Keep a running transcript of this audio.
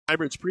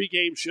Hybrids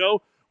pregame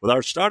show with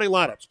our starting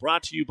lineups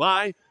brought to you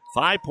by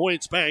 5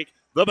 Points Bank,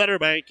 the better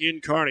bank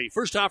in Kearney.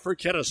 First off for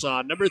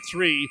Kenesaw, number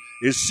 3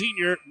 is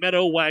senior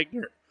Meadow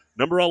Wagner.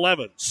 Number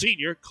 11,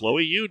 senior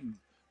Chloe Uden.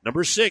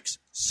 Number 6,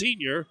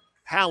 senior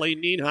Hallie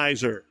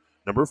Nienheiser.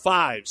 Number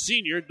 5,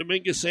 senior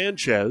Dominga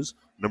Sanchez.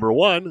 Number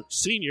 1,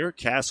 senior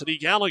Cassidy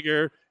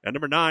Gallagher. And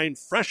number 9,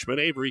 freshman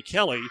Avery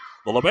Kelly.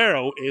 The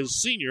libero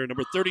is senior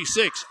number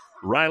 36,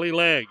 Riley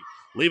Legg.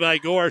 Levi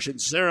Gorsh and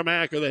Sarah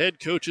Mack are the head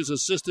coaches,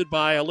 assisted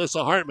by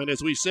Alyssa Hartman.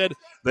 As we said,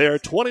 they are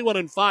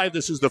 21-5.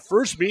 This is the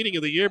first meeting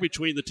of the year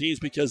between the teams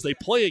because they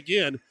play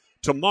again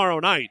tomorrow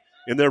night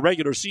in their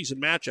regular season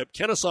matchup.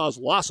 Kenesaw's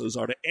losses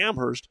are to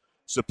Amherst,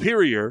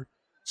 Superior,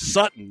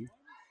 Sutton,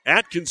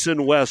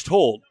 Atkinson, West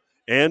Holt,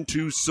 and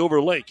to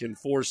Silver Lake in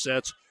 4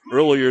 sets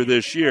earlier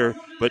this year.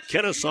 But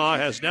Kenesaw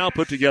has now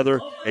put together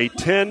a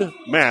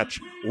 10-match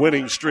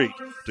winning streak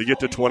to get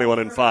to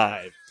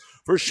 21-5.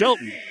 For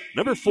Shelton,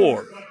 number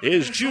 4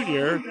 is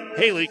junior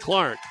Haley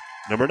Clark.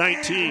 Number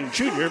 19,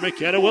 junior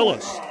McKenna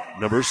Willis.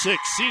 Number 6,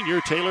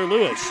 senior Taylor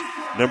Lewis.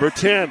 Number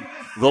 10,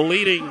 the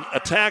leading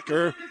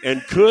attacker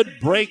and could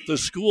break the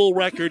school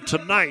record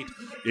tonight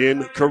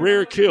in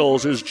career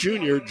kills is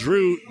junior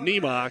Drew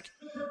Niemock.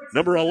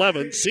 Number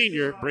 11,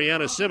 senior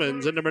Brianna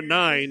Simmons. And number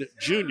 9,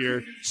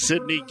 junior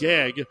Sydney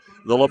Gegg.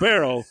 The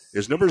libero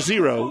is number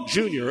 0,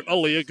 junior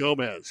Aaliyah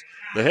Gomez.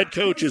 The head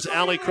coach is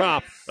Allie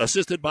Kropp,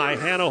 assisted by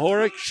Hannah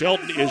Horick.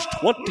 Shelton is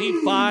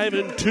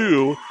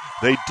 25-2.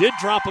 They did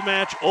drop a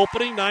match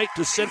opening night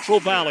to Central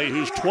Valley,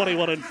 who's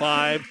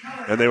 21-5.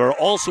 And they were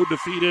also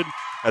defeated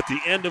at the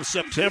end of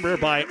September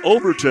by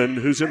Overton,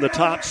 who's in the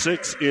top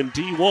 6 in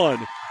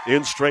D1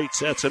 in straight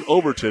sets. And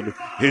Overton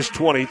is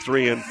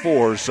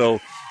 23-4. So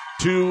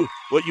 2,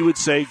 what you would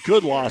say,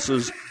 good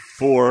losses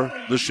for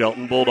the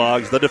Shelton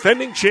Bulldogs, the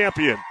defending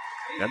champion.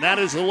 And that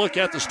is a look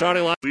at the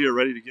starting line. We are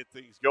ready to get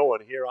things going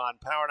here on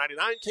Power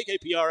 99,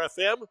 KKPR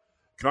FM,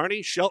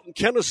 Kearney, Shelton,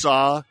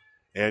 Kenesaw.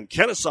 And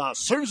Kenesaw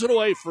serves it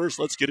away first.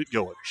 Let's get it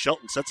going.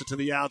 Shelton sets it to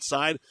the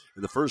outside.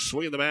 And the first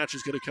swing of the match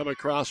is going to come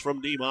across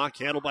from Niemock,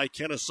 handled by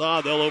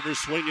Kenesaw. They'll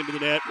overswing into the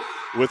net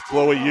with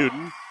Chloe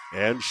Uden.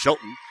 And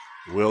Shelton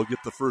will get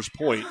the first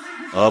point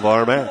of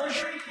our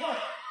match.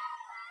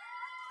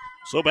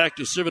 So back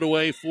to serve it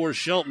away for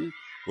Shelton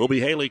will be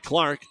Haley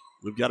Clark.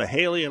 We've got a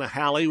Haley and a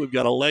Hallie. We've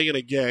got a Legg and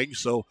a Gegg.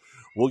 So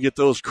we'll get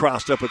those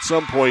crossed up at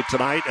some point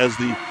tonight as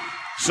the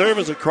serve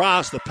is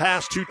across. The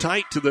pass too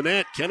tight to the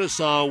net.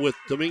 Kenesaw with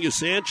Dominga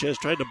Sanchez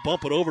tried to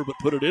bump it over but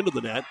put it into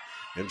the net.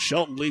 And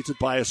Shelton leads it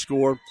by a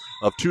score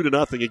of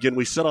 2-0. Again,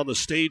 we sit on the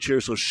stage here,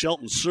 so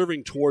Shelton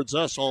serving towards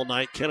us all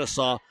night.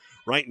 Kenesaw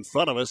right in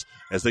front of us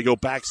as they go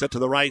back set to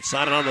the right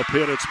side, and on the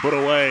pin it's put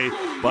away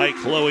by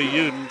Chloe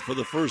Uden for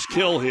the first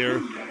kill here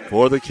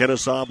for the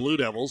Kenesaw Blue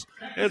Devils,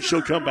 and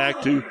she'll come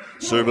back to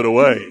serve it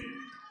away.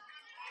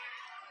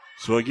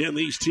 So again,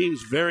 these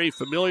teams very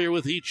familiar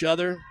with each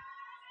other, and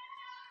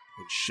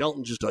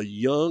Shelton just a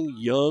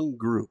young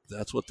group.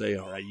 That's what they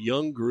are, a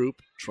young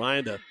group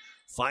trying to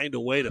find a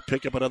way to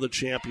pick up another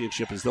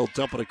championship as they'll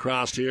dump it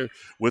across here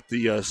with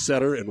the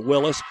setter and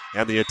Willis.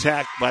 And the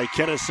attack by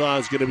Kenesaw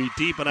is going to be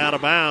deep and out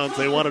of bounds.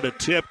 They wanted a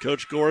tip.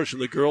 Coach Gorsh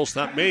and the girls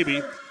thought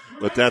maybe,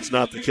 but that's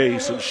not the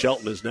case. And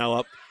Shelton is now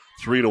up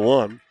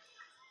 3-1.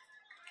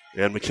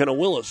 And McKenna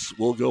Willis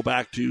will go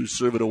back to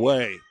serve it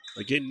away.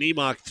 Again,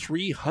 Niemock,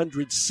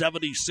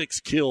 376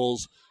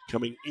 kills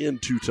coming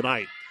into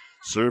tonight.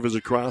 Serve is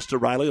across to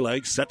Riley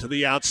Legg, set to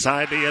the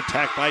outside. The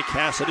attack by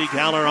Cassidy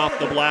Gallagher off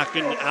the block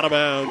and out of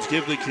bounds.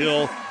 Give the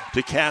kill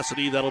to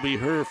Cassidy. That'll be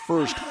her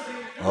first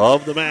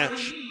of the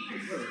match.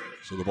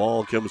 So the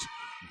ball comes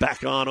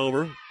back on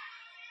over.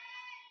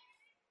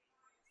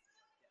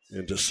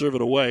 And to serve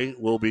it away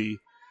will be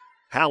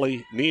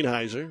Hallie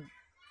Nienheiser.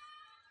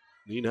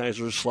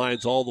 Nienheiser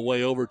slides all the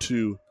way over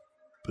to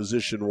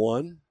position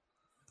 1.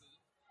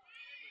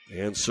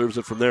 And serves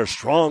it from there.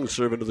 Strong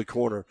serve into the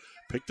corner.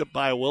 Picked up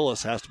by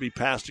Willis. Has to be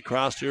passed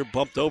across here.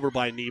 Bumped over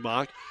by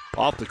Niemock.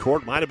 Off the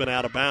court. Might have been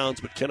out of bounds,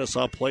 but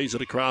Kenesaw plays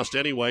it across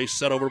anyway.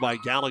 Set over by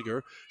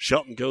Gallagher.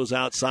 Shelton goes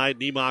outside.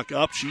 Niemock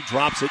up. She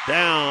drops it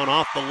down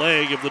off the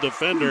leg of the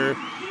defender,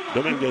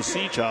 Dominga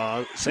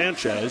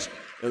Sanchez.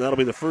 And that'll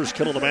be the first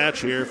kill of the match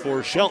here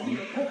for Shelton.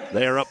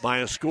 They are up by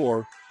a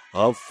score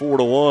of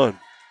 4-1. Of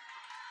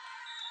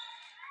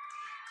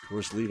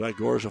course, Levi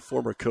Gorsh, a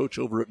former coach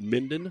over at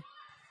Minden,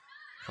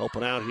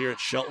 helping out here at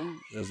Shelton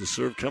as the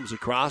serve comes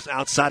across.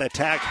 Outside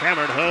attack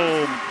hammered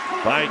home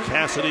by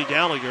Cassidy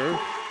Gallagher.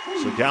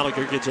 So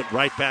Gallagher gets it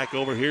right back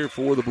over here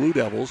for the Blue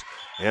Devils.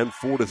 And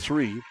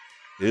 4-3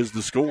 is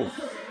the score.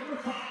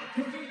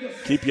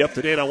 Keep you up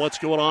to date on what's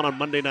going on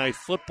Monday Night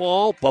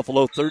Football.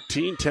 Buffalo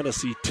 13,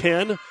 Tennessee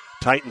 10.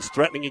 Titans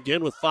threatening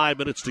again with 5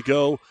 minutes to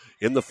go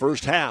in the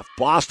first half.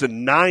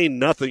 Boston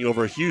 9-0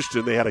 over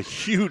Houston. They had a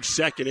huge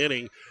second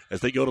inning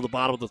as they go to the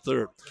bottom of the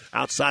third.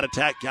 Outside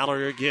attack,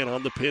 Gallagher again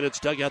on the pin. It's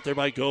dug out there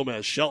by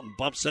Gomez. Shelton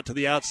bumps it to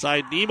the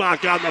outside.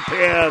 Niemock on the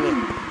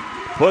pin.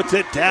 Puts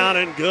it down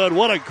and good.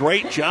 What a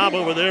great job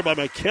over there by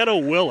McKenna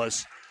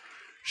Willis.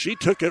 She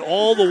took it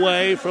all the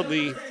way from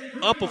the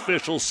up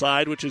official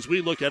side, which as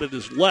we look at it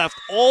is left,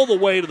 all the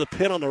way to the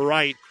pin on the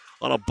right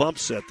on a bump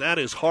set. That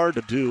is hard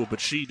to do, but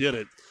she did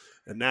it.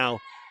 And now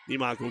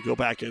Nemok will go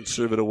back and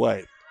serve it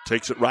away.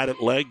 Takes it right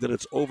at leg, then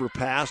it's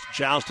overpassed,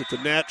 joust at the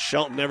net.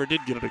 Shelton never did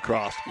get it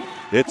across.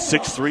 It's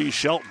 6-3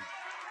 Shelton.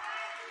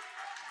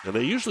 And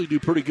they usually do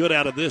pretty good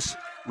out of this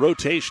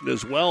rotation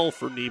as well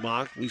for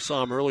Nemok. We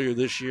saw them earlier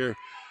this year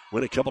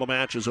win a couple of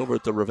matches over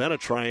at the Ravenna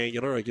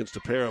Triangular against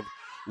a pair of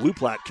Blue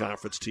Platte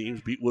Conference teams.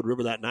 Beat Wood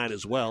River that night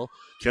as well.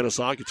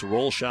 Kenesaw gets a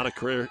roll shot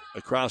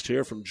across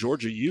here from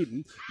Georgia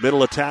Uden.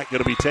 Middle attack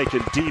going to be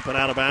taken deep and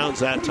out of bounds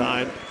that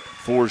time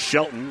for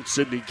Shelton.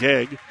 Sydney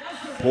Gegg,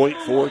 point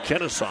for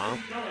Kenesaw,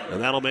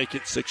 and that'll make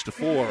it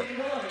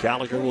 6-4.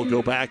 Gallagher will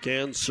go back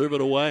and serve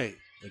it away.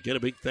 Again,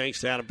 a big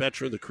thanks to Adam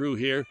Betcher and the crew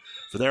here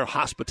for their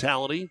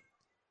hospitality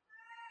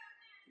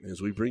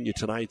as we bring you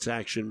tonight's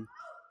action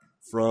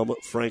from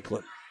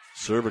Franklin.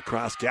 Serve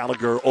across,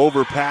 Gallagher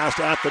overpassed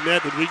at the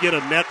net. Did we get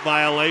a net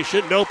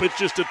violation? Nope, it's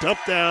just a dump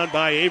down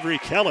by Avery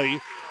Kelly.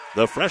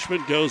 The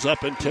freshman goes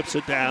up and tips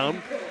it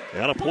down.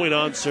 And a point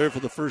on serve for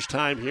the first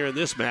time here in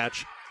this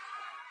match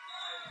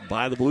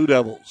by the Blue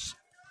Devils.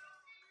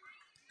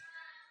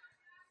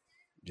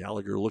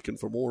 Gallagher looking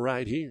for more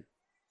right here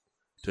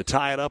to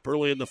tie it up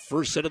early in the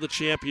first set of the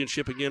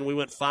championship. Again, we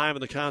went 5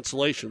 in the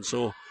consolation,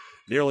 so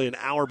nearly an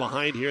hour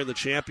behind here in the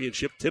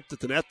championship. Tipped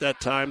at the net that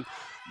time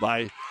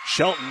by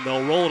Shelton.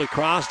 They'll roll it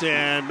across,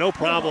 and no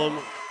problem,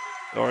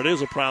 or it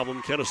is a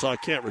problem. Kenesaw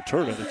can't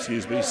return it,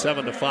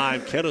 7-5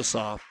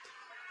 Kenesaw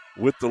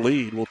with the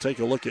lead. We'll take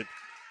a look at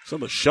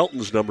some of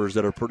Shelton's numbers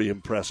that are pretty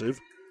impressive.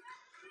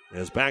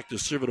 As back to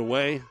serve it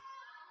away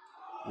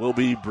will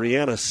be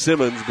Brianna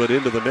Simmons, but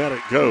into the net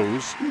it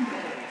goes.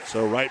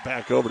 So right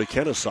back over to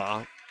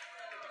Kenesaw.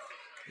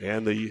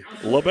 And the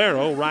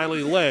libero,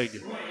 Riley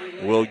Legg,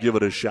 will give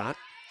it a shot.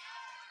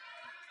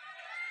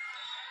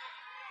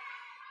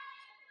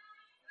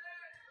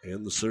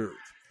 And the serve.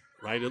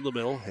 Right in the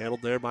middle,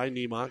 handled there by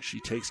Nemok. She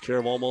takes care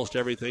of almost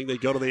everything. They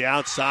go to the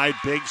outside.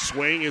 Big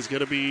swing is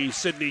going to be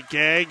Sydney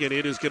Gegg, and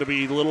it is going to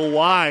be a little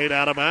wide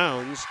out of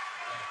bounds.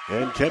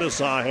 And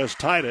Kenesaw has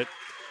tied it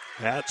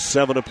at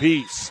 7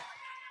 apiece.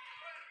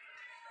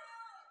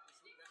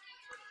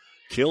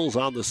 Kills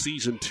on the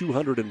season,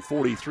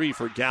 243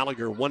 for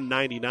Gallagher,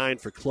 199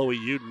 for Chloe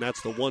Uden.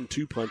 That's the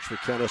 1-2 punch for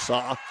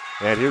Kenesaw.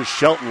 And here's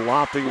Shelton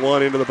lopping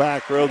one into the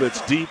back row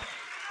that's deep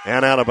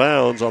and out of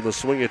bounds on the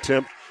swing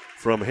attempt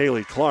from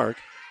Haley Clark.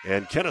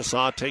 And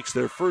Kenesaw takes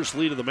their first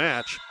lead of the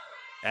match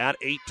at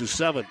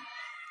 8-7.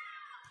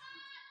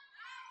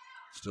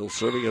 Still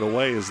serving it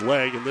away is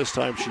Legg, and this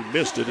time she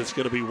missed it. It's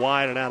going to be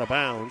wide and out of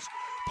bounds.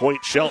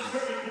 Point Shelton.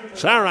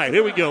 So, all right,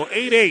 here we go,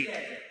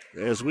 8-8.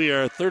 As we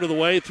are a third of the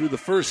way through the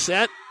first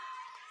set.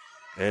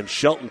 And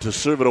Shelton to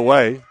serve it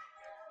away.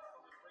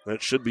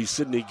 That should be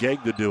Sydney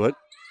Gegg to do it.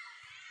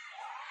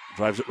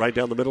 Drives it right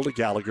down the middle to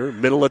Gallagher.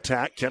 Middle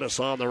attack.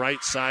 Kenesaw on the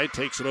right side.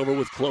 Takes it over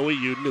with Chloe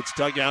Uden. It's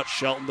dug out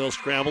Shelton. They'll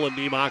scramble, and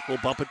Nemok will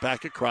bump it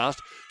back across.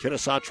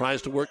 Kenesaw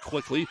tries to work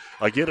quickly.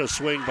 Again, a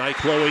swing by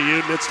Chloe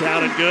Uden. It's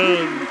down and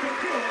good.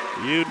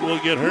 Uden will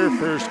get her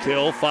first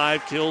kill.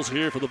 5 kills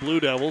here for the Blue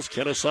Devils.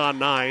 Kenesaw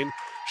 9.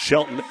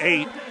 Shelton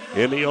 8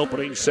 in the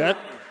opening set.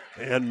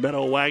 And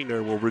Meadow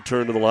Wagner will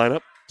return to the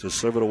lineup to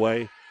serve it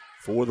away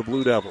for the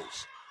Blue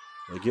Devils.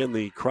 Again,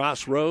 the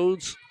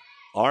Crossroads,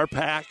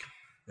 RPAC,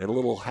 and a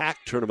little hack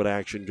tournament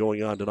action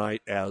going on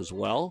tonight as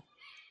well.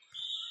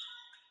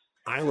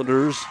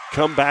 Islanders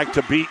come back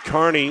to beat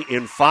Kearney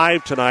in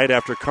 5 tonight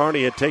after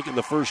Kearney had taken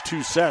the first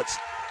 2 sets.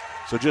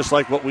 So just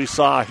like what we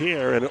saw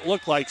here, and it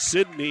looked like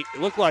Shelton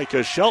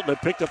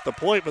had picked up the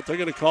point, but they're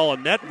going to call a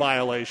net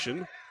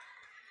violation.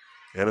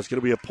 And it's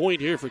going to be a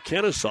point here for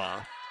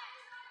Kenesaw.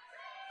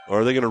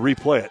 Or are they going to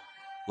replay it?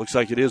 Looks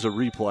like it is a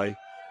replay.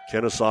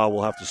 Kenesaw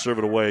will have to serve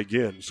it away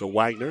again. So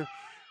Wagner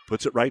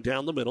puts it right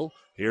down the middle.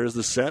 Here's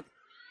the set.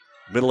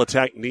 Middle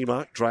attack,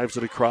 Nemok drives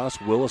it across.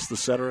 Willis, the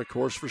setter, of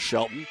course, for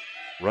Shelton.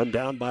 Run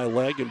down by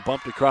Legg and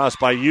bumped across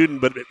by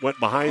Uden, but it went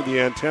behind the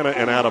antenna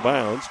and out of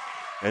bounds.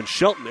 And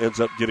Shelton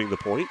ends up getting the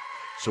point.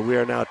 So we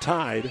are now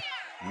tied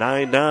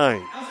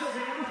 9-9.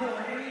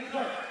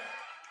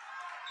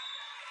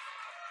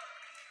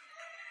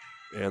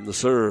 And the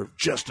serve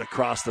just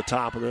across the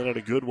top, and then had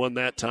a good one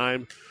that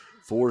time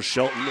for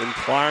Shelton and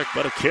Clark,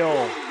 but a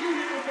kill.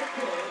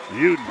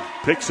 Uden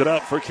picks it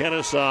up for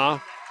Kenesaw,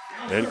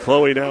 and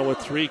Chloe now with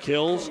 3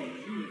 kills,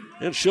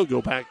 and she'll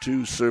go back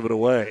to serve it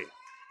away.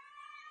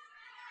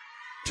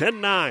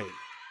 10-9.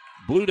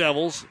 Blue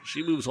Devils,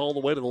 she moves all the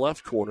way to the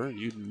left corner.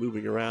 Uden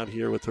moving around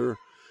here with her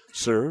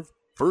serve.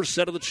 First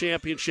set of the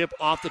championship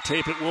off the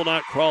tape. It will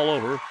not crawl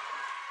over.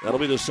 That'll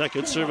be the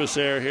second service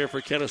error here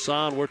for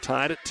Kenesaw, and we're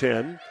tied at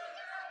 10.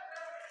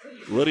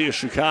 Lydia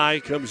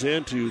Shukai comes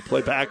in to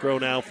play back row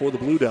now for the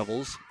Blue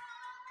Devils.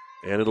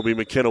 And it'll be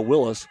McKenna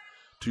Willis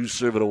to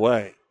serve it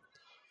away.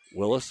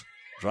 Willis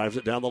drives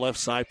it down the left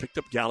side, picked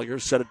up Gallagher,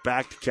 set it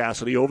back to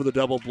Cassidy over the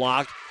double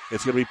block.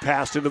 It's going to be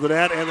passed into the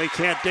net, and they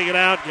can't dig it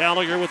out.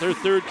 Gallagher with her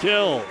 3rd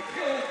kill.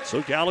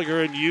 So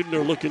Gallagher and Uden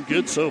are looking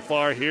good so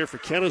far here for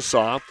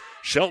Kenesaw.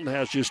 Shelton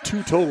has just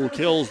 2 total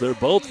kills. They're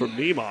both from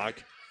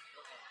Nemock.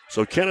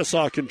 So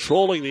Kenesaw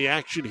controlling the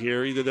action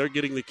here. Either they're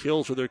getting the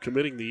kills or they're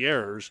committing the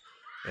errors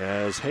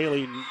as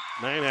Haley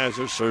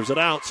Ninehazer serves it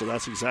out. So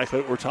that's exactly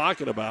what we're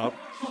talking about.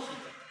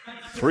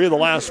 3 of the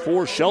last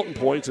 4 Shelton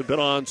points have been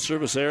on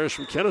service errors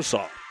from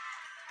Kenesaw.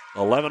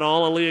 11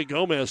 all Aaliyah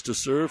Gomez to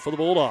serve for the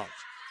Bulldogs.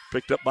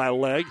 Picked up by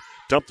Legg,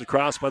 dumped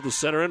across by the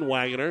center and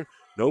Wagner.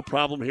 No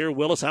problem here.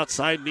 Willis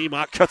outside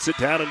Nemock cuts it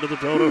down into the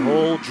donut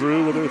hole.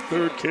 Drew with her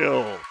 3rd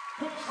kill.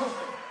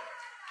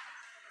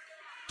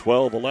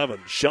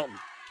 12-11. Shelton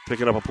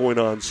picking up a point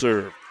on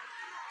serve.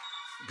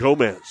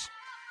 Gomez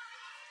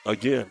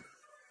again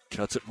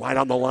cuts it right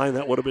on the line.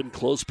 That would have been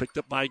close. Picked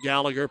up by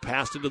Gallagher.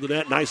 Passed into the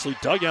net. Nicely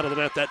dug out of the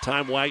net that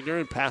time, Wagner,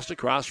 and passed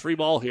across. Free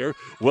ball here.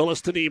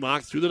 Willis to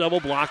Nemock through the double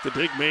block. The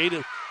dig made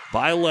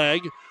by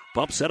Legg.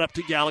 Bump set up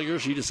to Gallagher.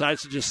 She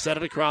decides to just set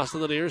it across to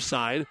the near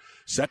side.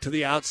 Set to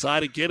the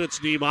outside. Again, it's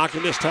Nemock,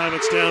 and this time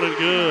it's down and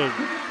good.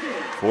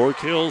 4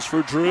 kills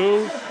for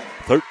Drew.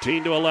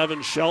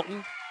 13-11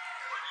 Shelton.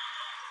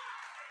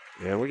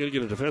 And we're going to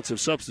get a defensive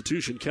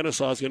substitution.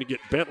 Kenesaw is going to get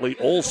Bentley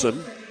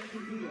Olson,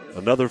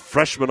 another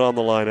freshman on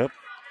the lineup.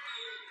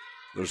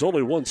 There's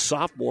only 1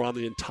 sophomore on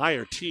the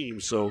entire team,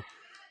 so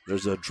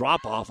there's a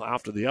drop-off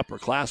after the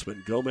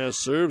upperclassmen. Gomez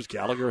serves.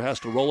 Gallagher has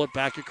to roll it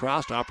back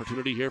across.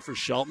 Opportunity here for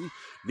Shelton.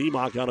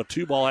 Nemock on a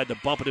 2-ball, had to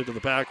bump it into the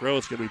back row.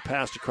 It's going to be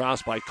passed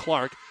across by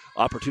Clark.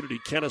 Opportunity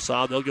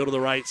Kenesaw. They'll go to the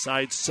right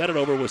side, set it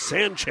over with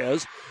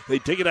Sanchez. They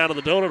dig it out of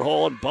the donut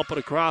hole and bump it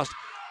across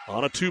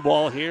on a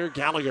 2-ball here.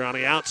 Gallagher on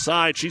the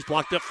outside. She's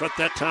blocked up front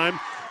that time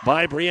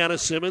by Brianna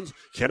Simmons.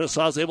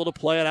 Kenesaw's able to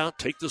play it out,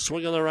 take the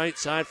swing on the right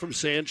side from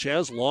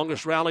Sanchez.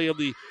 Longest rally of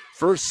the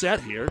first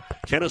set here.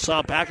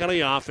 Kenesaw back on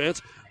the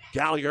offense.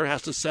 Gallagher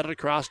has to set it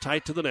across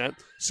tight to the net.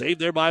 Saved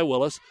there by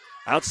Willis.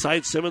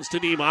 Outside Simmons to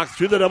Nemock.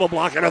 Through the double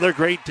block. Another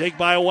great dig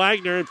by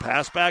Wagner and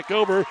pass back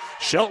over.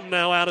 Shelton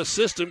now out of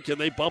system. Can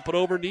they bump it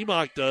over?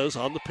 Nemock does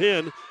on the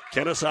pin.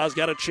 Kenesaw's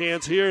got a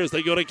chance here as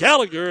they go to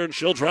Gallagher, and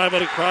she'll drive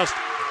it across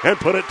and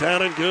put it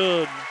down and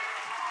good.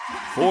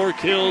 4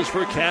 kills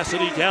for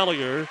Cassidy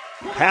Gallagher.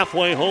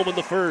 Halfway home in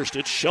the first.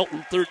 It's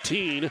Shelton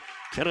 13,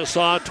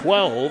 Kenesaw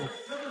 12.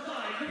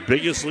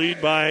 Biggest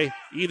lead by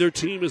either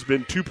team has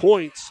been 2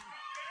 points.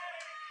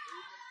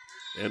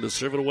 And to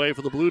serve it away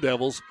for the Blue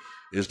Devils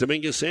is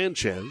Dominguez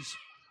Sanchez.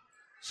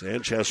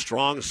 Sanchez,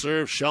 strong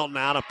serve. Shelton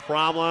out of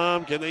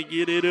problem. Can they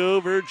get it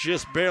over?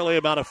 Just barely,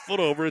 about a foot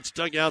over. It's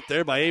dug out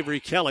there by Avery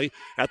Kelly.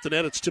 At the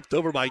net, it's tipped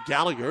over by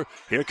Gallagher.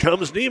 Here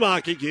comes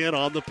Nemock again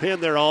on the pin.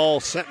 They're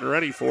all set and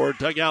ready for it.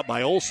 Dug out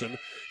by Olson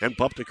and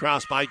bumped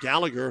across by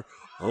Gallagher.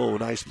 Oh,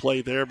 nice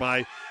play there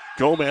by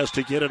Gomez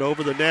to get it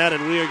over the net,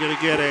 and we are going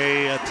to get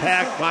a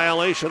attack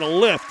violation, a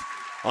lift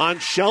on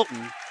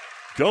Shelton.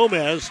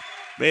 Gomez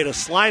made a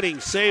sliding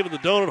save in the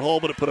donut hole,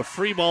 but it put a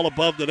free ball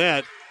above the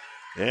net.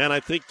 And I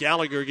think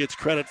Gallagher gets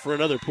credit for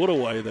another put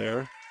away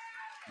there.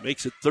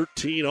 Makes it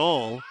 13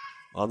 all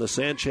on the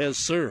Sanchez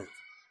serve.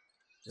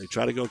 They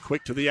try to go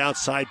quick to the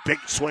outside. Big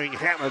swing,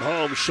 hammered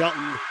home.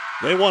 Shelton,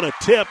 they want a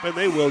tip, and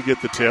they will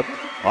get the tip.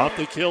 Off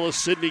the kill is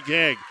Sydney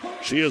Gegg.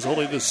 She is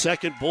only the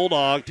second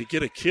Bulldog to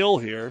get a kill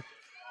here.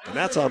 And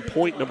that's on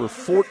point number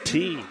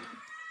 14.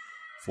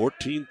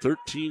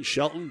 14-13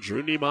 Shelton.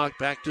 Drew Nemock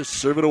back to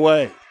serve it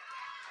away.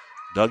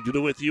 Doug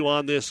Duda with you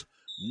on this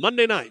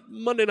Monday night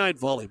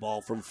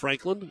volleyball from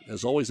Franklin.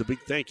 As always, a big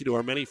thank you to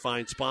our many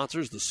fine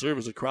sponsors. The serve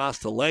is across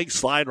the leg,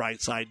 slide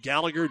right side.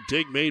 Gallagher,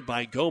 dig made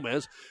by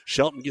Gomez.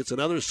 Shelton gets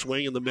another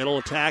swing in the middle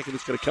attack, and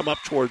it's going to come up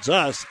towards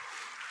us.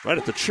 Right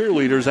at the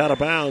cheerleaders, out of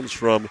bounds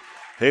from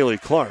Haley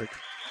Clark.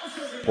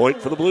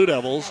 Point for the Blue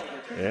Devils,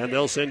 and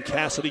they'll send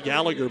Cassidy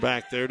Gallagher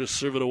back there to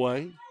serve it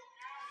away.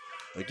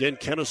 Again,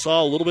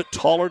 Kenesaw, a little bit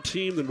taller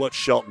team than what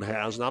Shelton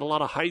has. Not a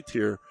lot of height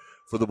here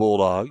for the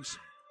Bulldogs.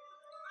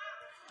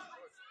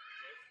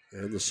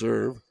 And the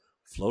serve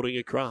floating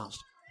across.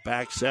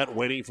 Back set,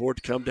 waiting for it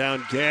to come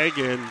down. Gegg,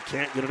 and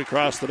can't get it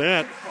across the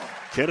net.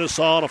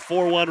 Kenesaw on a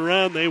 4-1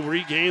 run. They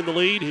regain the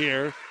lead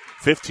here.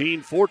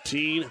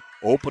 15-14,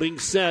 opening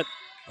set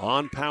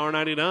on Power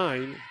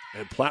 99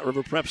 and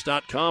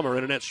PlatteRiverPreps.com. Our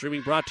internet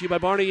streaming brought to you by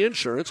Barney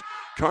Insurance.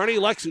 Kearney,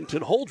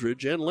 Lexington,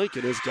 Holdridge, and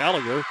Lincoln as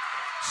Gallagher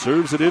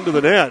serves it into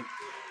the net.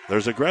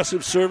 There's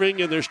aggressive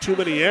serving, and there's too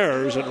many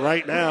errors, and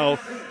right now,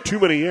 too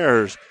many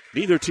errors.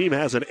 Neither team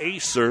has an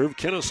ace serve.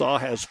 Kenesaw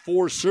has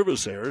 4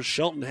 service errors.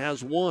 Shelton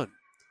has 1.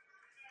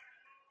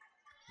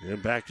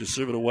 And back to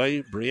serve it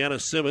away, Brianna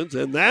Simmons,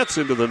 and that's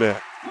into the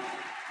net.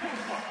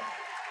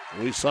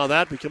 We saw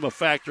that become a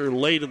factor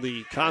late in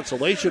the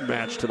consolation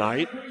match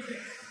tonight.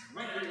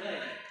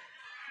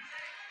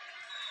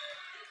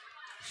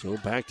 So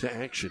back to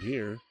action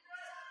here.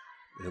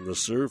 And the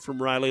serve from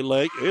Riley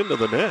Legg into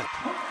the net.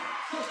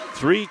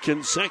 3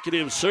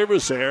 consecutive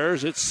service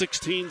errors. It's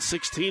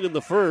 16-16 in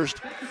the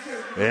first.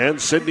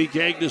 And Sydney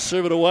Gegg to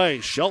serve it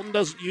away. Shelton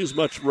doesn't use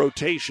much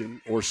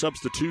rotation or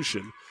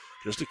substitution.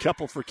 Just a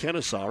couple for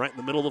Kenesaw. Right in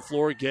the middle of the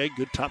floor, Gegg,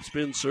 good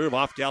topspin serve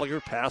off Gallagher.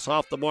 Pass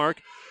off the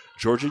mark.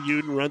 Georgia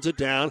Uden runs it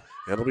down,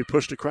 and it'll be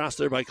pushed across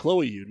there by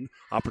Chloe Uden.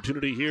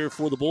 Opportunity here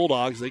for the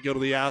Bulldogs. They go to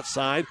the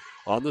outside.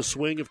 on the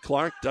swing of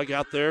Clark, dug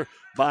out there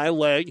by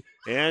Legg,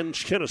 and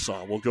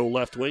Kenesaw will go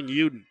left wing.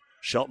 Uden.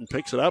 Shelton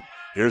picks it up.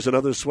 Here's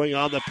another swing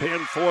on the pin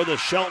for the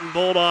Shelton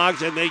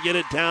Bulldogs, and they get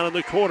it down in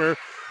the corner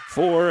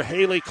for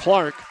Haley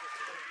Clark.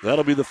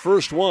 That'll be the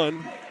first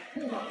one.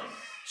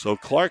 So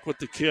Clark with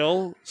the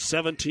kill,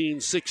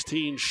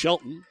 17-16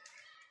 Shelton.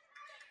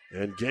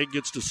 And Gegg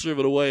gets to serve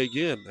it away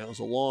again. That was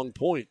a long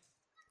point.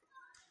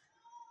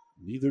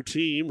 Neither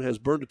team has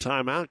burned a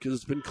timeout because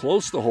it's been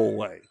close the whole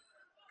way.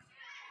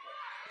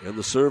 And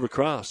the serve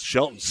across.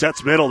 Shelton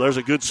sets middle. There's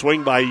a good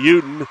swing by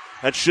Uden.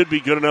 That should be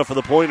good enough for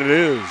the point. It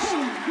is.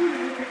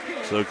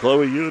 So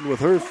Chloe Uden with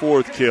her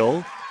fourth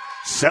kill.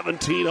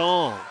 17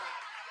 all.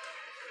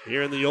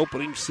 Here in the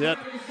opening set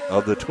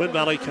of the Twin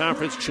Valley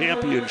Conference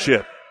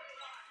Championship.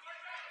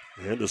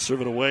 And to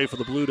serve it away for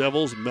the Blue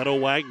Devils, Meadow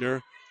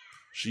Wagner.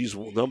 She's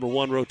number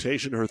one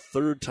rotation, her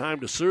third time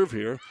to serve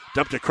here.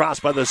 Dumped across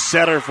by the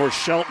setter for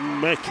Shelton,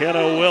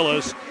 McKenna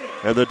Willis.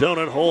 And the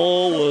donut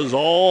hole was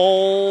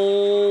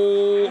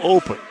all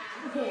open.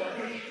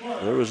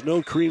 There was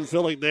no cream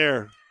filling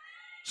there,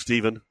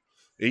 Stephen.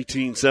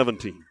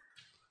 18-17.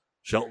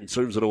 Shelton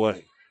serves it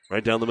away.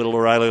 Right down the middle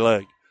of Riley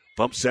Legg.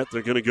 Bump set,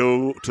 they're going to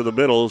go to the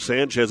middle.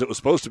 Sanchez, it was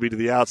supposed to be to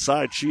the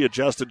outside. She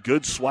adjusted.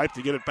 Good swipe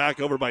to get it back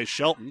over by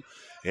Shelton.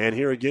 And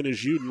here again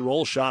is Uden.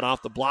 Roll shot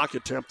off the block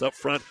attempt up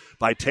front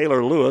by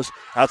Taylor Lewis.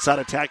 Outside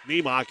attack,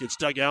 Niemock. It's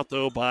dug out,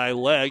 though, by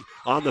Legg.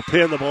 On the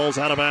pin, the ball's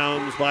out of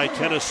bounds by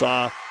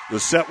Kenesaw. The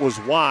set was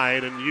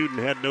wide, and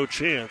Uden had no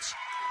chance.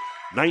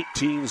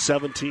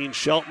 19-17,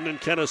 Shelton and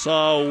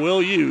Kenesaw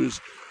will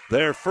use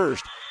their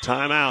first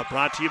timeout.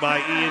 Brought to you by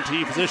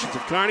ENT Physicians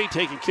of Kearney,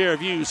 taking care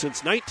of you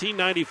since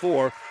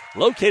 1994.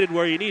 Located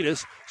where you need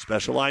us,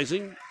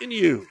 specializing in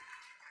you.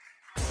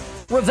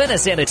 Ravenna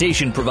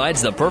Sanitation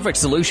provides the perfect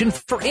solution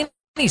for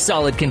any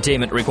solid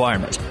containment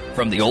requirement.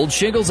 From the old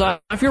shingles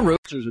off your roof.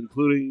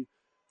 Including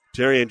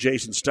Terry and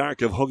Jason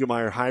Stark of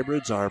Hogemeyer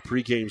Hybrids, our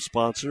pregame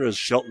sponsor, as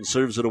Shelton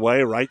serves it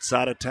away. Right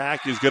side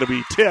attack is going to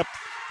be tipped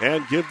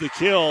and give the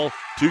kill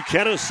to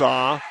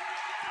Kenesaw.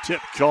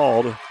 Tip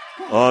called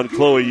on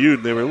Chloe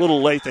Uden. They were a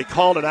little late. They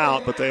called it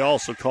out, but they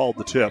also called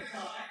the tip.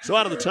 So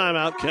out of the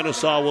timeout,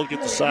 Kenesaw will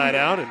get the side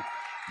out, and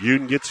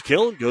Uden gets a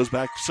kill and goes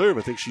back to serve.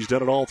 I think she's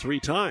done it all three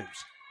times.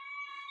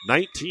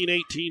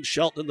 19-18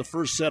 Shelton in the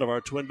first set of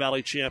our Twin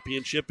Valley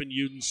Championship, and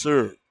Uden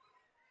serve.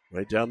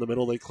 Right down the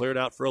middle, they cleared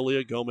out for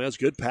Aaliyah Gomez.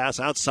 Good pass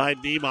outside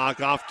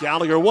Niemock off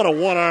Gallagher. What a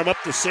one-arm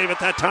up to save it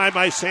that time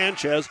by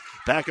Sanchez.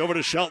 Back over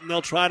to Shelton.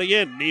 They'll try it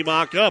again.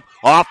 Niemock up.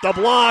 Off the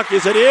block.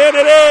 Is it in?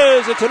 It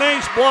is. It's an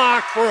ace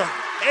block for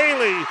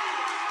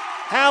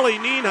Hallie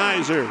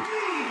Nienheiser.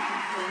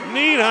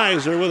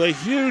 Nienheiser with a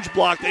huge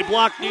block. They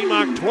blocked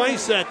Niemock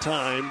twice that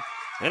time,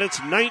 and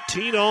it's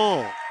 19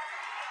 all.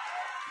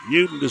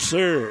 Uden to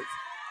serve.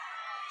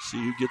 See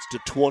who gets to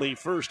 20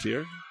 first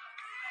here.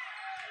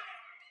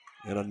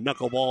 And a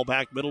knuckleball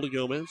back middle to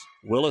Gomez.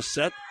 Willis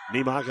set.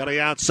 Niemock on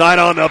the outside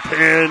on the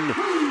pin.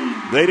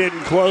 They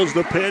didn't close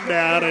the pin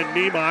down, and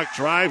Niemock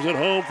drives it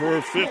home for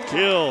her fifth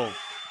kill.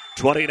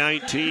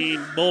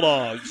 2019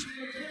 Bulldogs.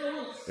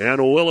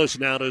 And Willis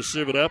now to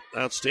serve it up.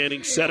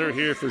 Outstanding setter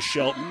here for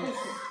Shelton.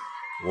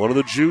 One of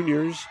the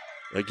juniors.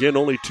 Again,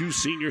 only two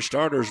senior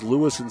starters,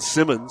 Lewis and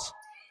Simmons.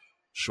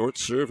 Short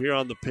serve here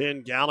on the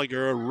pin.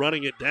 Gallagher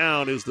running it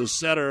down is the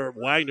setter,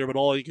 Wagner, but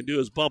all he can do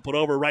is bump it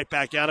over right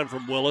back at him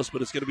from Willis,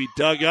 but it's going to be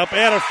dug up.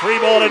 And a free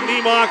ball to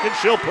Niemock, and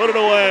she'll put it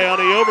away on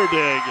the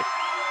overdig.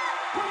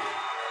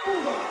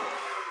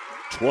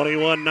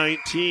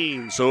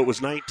 21-19, so it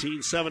was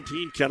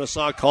 19-17.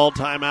 Kenesaw called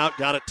timeout,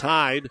 got it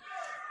tied.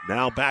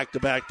 Now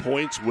back-to-back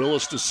points,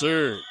 Willis to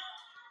serve.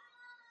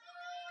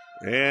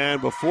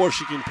 And before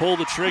she can pull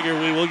the trigger,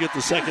 we will get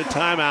the second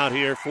timeout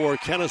here for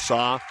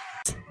Kenesaw.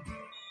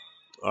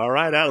 All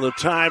right, out of the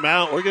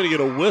timeout, we're going to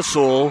get a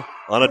whistle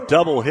on a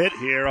double hit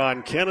here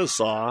on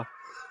Kenesaw.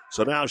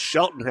 So now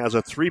Shelton has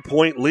a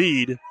 3-point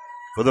lead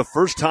for the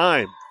first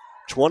time,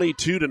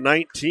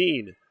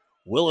 22-19.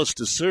 Willis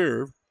to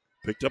serve,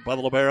 picked up by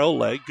the libero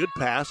Legg. Good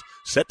pass,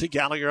 set to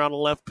Gallagher on the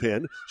left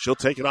pin. She'll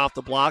take it off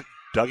the block,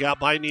 dug out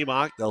by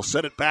Niemock. They'll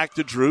set it back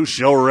to Drew.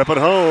 She'll rip it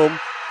home.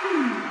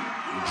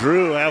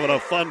 Drew having a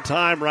fun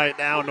time right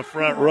now in the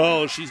front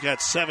row. She's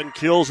got 7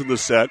 kills in the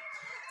set.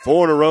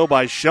 4 in a row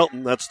by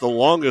Shelton. That's the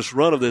longest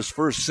run of this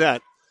first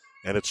set.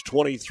 And it's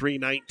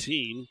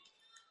 23-19.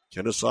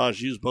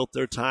 Kenesaw's used both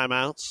their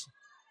timeouts.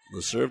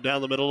 The serve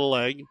down the middle of the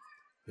leg.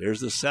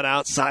 There's the set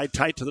outside,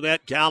 tight to the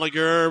net.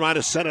 Gallagher might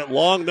have sent it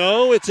long.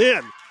 No, it's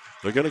in.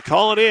 They're going to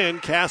call it in.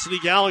 Cassidy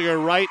Gallagher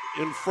right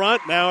in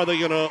front. Now are they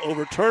going to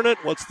overturn it?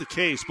 What's the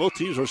case? Both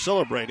teams are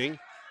celebrating.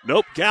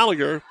 Nope,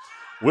 Gallagher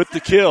with the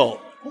kill.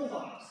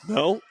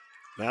 No,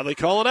 now they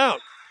call it out.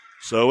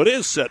 So it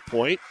is set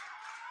point.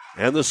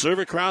 And the serve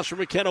across from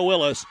McKenna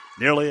Willis.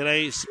 Nearly an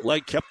ace.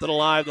 Legg kept it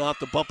alive. They'll have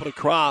to bump it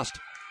across.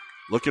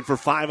 Looking for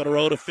 5 in a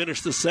row to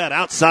finish the set.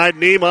 Outside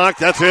Niemock.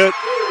 That's it.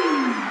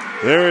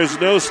 There is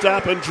no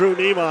stopping Drew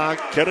Niemock.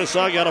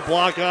 Kenesaw got a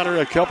block on her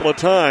a couple of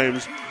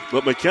times.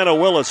 But McKenna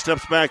Willis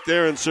steps back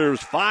there and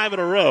serves 5 in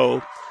a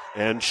row.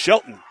 And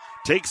Shelton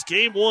takes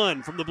game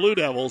one from the Blue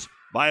Devils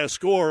by a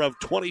score of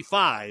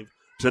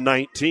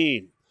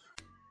 25-19.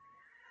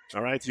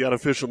 All right, the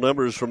unofficial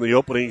numbers from the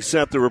opening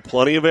set. There were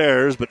plenty of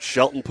errors, but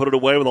Shelton put it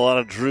away with a lot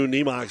of Drew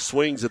Nemok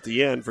swings at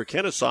the end. For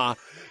Kenesaw,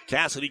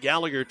 Cassidy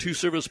Gallagher, 2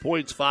 service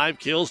points, 5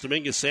 kills.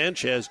 Dominguez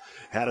Sanchez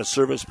had a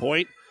service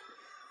point.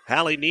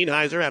 Hallie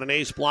Nienheiser had an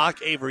ace block.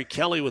 Avery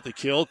Kelly with a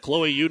kill.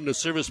 Chloe Uden a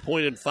service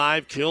point and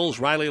 5 kills.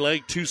 Riley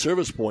Legg 2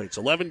 service points.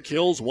 11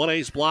 kills, 1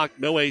 ace block,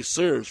 no ace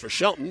serves. For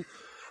Shelton,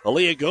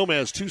 Aaliyah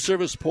Gomez 2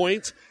 service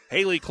points.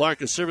 Haley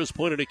Clark a service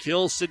point and a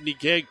kill. Sydney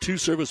Gegg 2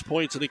 service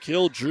points and a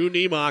kill. Drew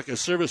Nemok a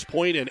service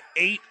point and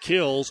 8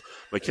 kills.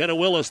 McKenna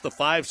Willis the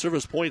 5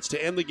 service points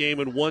to end the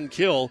game and 1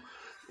 kill.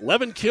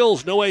 11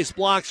 kills, no ace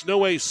blocks,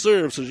 no ace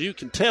serves. As you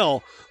can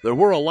tell, there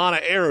were a lot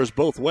of errors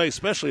both ways,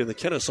 especially in the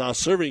Kenesaw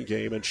serving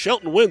game. And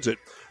Shelton wins it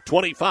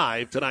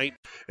 25-9.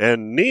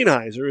 And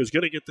Nienheiser is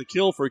going to get the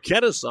kill for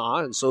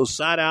Kenesaw, and so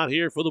side out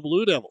here for the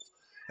Blue Devils.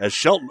 As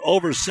Shelton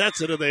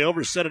oversets it, and they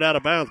overset it out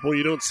of bounds. Boy,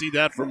 you don't see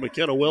that from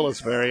McKenna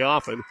Willis very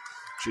often.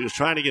 She was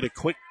trying to get a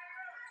quick,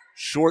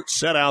 short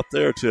set out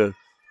there to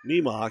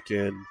Nemok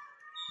and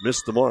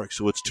missed the mark.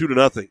 So it's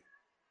 2-0.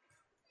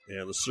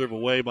 And the serve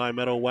away by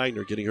Meadow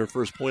Wagner, getting her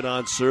first point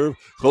on serve.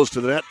 Close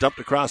to the net, dumped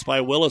across by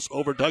Willis.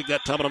 Overdug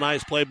that time on a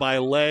nice play by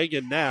Legg.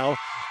 And now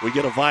we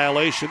get a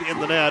violation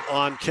in the net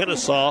on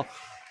Kenesaw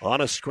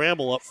on a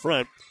scramble up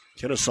front.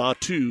 Kenesaw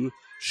 2,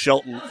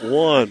 Shelton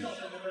 1.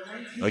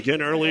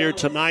 Again, earlier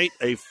tonight,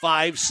 a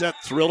 5-set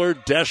thriller.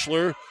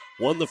 Deschler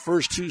won the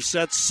first 2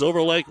 sets.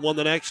 Silver Lake won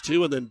the next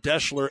 2. And then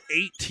Deschler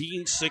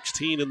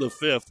 18-16 in the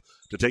 5th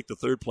to take the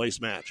third-place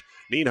match.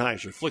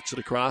 Nienheiser flicks it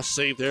across,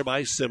 saved there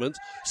by Simmons.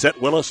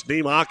 Set Willis,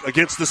 Nemok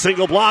against the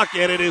single block,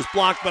 and it is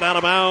blocked but out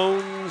of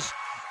bounds.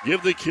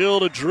 Give the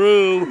kill to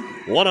Drew.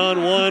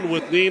 One-on-one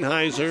with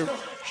Nienheiser.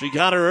 She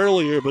got her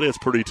earlier, but it's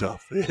pretty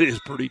tough. It is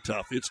pretty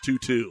tough. It's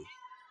 2-2.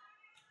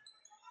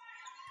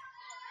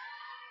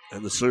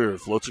 And the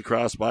serve floats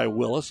across by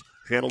Willis.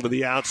 Handled to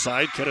the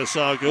outside.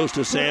 Kenesaw goes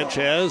to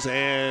Sanchez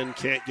and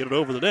can't get it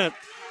over the net.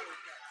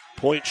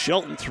 Point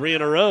Shelton, 3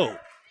 in a row.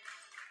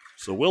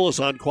 So Willis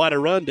on quite a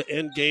run to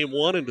end game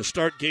 1 and to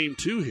start game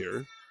 2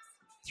 here.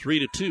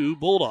 3-2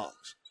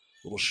 Bulldogs.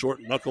 Little short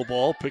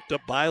knuckleball picked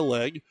up by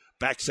Legg.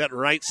 Back set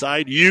right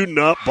side. Uden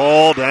up,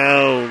 ball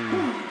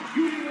down.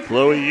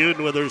 Chloe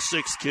Uden with her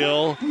 6th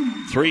kill.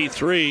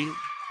 3-3.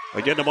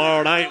 Again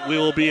tomorrow night we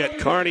will be at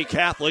Kearney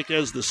Catholic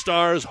as the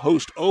Stars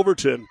host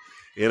Overton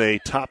in a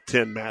top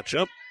 10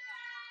 matchup.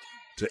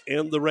 To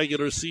end the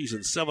regular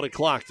season, 7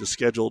 o'clock the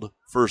scheduled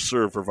first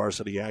serve for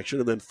varsity action.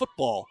 And then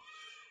football.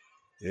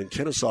 And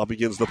Kenesaw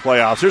begins the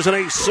playoffs. Here's an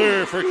ace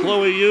serve for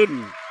Chloe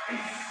Uden.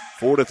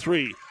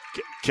 4-3.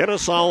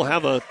 Kenesaw will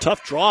have a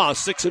tough draw.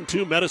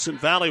 6-2 Medicine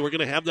Valley. We're going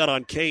to have that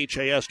on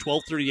KHAS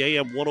 1230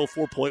 AM,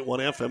 104.1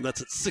 FM.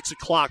 That's at 6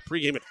 o'clock.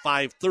 Pregame at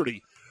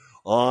 5:30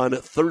 on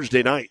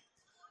Thursday night.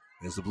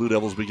 As the Blue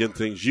Devils begin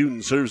things,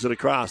 Uden serves it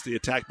across. The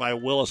attack by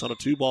Willis on a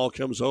 2-ball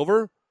comes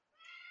over.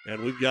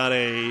 And we've got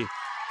a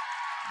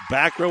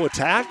back row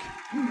attack.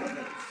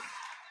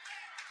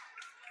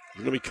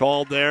 Going to be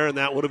called there, and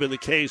that would have been the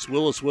case.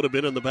 Willis would have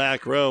been in the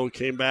back row,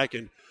 came back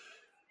and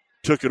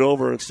took it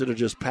over instead of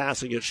just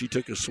passing it. She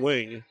took a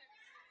swing.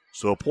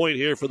 So a point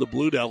here for the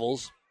Blue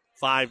Devils,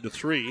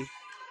 5-3.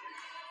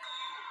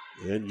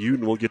 And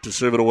Uden will get to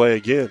serve it away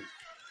again.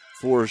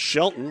 For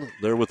Shelton,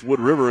 they're with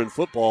Wood River in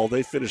football.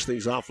 They finish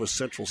things off with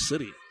Central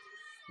City.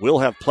 We'll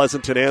have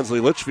Pleasanton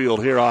Ansley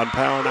Litchfield here on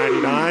Power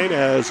 99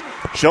 as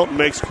Shelton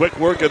makes quick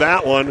work of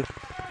that one.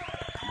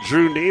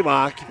 Drew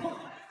Nemok.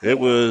 It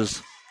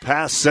was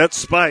pass set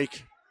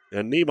spike,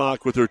 and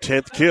Nemok with her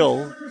 10th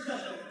kill.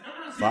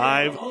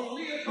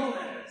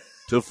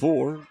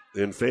 5-4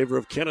 in favor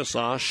of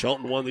Kenesaw.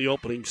 Shelton won the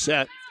opening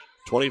set,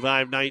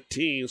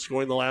 25-19,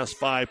 scoring the last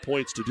 5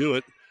 points to do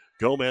it.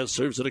 Gomez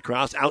serves it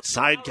across.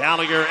 Outside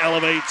Gallagher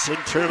elevates and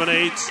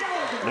terminates.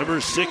 Number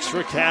 6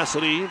 for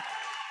Cassidy.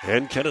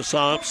 And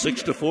Kenesaw up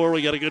 6-4.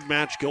 We got a good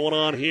match going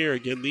on here.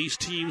 Again, these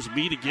teams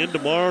meet again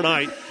tomorrow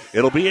night.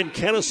 It'll be in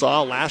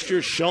Kenesaw. Last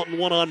year, Shelton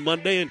won on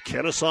Monday and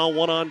Kenesaw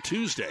won on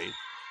Tuesday.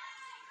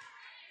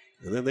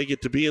 And then they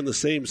get to be in the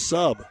same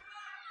sub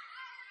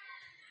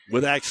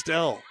with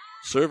Axtell.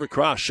 Serve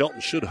across.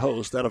 Shelton should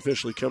host. That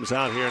officially comes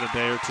out here in a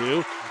day or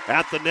two.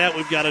 At the net,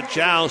 we've got a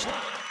joust.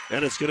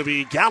 And it's going to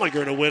be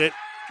Gallagher to win it.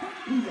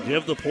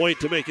 Give the point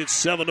to make it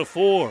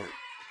 7-4.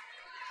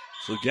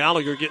 So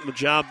Gallagher getting the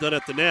job done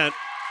at the net.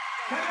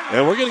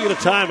 And we're going to get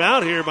a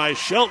timeout here by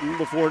Shelton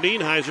before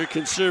Nienheiser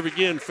can serve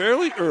again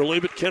fairly early,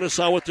 but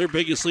Kenesaw with their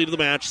biggest lead of the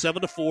match,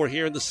 7-4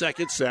 here in the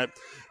second set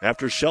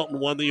after Shelton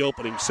won the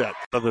opening set.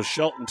 On the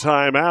Shelton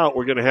timeout,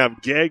 we're going to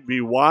have Gegg be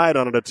wide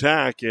on an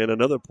attack and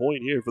another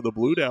point here for the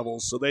Blue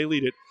Devils, so they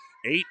lead it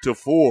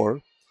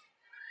 8-4.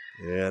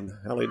 And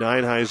Hallie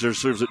Nienheiser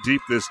serves it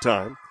deep this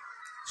time.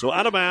 So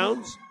out of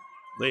bounds.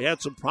 They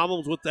had some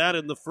problems with that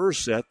in the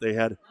first set. They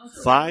had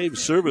 5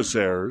 service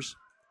errors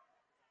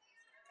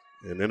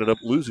and ended up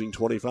losing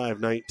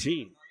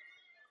 25-19.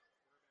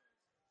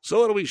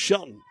 So it'll be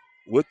Shelton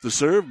with the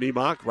serve.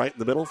 Niemock right in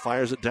the middle,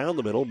 fires it down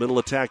the middle. Middle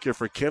attack here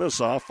for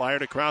Kenesaw.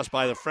 Fired across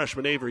by the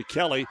freshman Avery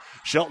Kelly.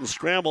 Shelton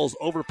scrambles,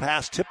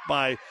 overpass tipped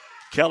by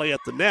Kelly at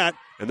the net,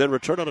 and then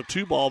return on a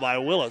 2-ball by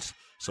Willis.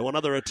 So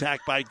another attack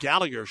by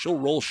Gallagher. She'll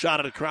roll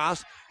shot it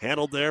across.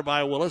 Handled there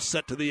by Willis.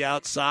 Set to the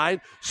outside.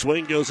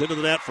 Swing goes into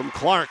the net from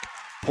Clark.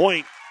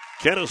 Point,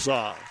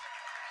 Kenesaw.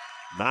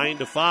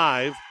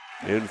 9-5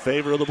 in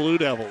favor of the Blue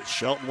Devils.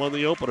 Shelton won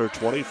the opener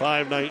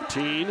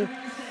 25-19.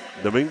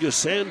 Dominguez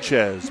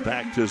Sanchez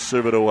back to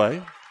serve it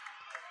away.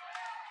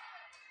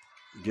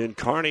 Again,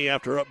 Kearney,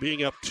 after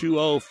being up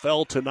 2-0,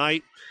 fell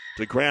tonight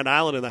to Grand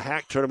Island in the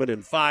Hack tournament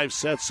in 5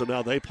 sets. So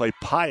now they play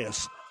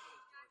Pius.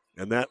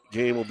 And that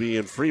game will be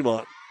in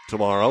Fremont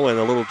tomorrow. And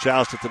a little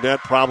joust at the net.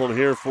 Problem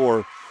here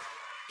for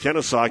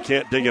Kenesaw.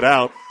 Can't dig it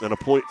out. And a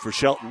point for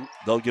Shelton.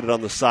 They'll get it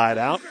on the side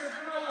out.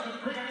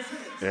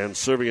 And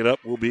serving it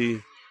up will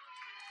be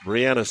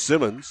Brianna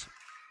Simmons.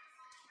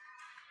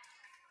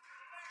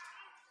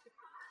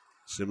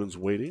 Simmons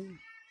waiting.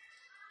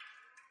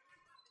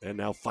 And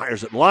now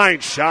fires it. Line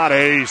shot,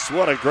 ace.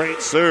 What a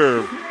great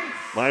serve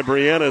by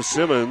Brianna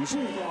Simmons.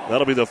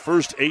 That'll be the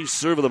first ace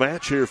serve of the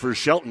match here for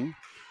Shelton.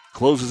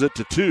 Closes it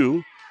to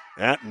 2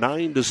 at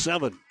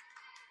 9-7.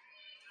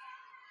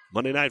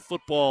 Monday Night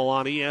Football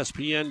on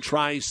ESPN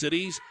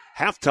Tri-Cities.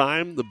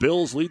 Halftime, the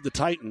Bills lead the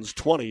Titans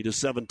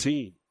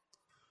 20-17.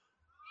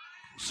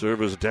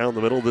 Serve is down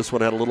the middle. This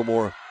one had a little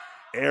more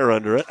air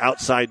under it.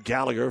 Outside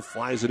Gallagher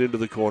flies it into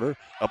the corner.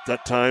 Up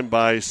that time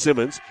by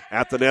Simmons.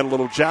 At the net, a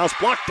little joust.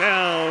 Blocked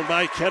down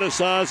by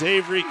Kenesaw's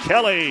Avery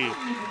Kelly.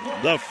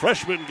 The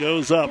freshman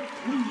goes up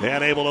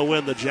and able to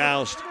win the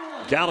joust.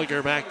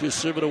 Gallagher back to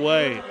serve it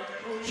away.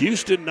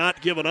 Houston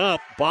not giving up.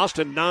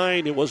 Boston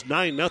 9. It was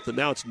 9-0.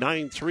 Now it's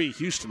 9-3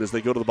 Houston as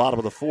they go to the bottom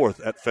of the 4th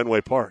at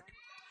Fenway Park.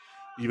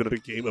 Even at a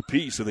game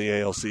apiece in the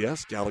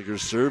ALCS.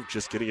 Gallagher's serve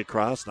just getting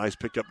across. Nice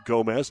pickup,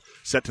 Gomez.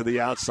 Set to the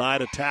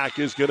outside. Attack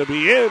is going to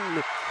be in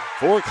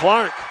for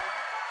Clark.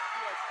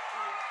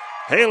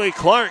 Haley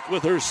Clark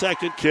with her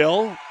second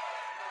kill.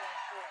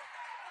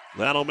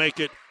 That'll make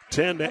it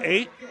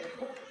 10-8.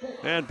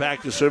 And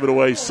back to serve it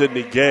away,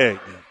 Sydney Gegg.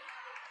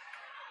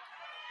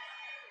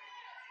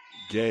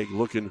 Gegg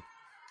looking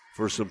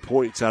for some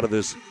points out of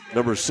this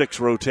number 6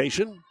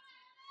 rotation.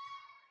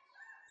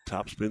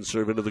 Top spin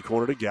serve into the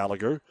corner to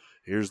Gallagher.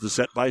 Here's the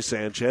set by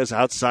Sanchez.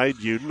 Outside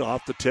Uden.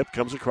 Off the tip.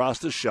 Comes across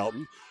to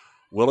Shelton.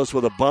 Willis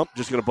with a bump.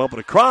 Just going to bump it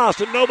across,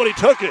 and nobody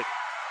took it.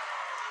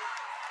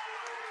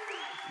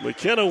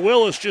 McKenna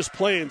Willis just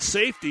playing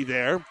safety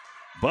there.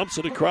 Bumps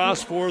it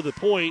across for the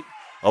point.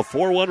 A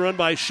 4-1 run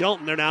by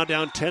Shelton. They're now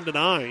down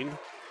 10-9.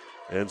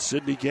 And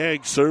Sydney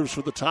Gegg serves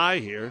for the tie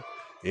here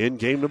in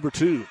game number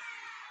 2.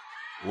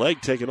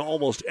 Legg taking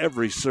almost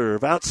every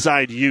serve.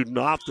 Outside Uden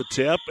off the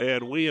tip,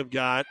 and we have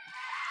got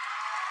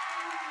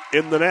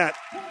in the net.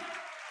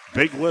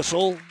 Big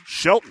whistle,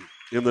 Shelton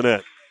in the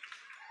net.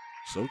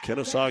 So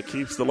Kenesaw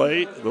keeps the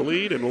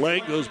lead, and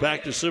Legg goes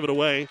back to serve it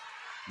away.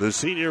 The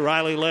senior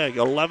Riley Legg,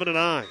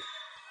 11-9.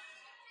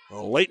 A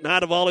late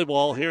night of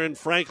volleyball here in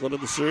Franklin,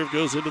 and the serve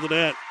goes into the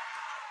net.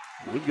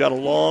 We've got a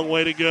long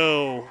way to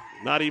go.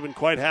 Not even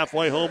quite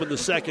halfway home in the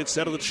second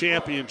set of the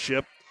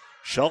championship.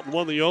 Shelton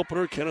won the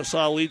opener.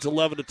 Kenesaw leads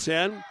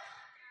 11-10.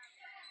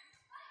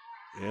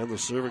 And the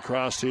serve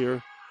across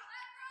here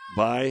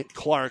by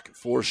Clark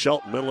for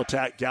Shelton. Middle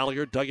attack,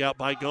 Gallagher, dug out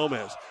by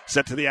Gomez.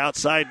 Set to the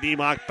outside,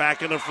 Niemock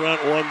back in the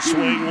front. One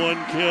swing,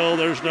 one kill.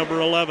 There's number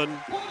 11.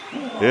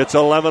 It's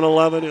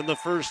 11-11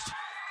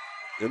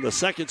 in the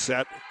second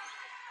set.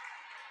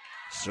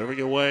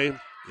 Serving away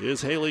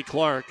is Haley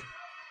Clark.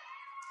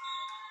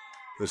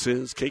 This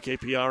is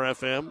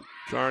KKPR-FM,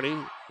 Kearney,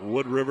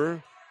 Wood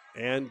River,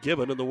 and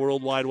Gibbon in the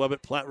World Wide Web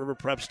at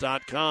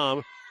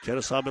PlatteRiverPreps.com.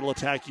 Kenesaw middle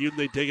attack, Uden,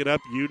 they dig it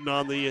up. Uden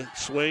on the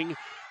swing.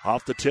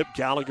 Off the tip,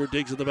 Gallagher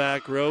digs in the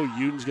back row.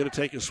 Uden's going to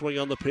take a swing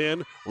on the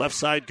pin. Left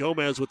side,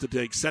 Gomez with the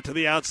dig. Set to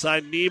the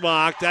outside,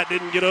 Niemock. That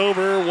didn't get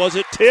over. Was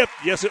it tipped?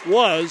 Yes, it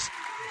was.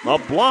 A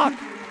block.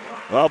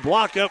 A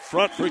block up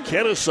front for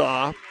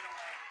Kenesaw.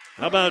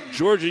 How about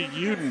Georgia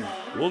Uden?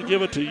 We'll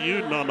give it to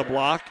Uden on the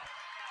block.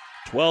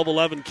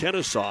 12-11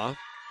 Kenesaw.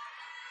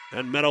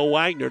 And Meadow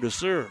Wagner to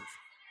serve.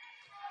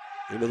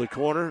 Into the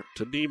corner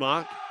to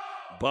Niemock.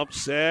 Bump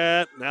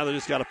set. Now they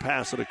just got to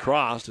pass it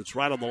across. It's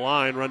right on the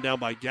line. Run down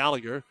by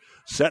Gallagher.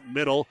 Set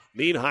middle.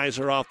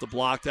 Nienheiser off the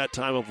block. That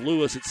time of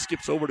Lewis. It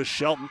skips over to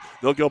Shelton.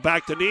 They'll go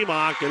back to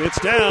Niemock, and it's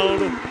down.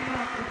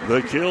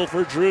 The kill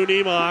for Drew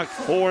Niemock.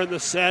 4 in the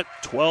set,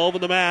 12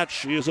 in the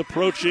match. She is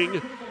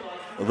approaching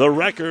the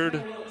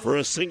record for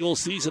a single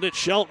season at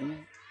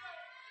Shelton.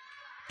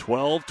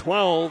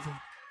 12-12.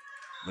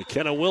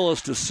 McKenna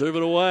Willis to serve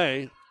it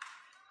away.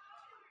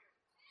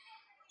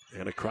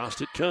 And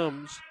across it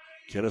comes.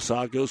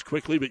 Kenesaw goes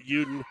quickly, but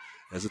Uden,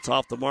 as it's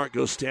off the mark,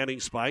 goes standing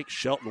spike.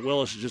 Shelton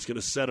Willis is just going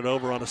to set it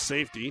over on a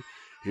safety.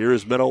 Here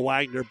is Meadow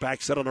Wagner,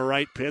 back set on the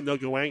right pin. They'll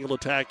go angle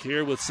attack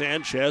here with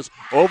Sanchez.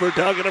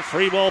 Overdug and a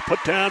free ball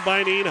put down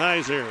by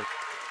Nienheiser.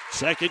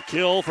 Second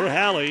kill for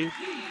Hallie.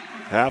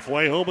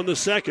 Halfway home in the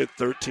second,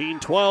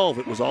 13-12.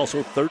 It was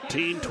also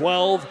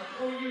 13-12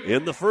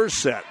 in the first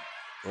set.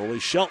 Only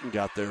Shelton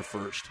got there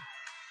first.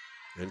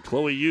 And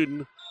Chloe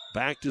Uden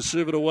back to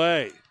serve it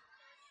away.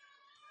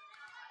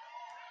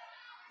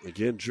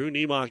 Again, Drew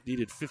Niemock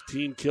needed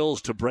 15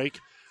 kills to break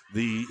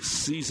the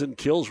season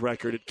kills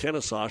record at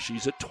Kenesaw.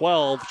 She's at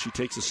 12. She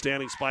takes a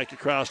standing spike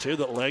across here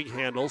that leg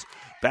handles.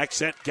 Back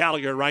set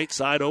Gallagher right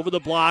side over the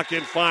block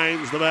and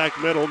finds the back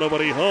middle.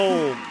 Nobody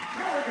home.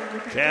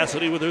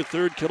 Cassidy with her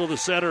third kill of the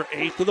center,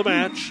 8th of the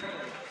match.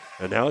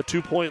 And now a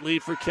 2-point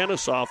lead for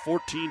Kenesaw,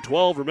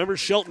 14-12. Remember,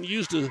 Shelton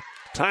used a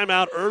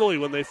timeout early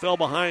when they fell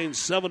behind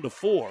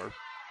 7-4.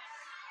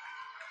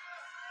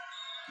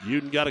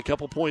 Uden got a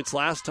couple points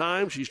last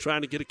time. She's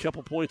trying to get a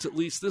couple points at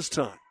least this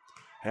time.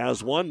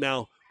 Has one.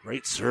 Now,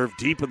 great serve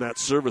deep in that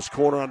service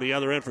corner on the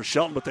other end for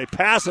Shelton, but they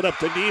pass it up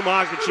to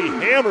Niemock, and she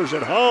hammers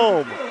it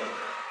home.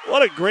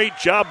 What a great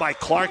job by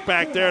Clark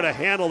back there to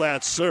handle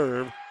that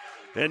serve.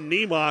 And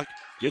Niemock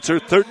gets her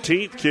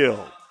 13th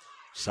kill.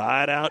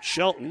 Side out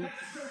Shelton.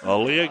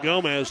 Aaliyah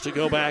Gomez to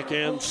go back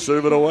and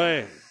serve it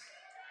away.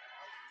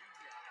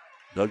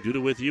 Doug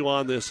Duda with you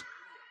on this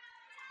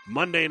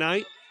Monday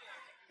night.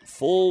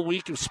 Full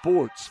week of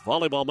sports.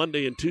 Volleyball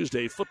Monday and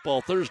Tuesday.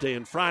 Football Thursday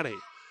and Friday.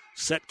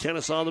 Set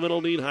Kenesaw in the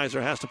middle.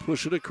 Nienheiser has to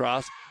push it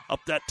across. Up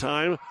that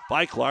time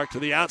by Clark to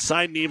the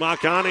outside.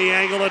 Niemock on the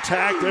angle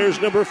attack. There's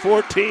number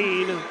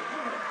 14.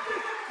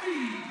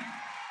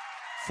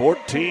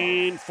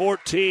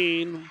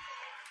 14-14.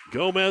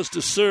 Gomez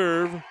to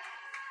serve.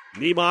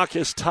 Niemock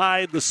has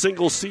tied the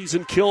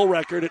single-season kill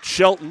record at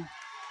Shelton.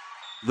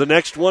 The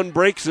next one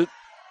breaks it.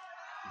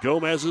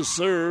 Gomez's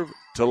serve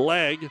to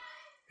leg.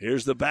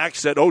 Here's the back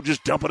set. Oh,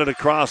 just dumping it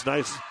across.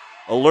 Nice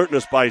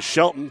alertness by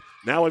Shelton.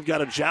 Now we've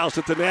got a joust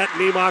at the net.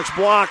 Niemock's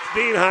blocked.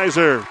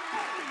 Nienheiser.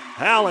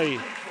 Hallie.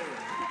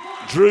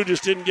 Drew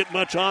just didn't get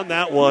much on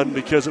that one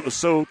because it was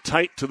so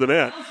tight to the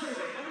net.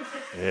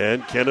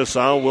 And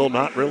Kenesaw will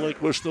not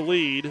relinquish the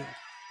lead.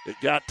 It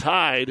got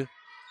tied,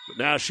 but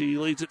now she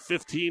leads at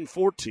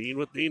 15-14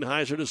 with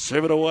Nienheiser to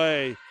serve it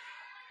away.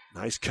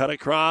 Nice cut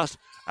across.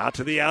 Out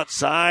to the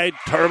outside.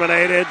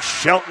 Terminated.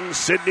 Shelton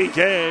Sydney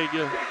Gegg.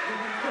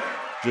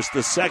 Just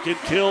the second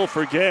kill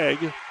for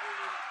Gegg.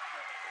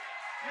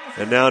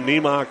 And now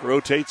Niemock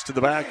rotates to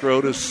the back row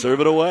to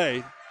serve it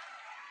away.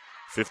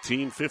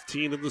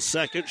 15-15 in the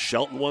second.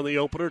 Shelton won the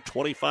opener,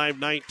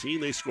 25-19.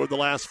 They scored the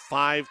last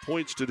 5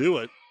 points to do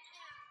it.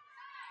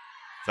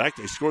 In fact,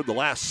 they scored the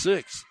last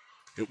 6.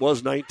 It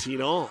was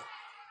 19 all.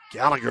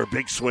 Gallagher,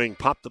 big swing,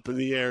 popped up in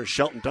the air.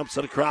 Shelton dumps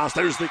it across.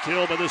 There's the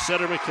kill by the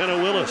setter, McKenna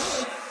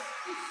Willis.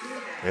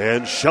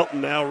 And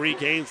Shelton now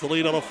regains the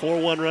lead on a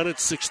 4-1 run at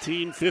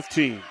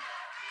 16-15.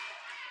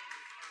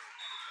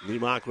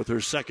 Niemock with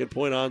her second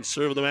point on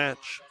serve of the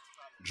match.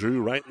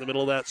 Drew right in the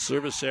middle of that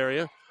service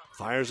area.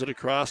 Fires it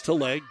across to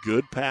leg.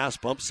 Good pass.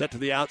 Bump set to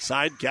the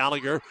outside.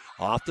 Gallagher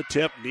off the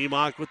tip.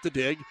 Niemock with the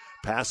dig.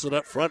 Pass it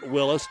up front.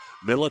 Willis.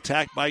 Middle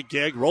attack by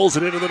Gegg. Rolls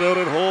it into the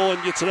donut hole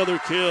and gets another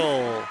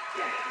kill.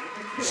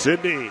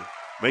 Sydney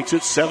makes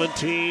it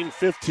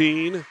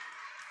 17-15.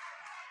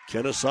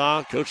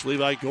 Kenesaw, Coach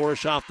Levi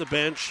Gorish off the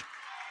bench.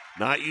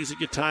 Not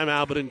using a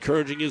timeout, but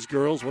encouraging his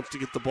girls. Wants to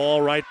get the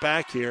ball right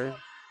back here.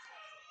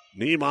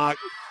 Niemock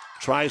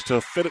tries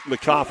to fit it in the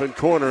coffin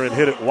corner and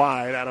hit it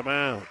wide out of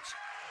bounds.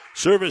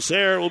 Service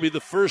error will be the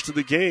first of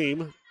the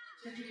game.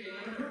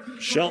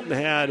 Shelton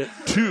had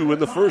 2 in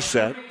the first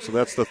set, so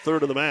that's the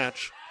third of the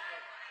match.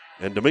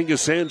 And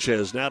Dominguez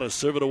Sanchez now to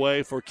serve it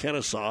away for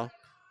Kenesaw.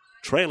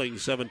 Trailing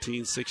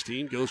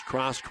 17-16, goes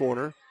cross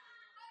corner.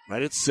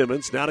 Right at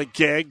Simmons, now to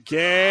Gegg.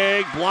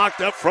 Gegg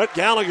blocked up front,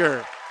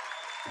 Gallagher.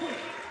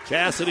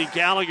 Cassidy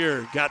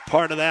Gallagher got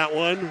part of that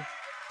one.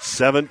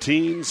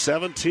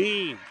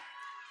 17-17.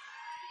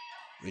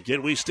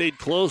 Again, we stayed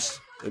close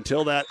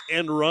until that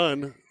end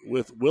run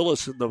with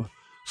Willis in the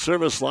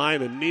service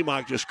line and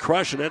Niemock just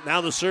crushing it.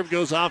 Now the serve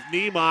goes off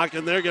Niemock,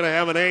 and they're going to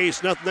have an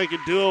ace. Nothing they can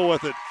do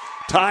with it.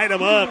 Tied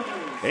him up.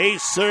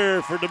 Ace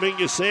serve for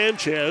Dominguez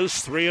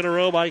Sanchez. 3 in a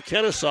row by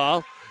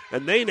Kenesaw,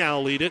 and they now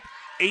lead it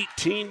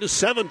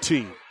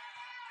 18-17.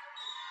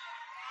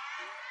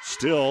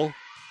 Still,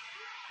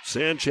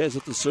 Sanchez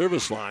at the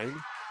service line.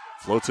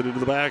 Floats it into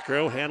the back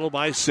row, handled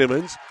by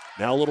Simmons.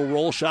 Now a little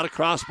roll shot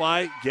across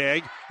by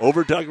Gegg.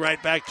 Over dug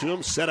right back to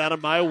him. Set at him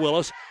by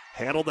Willis.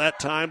 Handled that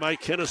time by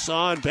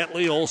Kenesaw and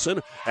Bentley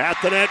Olson. At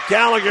the net,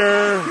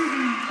 Gallagher.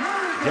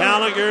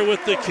 Gallagher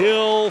with the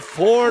kill,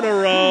 4 in a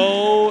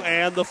row.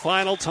 And the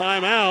final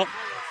timeout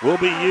will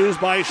be used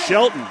by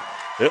Shelton.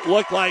 It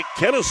looked like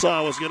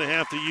Kenesaw was going to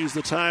have to use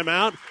the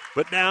timeout.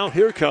 But now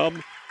here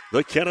come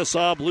the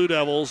Kenesaw Blue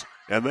Devils.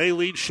 And they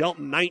lead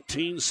Shelton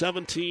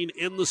 19-17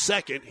 in the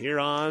second here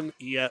on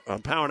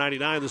Power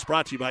 99. This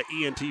brought to you by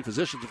ENT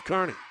Physicians of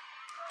Kearney.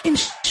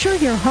 Insure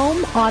your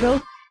home,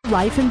 auto,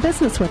 life, and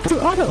business with through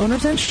Auto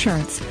Owners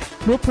Insurance.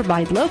 We'll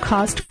provide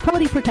low-cost,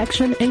 quality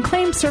protection and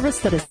claim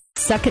service that is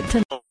second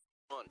to none.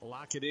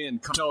 Lock it in,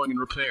 towing and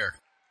repair.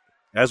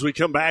 As we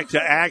come back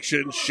to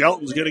action,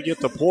 Shelton's going to get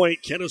the point.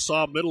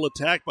 Kenesaw middle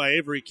attack by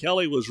Avery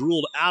Kelly was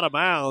ruled out of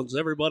bounds.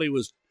 Everybody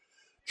was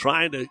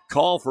trying to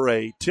call for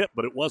a tip,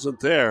 but it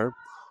wasn't there.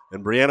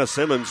 And Brianna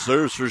Simmons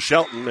serves for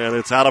Shelton, and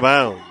it's out of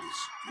bounds.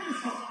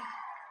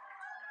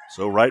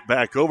 So right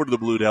back over to the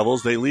Blue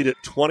Devils. They lead it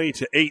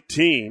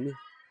 20-18.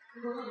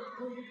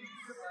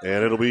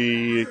 And it'll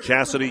be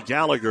Cassidy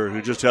Gallagher,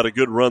 who just had a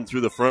good run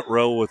through the front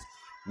row with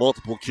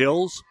multiple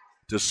kills,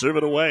 to serve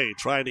it away,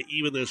 trying to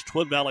even this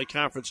Twin Valley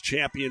Conference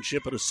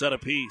championship at a set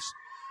apiece.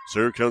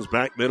 Serve comes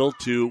back middle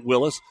to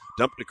Willis.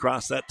 Dumped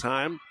across that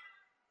time.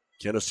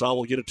 Kenesaw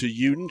will get it to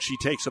Uden. She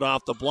takes it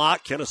off the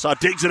block. Kenesaw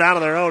digs it out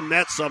of their own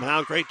net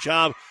somehow. Great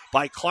job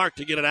by Clark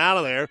to get it out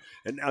of there.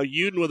 And now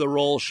Uden with a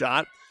roll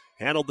shot.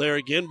 Handled there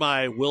again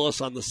by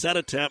Willis on the set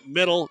attempt.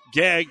 Middle,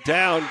 Gag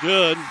down,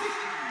 good.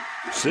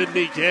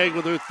 Sydney Gag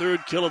with her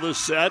third kill of the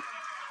set.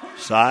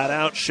 Side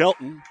out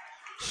Shelton.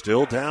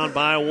 Still down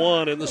by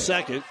one in the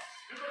second.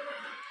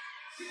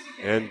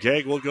 And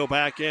Gag will go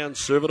back and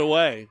serve it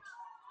away.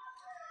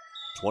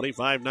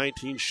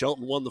 25-19,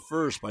 Shelton won the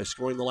first by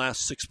scoring the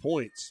last 6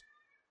 points.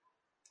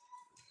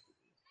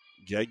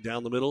 Gag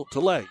down the middle to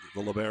Legg,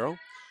 the libero.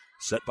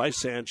 Set by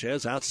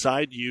Sanchez.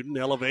 Outside Uden.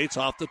 Elevates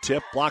off the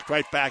tip. Blocked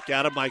right back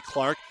at him by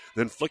Clark.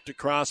 Then flicked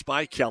across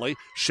by Kelly.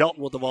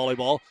 Shelton with the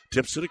volleyball.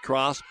 Tips it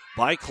across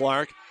by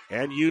Clark.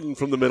 And Uden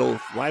from the middle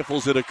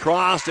rifles it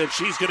across. And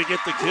she's going to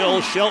get the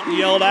kill. Shelton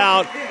yelled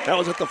out. That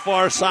was at the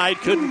far side.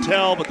 Couldn't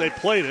tell, but they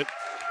played it.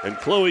 And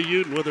Chloe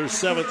Uden with her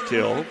 7th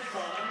kill.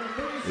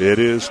 It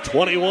is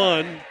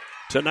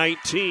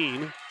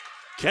 21-19.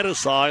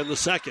 Kenesaw in the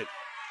second.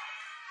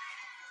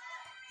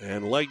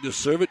 And Legg to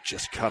serve it.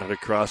 Just cut it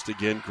across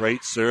again.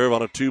 Great serve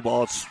on a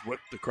 2-ball. It's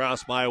whipped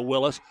across by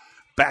Willis.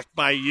 Back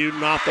by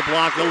Uden off the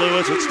block of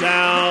Lewis. It's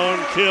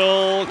down.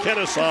 Kill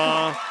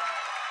Kenesaw.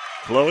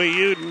 Chloe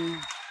Uden.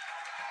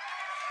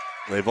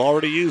 They've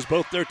already used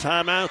both their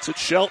timeouts at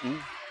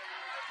Shelton.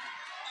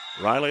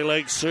 Riley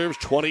Legg serves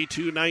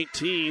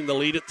 22-19. The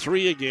lead at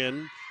 3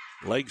 again.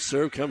 Legg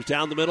serve comes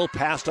down the middle.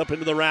 Passed up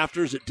into the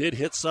rafters. It did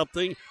hit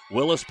something.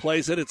 Willis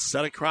plays it. It's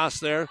set across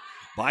there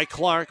by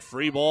Clark.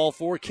 Free ball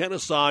for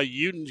Kenesaw.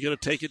 Uden's going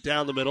to take it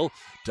down the middle.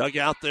 Dug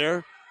out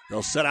there.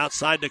 They'll set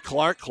outside to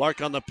Clark.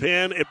 Clark on the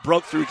pin. It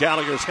broke through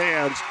Gallagher's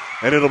hands,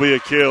 and it'll be a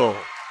kill.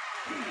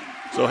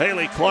 So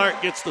Haley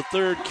Clark gets the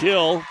 3rd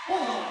kill.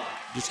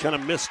 Just kind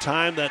of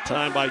mistimed that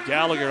time by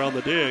Gallagher on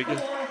the dig.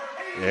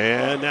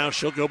 And now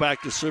she'll go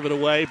back to serve it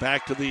away.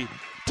 Back to the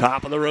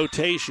top of the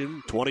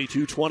rotation.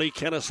 22-20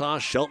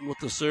 Kenesaw. Shelton with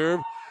the serve.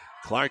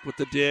 Clark with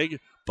the dig.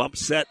 Bump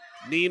set.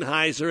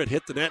 Nienheiser. It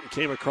hit the net and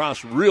came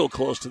across real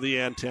close to the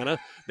antenna.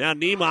 Now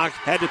Niemock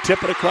had to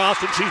tip it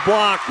across, and she's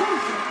blocked.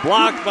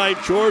 Blocked by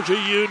Georgia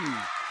Uden.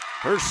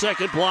 Her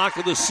second block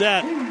of the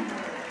set.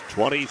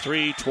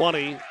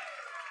 23-20.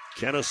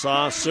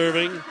 Kenesaw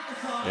serving.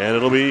 And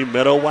it'll be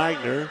Meadow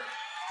Wagner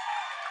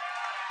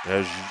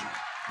as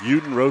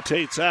Uden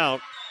rotates out.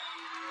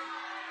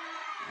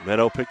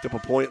 Meadow picked up a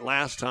point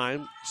last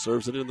time.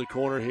 Serves it in the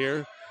corner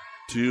here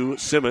to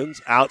Simmons.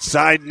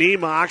 Outside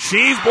Niemock.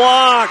 She's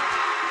blocked.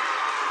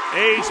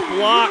 Ace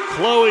block,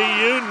 Chloe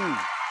Uden.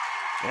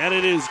 And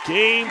it is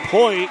game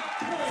point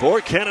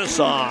for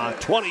Kenesaw.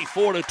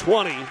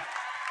 24-20.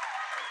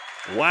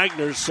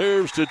 Wagner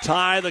serves to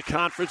tie the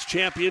conference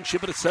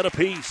championship at a set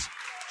apiece.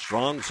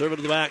 Strong serve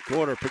into the back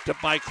corner. Picked up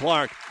by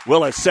Clark.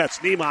 Willis sets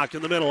Niemock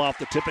in the middle. Off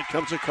the tip, it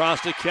comes across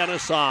to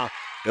Kenesaw.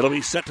 It'll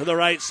be set to the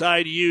right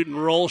side. Uden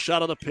roll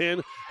shot on the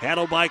pin.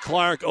 Handled by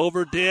Clark.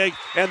 Over dig.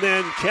 And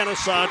then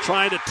Kenesaw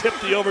trying to tip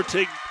the over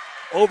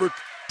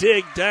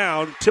dig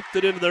down. Tipped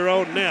it into their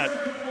own net.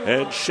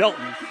 And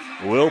Shelton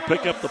will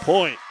pick up the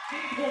point.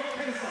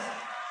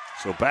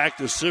 So back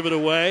to serve it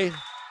away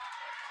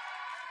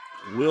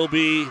will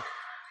be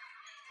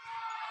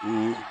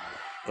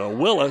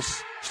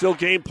Willis. Still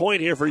game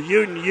point here for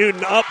Uden.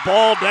 Uden up,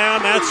 ball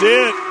down. That's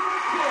it.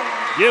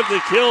 Give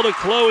the kill to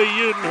Chloe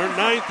Uden, her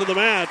 9th of the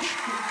match.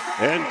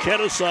 And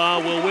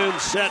Kenesaw will win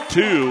set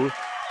 2,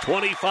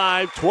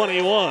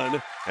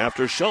 25-21,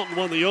 after Shelton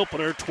won the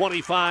opener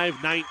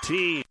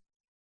 25-19.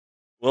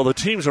 Well, the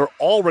teams are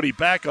already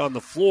back on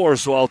the floor,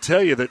 so I'll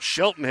tell you that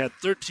Shelton had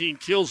 13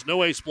 kills,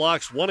 no ace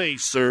blocks, 1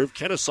 ace serve.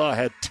 Kenesaw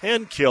had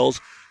 10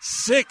 kills,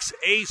 6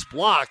 ace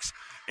blocks,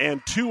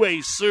 and 2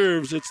 ace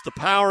serves. It's the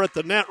power at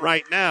the net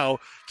right now.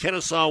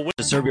 Kenesaw wins.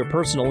 To serve your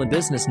personal and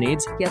business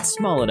needs, yet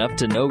small enough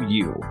to know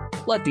you.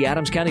 Let the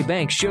Adams County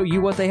Bank show you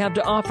what they have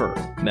to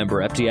offer.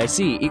 Member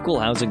FDIC, Equal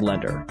Housing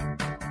Lender.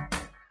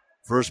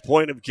 First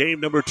point of game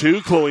number 2,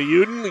 Chloe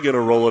Uden going to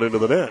roll it into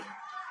the net.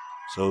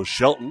 So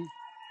Shelton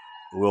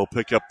will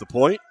pick up the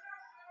point.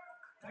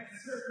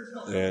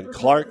 And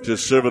Clark to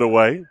serve it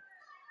away.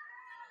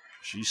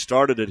 She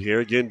started it here.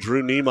 Again,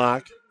 Drew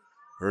Niemock.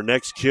 Her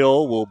next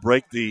kill will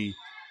break the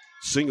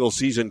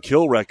single-season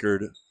kill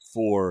record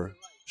for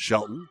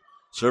Shelton.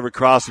 Serve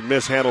across and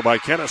mishandled by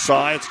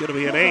Kenesaw. It's going to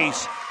be an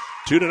ace.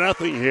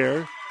 2-0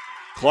 here.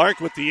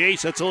 Clark with the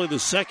ace. That's only the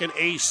second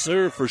ace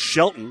serve for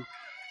Shelton.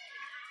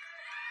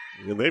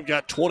 And they've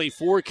got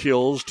 24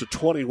 kills to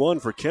 21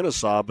 for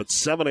Kenesaw, but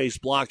 7 ace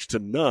blocks to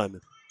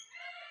none.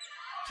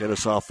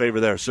 Kenesaw favor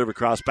there. Serve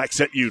across. Back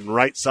set Uden.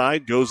 Right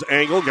side. Goes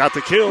angle. Got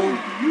the kill.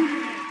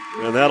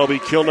 And that'll be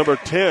kill number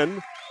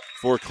 10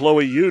 for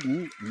Chloe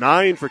Uden.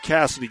 9 for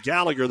Cassidy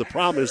Gallagher. The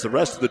problem is the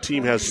rest of the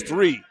team has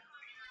 3.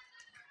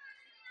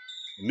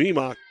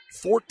 Nemok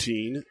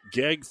 14,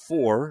 Gegg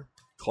 4,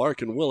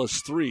 Clark and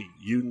Willis 3.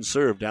 Uden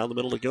serve down the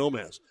middle to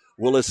Gomez.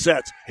 Willis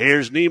sets.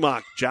 Here's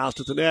Nemok. Joust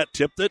at the net.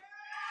 Tipped it.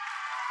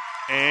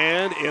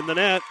 And in the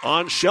net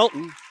on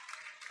Shelton.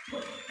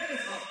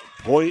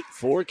 Point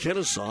for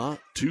Kenesaw.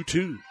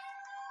 2-2.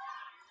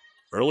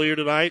 Earlier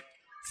tonight,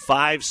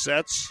 5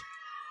 sets.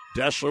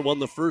 Deschler won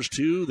the first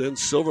 2. Then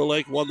Silver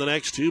Lake won the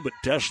next 2. But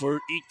Deschler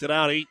eked it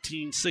out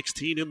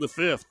 18-16 in the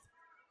 5th.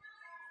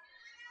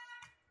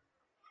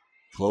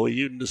 Chloe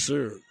Uden to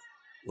serve.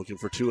 Looking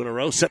for 2 in a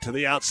row. Set to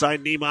the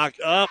outside. Nemok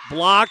up.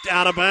 Blocked.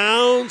 Out of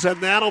bounds.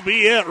 And that'll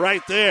be it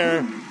right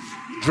there.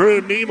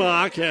 Drew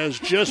Nemok has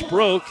just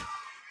broke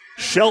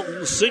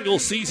Shelton's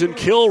single-season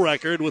kill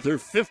record with her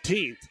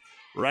 15th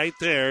right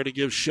there to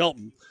give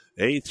Shelton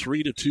a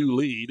 3-2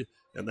 lead.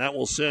 And that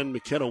will send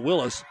McKenna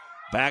Willis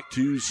back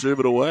to serve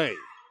it away.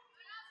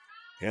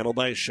 Handled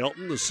by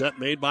Shelton. The set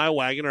made by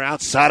Wagner.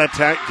 Outside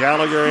attack.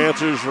 Gallagher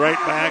answers right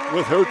back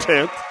with her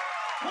 10th.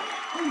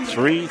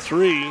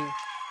 3-3.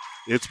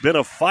 It's been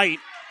a fight.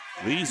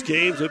 These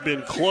games have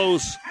been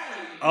close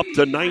up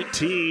to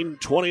 19.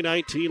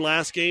 2019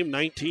 last game,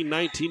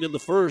 19-19 in the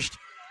first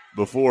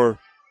before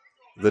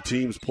the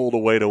teams pulled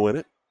away to win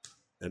it.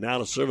 And now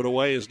to serve it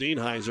away is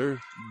Nienheiser.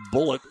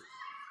 Bullet.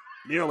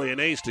 Nearly an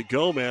ace to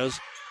Gomez.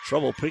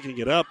 Trouble picking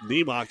it up.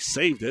 Nemok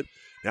saved it.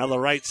 Now the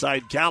right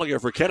side, Gallagher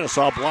for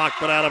Kenesaw.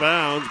 Blocked but out of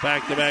bounds.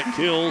 Back-to-back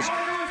kills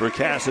for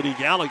Cassidy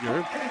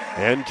Gallagher.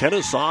 And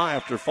Kenesaw,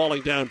 after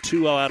falling down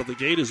 2-0 out of the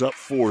gate, is up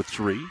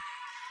 4-3.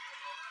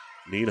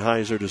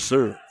 Nienheiser to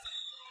serve.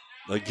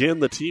 Again,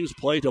 the teams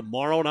play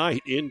tomorrow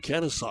night in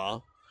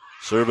Kenesaw.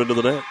 Serve into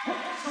the net.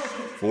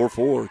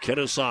 4-4.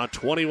 Kenesaw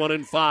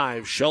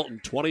 21-5.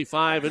 Shelton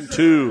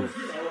 25-2.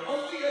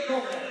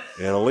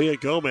 And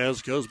Aaliyah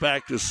Gomez goes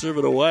back to serve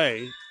it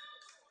away.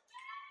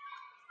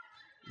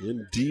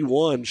 In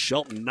D1,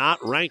 Shelton not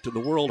ranked in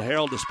the World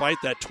Herald despite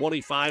that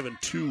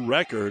 25-2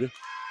 record.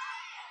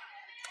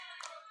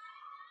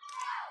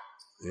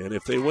 And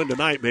if they win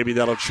tonight, maybe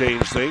that'll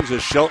change things.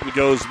 As Shelton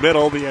goes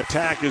middle, the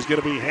attack is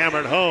going to be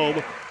hammered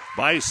home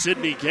by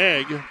Sydney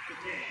Gegg.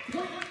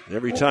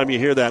 Every time you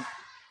hear that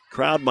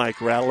crowd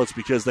mic rattle, it's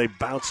because they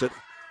bounce it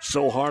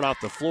so hard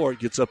off the floor, it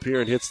gets up here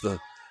and hits the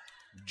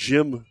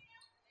gym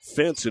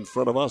fence in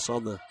front of us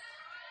on the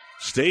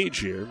stage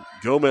here.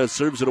 Gomez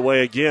serves it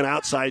away again.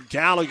 Outside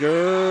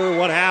Gallagher.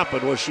 What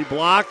happened? Was she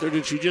blocked or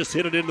did she just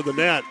hit it into the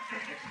net?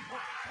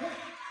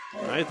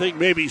 I think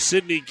maybe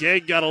Sydney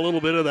Gegg got a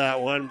little bit of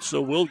that one,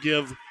 so we'll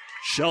give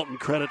Shelton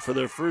credit for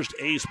their first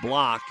ace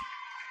block.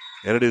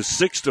 And it is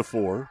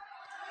 6-4.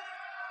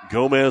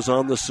 Gomez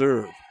on the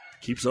serve.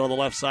 Keeps it on the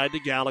left side to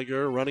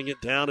Gallagher. Running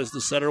it down is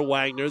the setter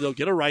Wagner. They'll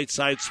get a right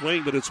side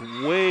swing, but it's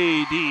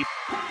way deep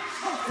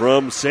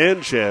from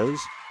Sanchez.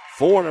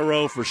 4 in a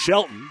row for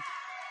Shelton,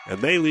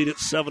 and they lead it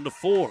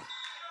 7-4.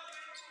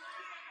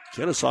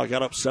 Kenesaw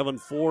got up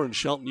 7-4, and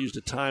Shelton used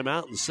a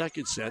timeout in the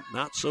second set.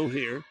 Not so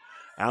here.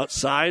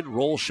 Outside,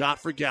 roll shot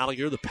for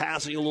Gallagher. The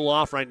passing a little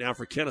off right now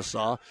for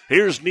Kenesaw.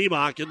 Here's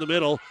Nemok in the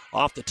middle.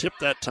 Off the tip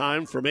that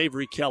time from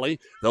Avery Kelly.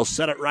 They'll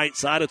set it right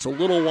side. It's a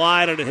little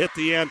wide, and it hit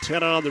the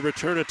antenna on the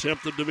return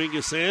attempt of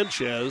Dominguez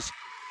Sanchez.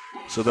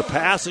 So the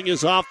passing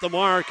is off the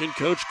mark, and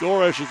Coach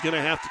Gorish is going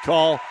to have to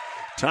call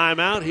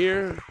timeout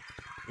here.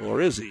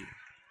 Or is he?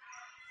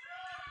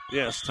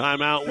 Yes,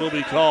 timeout will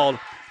be called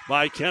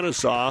by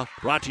Kenesaw.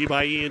 Brought to you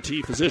by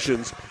ENT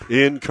Physicians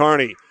in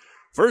Kearney.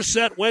 First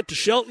set went to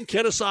Shelton.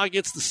 Kenesaw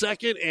gets the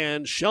second,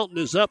 and Shelton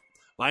is up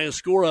by a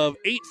score of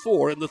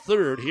 8-4 in the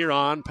third here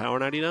on Power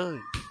 99.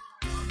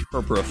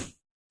 For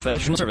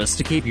professional service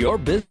to keep your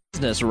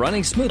business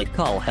running smoothly,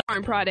 call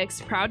Farm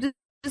Products, proud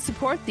to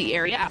support the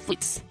area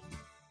athletes.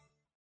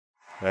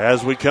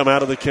 As we come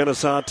out of the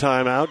Kenesaw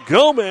timeout,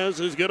 Gomez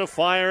is going to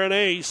fire an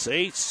ace.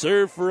 Ace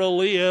serve for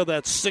Aaliyah.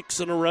 That's 6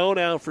 in a row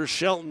now for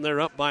Shelton.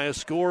 They're up by a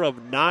score of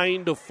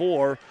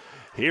 9-4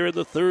 here in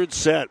the third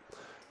set.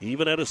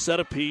 Even at a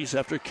set apiece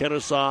after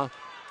Kenesaw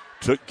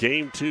took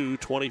game 2,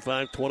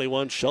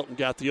 25-21. Shelton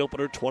got the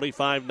opener,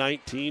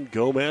 25-19.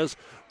 Gomez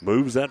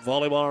moves that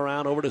volleyball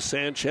around over to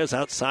Sanchez.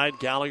 Outside,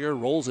 Gallagher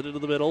rolls it into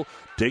the middle.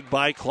 Dig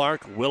by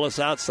Clark. Willis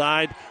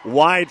outside.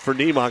 Wide for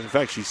Nemok. In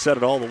fact, she set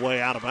it all the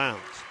way out of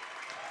bounds.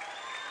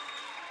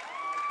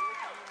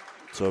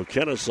 So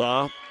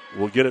Kenesaw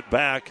will get it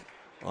back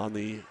on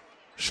the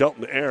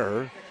Shelton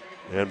error.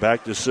 And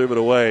back to serve it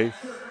away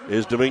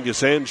is Dominguez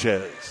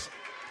Sanchez.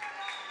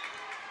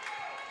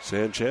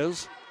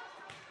 Sanchez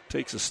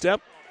takes a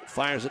step,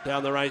 fires it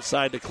down the right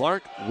side to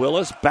Clark.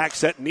 Willis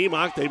backs at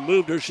Nemok. They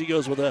moved her. She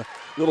goes with a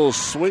little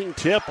swing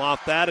tip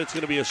off that. It's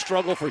going to be a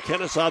struggle for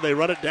Kenesaw. They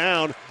run it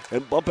down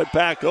and bump it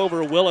back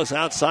over. Willis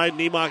outside.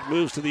 Nemok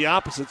moves to the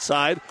opposite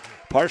side.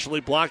 Partially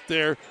blocked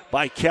there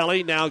by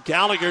Kelly. Now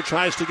Gallagher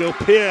tries to go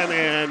pin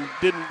and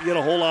didn't get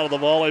a whole lot of the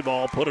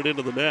volleyball. Put it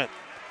into the net.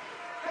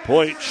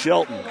 Point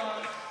Shelton.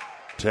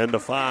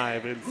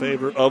 10-5 in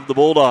favor of the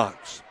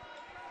Bulldogs.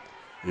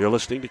 You're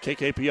listening to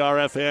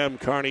KKPR-FM,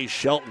 Kearney,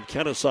 Shelton,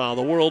 Kenesaw,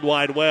 the World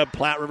Wide Web,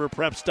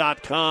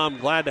 PlatteRiverPreps.com.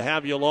 Glad to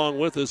have you along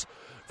with us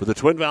for the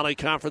Twin Valley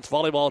Conference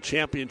Volleyball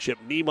Championship.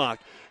 Niemock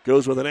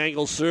goes with an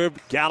angle serve.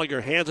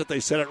 Gallagher hands it. They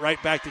send it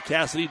right back to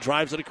Cassidy.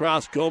 Drives it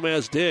across.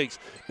 Gomez digs.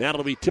 Now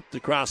it'll be tipped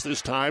across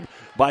this time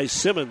by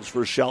Simmons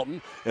for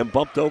Shelton and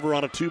bumped over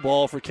on a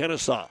 2-ball for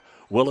Kenesaw.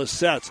 Willis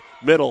sets.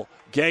 Middle.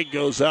 Gegg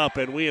goes up,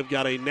 and we have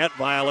got a net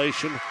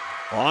violation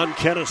on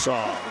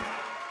Kenesaw.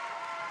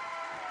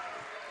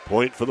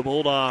 Point for the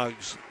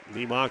Bulldogs.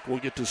 Niemock will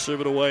get to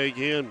serve it away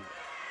again.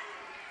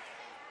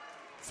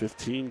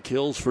 15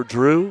 kills for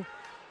Drew.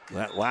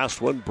 That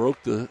last one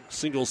broke the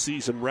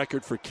single-season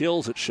record for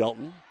kills at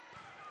Shelton.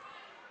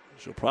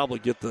 She'll probably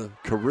get the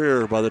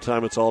career by the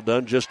time it's all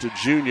done. Just a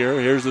junior.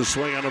 Here's the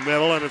swing on the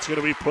middle, and it's going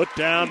to be put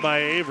down by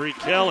Avery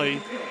Kelly.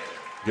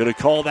 Going to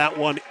call that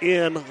one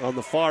in on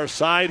the far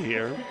side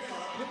here.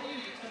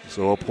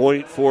 So a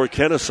point for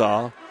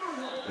Kenesaw,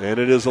 and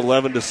it is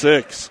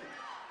 11-6.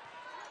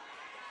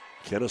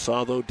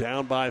 Kenesaw, though,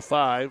 down by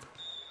 5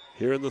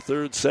 here in the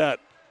third set.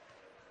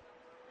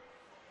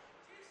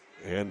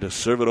 And to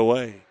serve it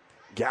away,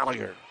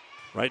 Gallagher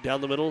right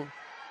down the middle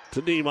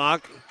to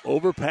Niemock.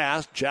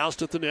 Overpass,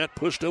 joust at the net,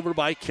 pushed over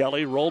by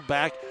Kelly, rolled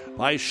back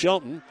by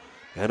Shelton.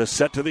 And a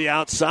set to the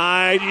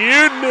outside.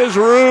 Uden is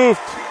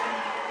roofed.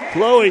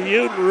 Chloe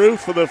Uden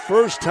roofed for the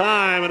first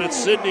time, and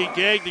it's Sydney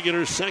Gegg to get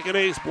her second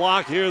ace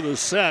block here in the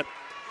set.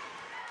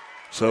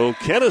 So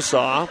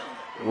Kenesaw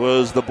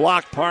was the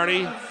block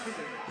party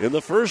in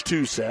the first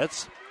 2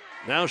 sets.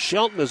 Now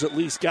Shelton has at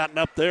least gotten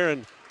up there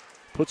and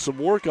put some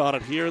work on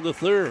it here in the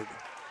third.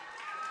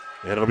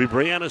 And it'll be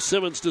Brianna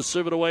Simmons to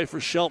serve it away for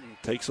Shelton.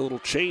 Takes a little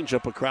change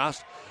up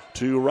across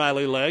to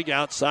Riley Legg.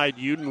 Outside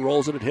Uden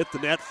rolls it and hit the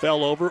net.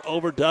 Fell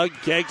over. Dug.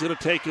 Gegg's going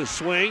to take a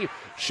swing.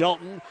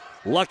 Shelton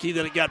lucky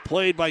that it got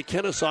played by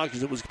Kenesaw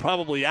because it was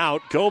probably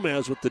out.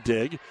 Gomez with the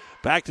dig.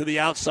 Back to the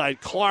outside.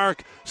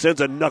 Clark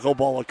sends a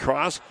knuckleball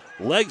across.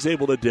 Legg's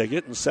able to dig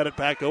it and set it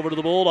back over to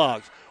the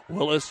Bulldogs.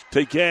 Willis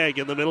to Gegg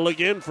in the middle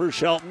again for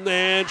Shelton,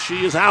 and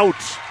she is out.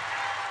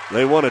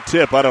 They want a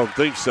tip? I don't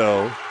think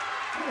so.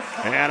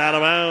 And out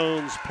of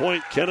bounds,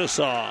 point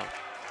Kenesaw.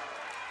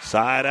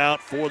 Side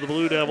out for the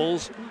Blue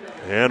Devils.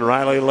 And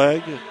Riley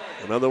Legg,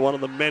 another one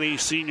of the many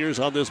seniors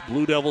on this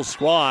Blue Devils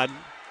squad.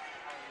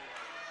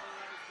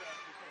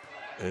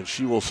 And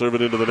she will serve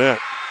it into the net.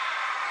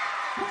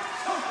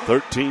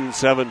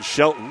 13-7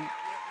 Shelton.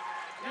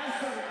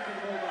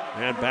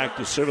 And back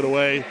to serve it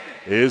away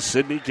is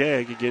Sydney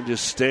Gegg. Again,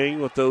 just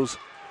staying with those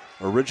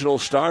original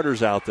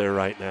starters out there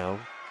right now.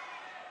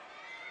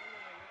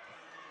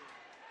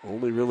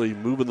 Only really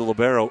moving the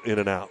libero in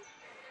and out.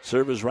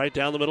 Serve is right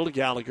down the middle to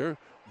Gallagher.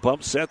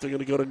 Bump set. They're going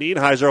to go to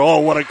Nienheiser.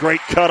 Oh, what a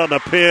great cut on the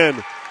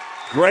pin.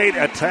 Great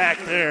attack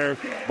there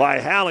by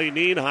Hallie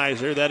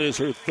Nienheiser. That is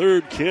her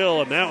third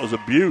kill, and that was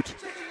a beaut.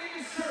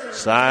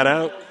 Side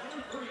out.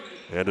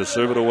 And to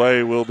serve it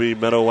away will be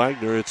Meadow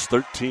Wagner. It's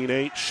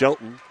 13-8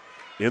 Shelton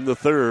in the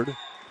third.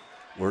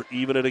 We're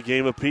even at a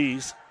game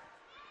apiece.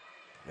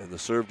 And the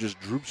serve just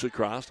droops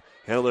across.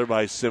 Handled there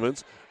by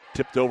Simmons.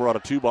 Tipped over on a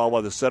 2-ball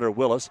by the setter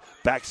Willis.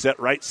 Back set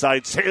right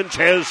side.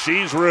 Sanchez,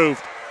 she's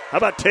roofed. How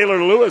about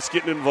Taylor Lewis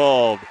getting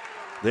involved?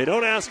 They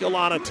don't ask a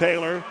lot of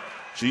Taylor.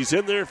 She's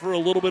in there for a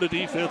little bit of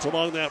defense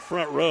along that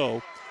front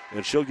row,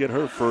 and she'll get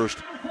her first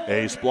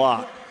ace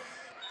block.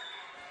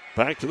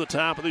 Back to the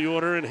top of the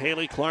order, and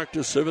Haley Clark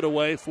to serve it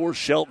away for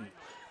Shelton.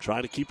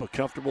 Trying to keep a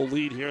comfortable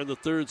lead here in the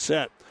third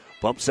set.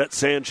 Bump set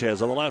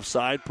Sanchez on the left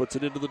side, puts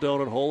it into the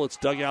donut hole. It's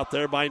dug out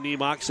there by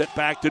Niemock. Set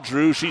back to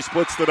Drew. She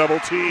splits the double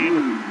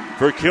team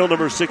for kill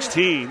number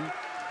 16.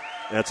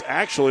 That's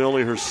actually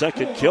only her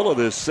second kill of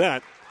this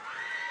set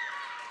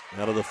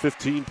out of the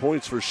 15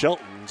 points for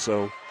Shelton.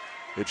 So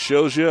it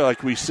shows you,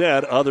 like we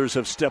said, others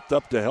have stepped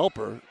up to help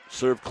her.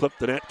 Serve clipped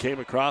the net, came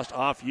across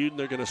off Uden.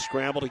 They're going to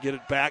scramble to get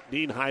it back.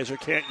 Nienheiser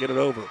can't get it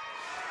over.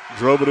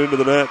 Drove it into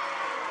the net.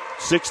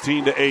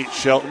 16-8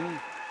 Shelton.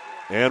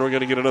 And we're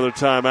going to get another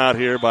timeout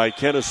here by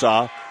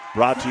Kenesaw.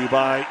 Brought to you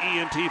by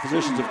ENT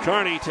Physicians of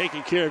Kearney,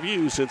 taking care of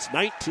you since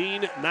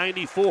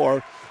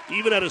 1994,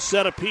 even at a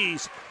set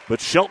apiece.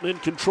 But Shelton in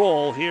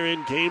control here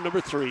in game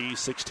number 3,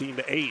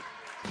 16-8.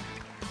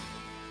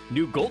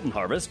 New Golden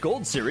Harvest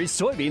Gold Series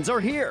soybeans are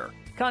here.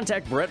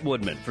 Contact Brett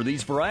Woodman for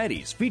these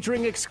varieties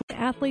featuring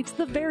Athletes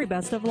the very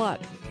best of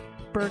luck.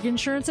 Berg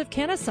Insurance of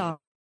Kenesaw.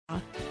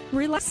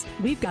 Relax,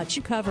 we've got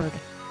you covered.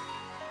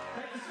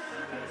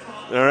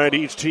 All right,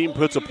 each team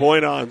puts a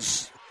point on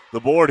the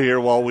board here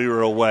while we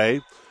were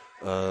away.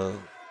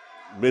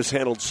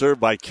 Mishandled serve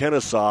by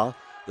Kenesaw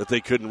that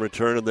they couldn't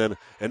return, and then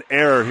an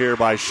error here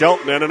by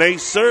Shelton, and an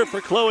ace serve for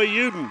Chloe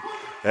Uden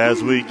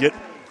as we get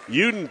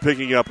Uden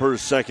picking up her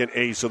second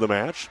ace of the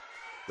match.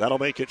 That'll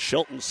make it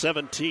Shelton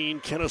 17,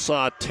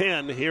 Kenesaw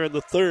 10 here in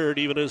the third,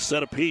 even as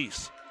set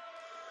apiece.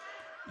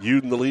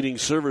 Uden, the leading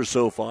server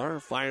so far,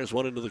 fires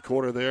one into the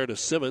corner there to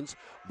Simmons.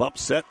 Bump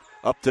set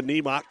up to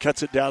Niemock,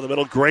 cuts it down the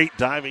middle. Great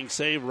diving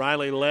save,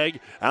 Riley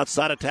Legg.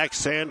 Outside attack,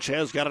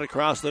 Sanchez got it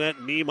across the net.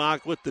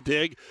 Niemock with the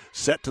dig.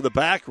 Set to the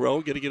back row.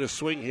 Going to get a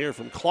swing here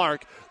from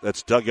Clark.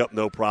 That's dug up,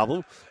 no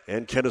problem.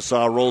 And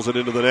Kenesaw rolls it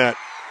into the net.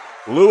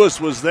 Lewis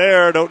was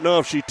there. Don't know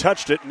if she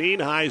touched it.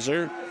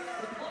 Nienheiser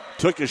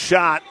took a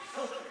shot,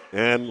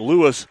 and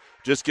Lewis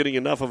just getting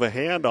enough of a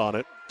hand on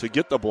it to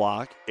get the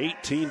block,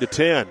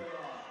 18-10.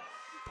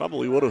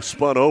 Probably would have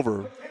spun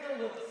over.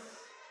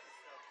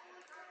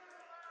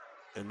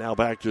 And now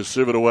back to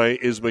serve it away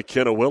is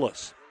McKenna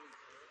Willis.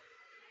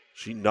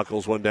 She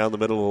knuckles one down the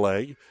middle of the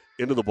leg.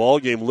 Into the ball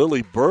game,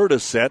 Lily Bird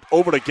is set.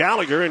 Over to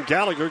Gallagher, and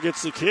Gallagher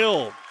gets the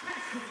kill.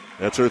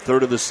 That's her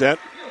third of the set,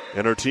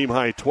 and her team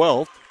high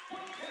 12th.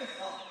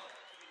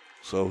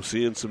 So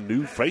seeing some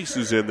new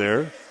faces in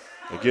there.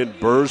 Again,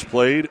 Burrs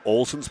played,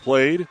 Olsen's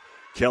played.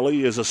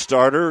 Kelly is a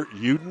starter.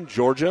 Uden,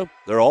 Georgia,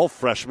 they're all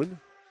freshmen.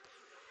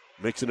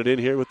 Mixing it in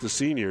here with the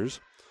seniors.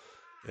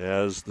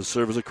 As the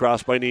serve is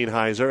across by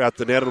Nienheiser. At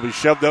the net, it'll be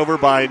shoved over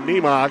by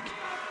Niemock.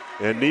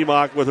 And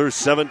Niemock with her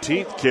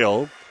 17th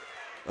kill.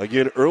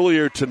 Again,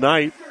 earlier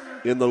tonight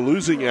in the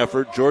losing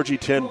effort, Georgie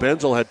 10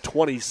 Benzel had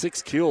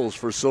 26 kills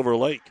for Silver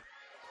Lake.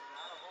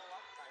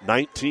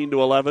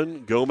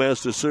 19-11,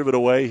 Gomez to serve it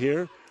away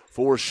here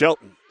for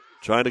Shelton.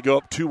 Trying to go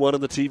up 2-1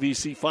 in the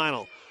TVC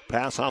final.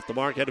 Pass off the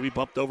mark, had to be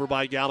bumped over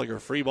by Gallagher.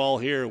 Free ball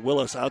here,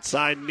 Willis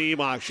outside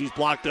Niemock. She's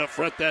blocked up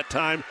front that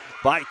time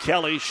by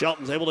Kelly.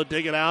 Shelton's able to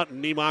dig it out,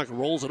 and Niemock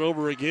rolls it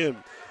over again.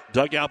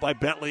 Dug out by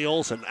Bentley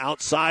Olsen.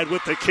 Outside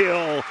with the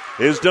kill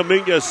is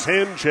Dominguez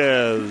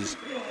Sanchez.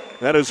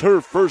 That is her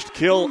first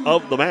kill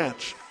of the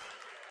match.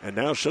 And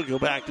now she'll go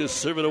back to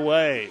serve it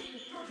away.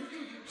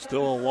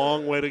 Still a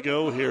long way to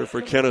go here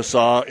for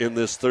Kenesaw in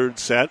this third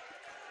set.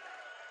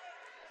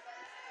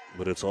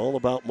 But it's all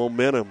about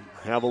momentum.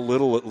 Have a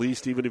little at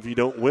least, even if you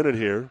don't win it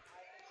here,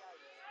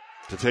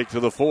 to take to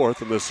the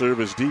fourth. And the serve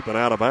is deep and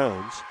out of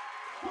bounds.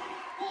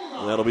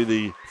 And that'll be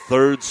the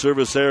third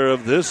service error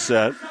of this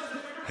set.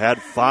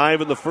 Had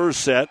 5 in the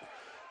first set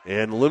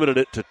and limited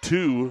it to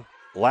 2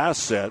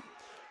 last set.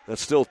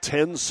 That's still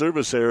 10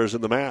 service errors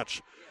in the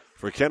match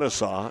for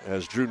Kenesaw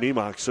as Drew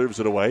Niemock serves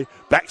it away.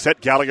 Back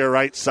set, Gallagher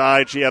right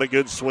side. She had a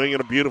good swing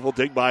and a beautiful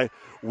dig by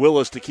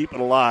Willis to keep it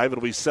alive.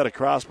 It'll be set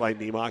across by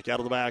Niemock out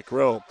of the back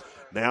row.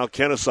 Now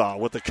Kenesaw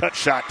with the cut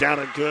shot down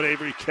and good.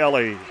 Avery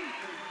Kelly.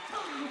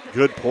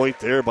 Good point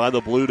there by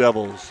the Blue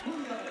Devils.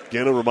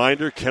 Again, a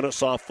reminder,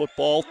 Kenesaw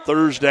football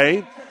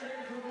Thursday.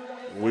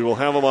 We will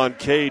have them on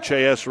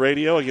KHAS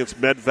radio against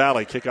Med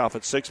Valley. Kickoff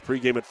at 6,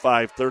 pregame at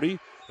 5:30.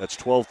 That's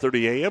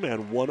 12:30 a.m.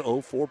 and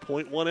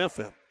 104.1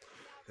 FM.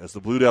 As the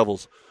Blue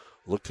Devils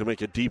look to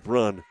make a deep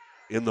run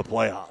in the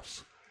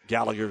playoffs.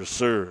 Gallagher to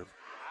serve.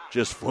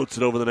 Just floats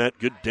it over the net.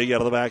 Good dig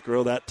out of the back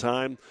row that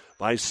time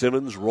by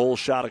Simmons. Roll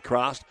shot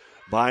across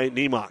by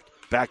Niemock.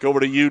 Back over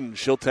to Uden.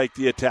 She'll take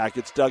the attack.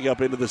 It's dug up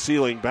into the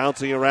ceiling.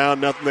 Bouncing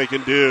around. Nothing they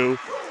can do.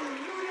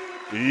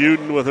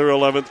 Uden with her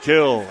 11th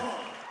kill.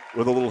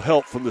 With a little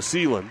help from the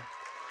ceiling.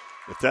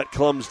 If that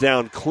comes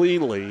down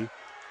cleanly,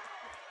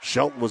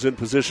 Shelton was in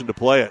position to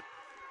play it.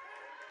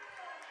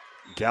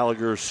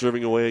 Gallagher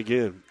serving away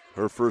again.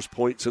 Her first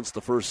point since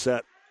the first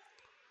set.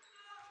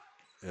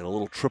 And a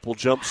little triple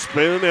jump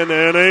spin and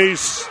an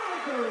ace.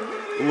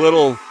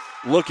 Little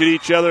look at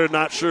each other,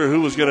 not sure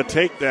who was going to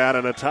take that.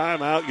 And a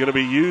timeout going to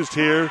be used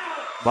here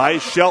by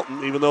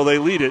Shelton, even though they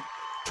lead it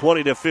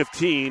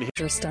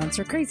 20-15. Stunts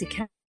are crazy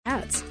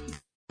cats.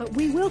 But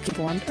we will keep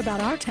informed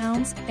about our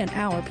towns and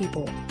our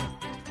people.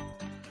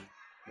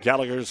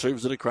 Gallagher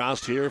serves it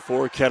across here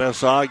for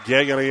Kenesaw.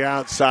 Gegg on the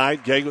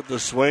outside. Gegg with the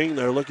swing.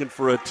 They're looking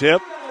for a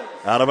tip.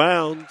 Out of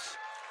bounds.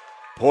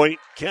 Point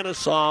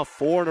Kenesaw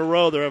 4 in a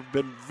row. There have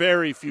been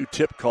very few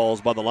tip calls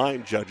by the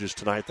line judges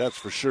tonight, that's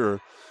for sure.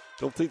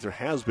 Don't think there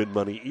has been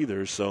money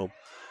either, so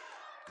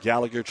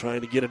Gallagher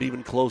trying to get it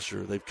even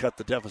closer. They've cut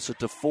the deficit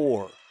to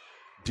 4.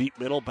 Deep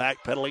middle,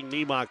 backpedaling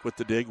Niemock with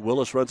the dig.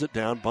 Willis runs it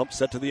down, bump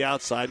set to the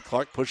outside.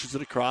 Clark pushes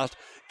it across.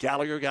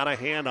 Gallagher got a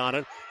hand on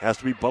it. Has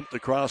to be bumped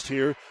across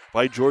here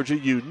by Georgia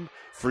Uden.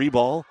 Free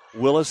ball.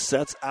 Willis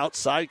sets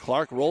outside.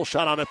 Clark roll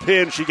shot on a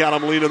pin. She got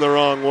him leaning the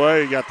wrong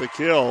way. Got the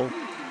kill.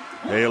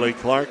 Haley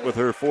Clark with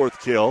her 4th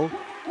kill.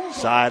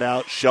 Side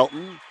out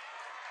Shelton.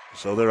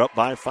 So they're up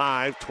by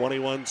 5,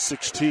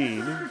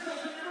 21-16.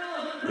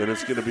 And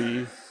it's going to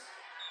be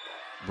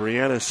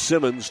Brianna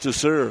Simmons to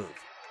serve.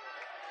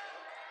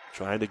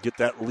 Trying to get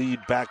that lead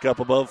back up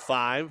above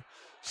 5.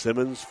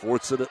 Simmons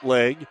forced it at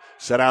leg.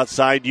 Set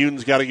outside.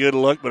 Uden's got a good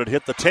look, but it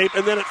hit the tape,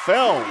 and then it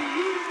fell.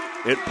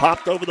 It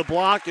popped over the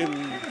block and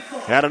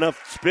had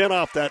enough spin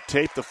off that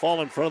tape to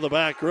fall in front of the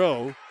back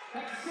row.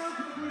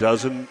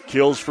 Dozen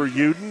kills for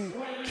Uden,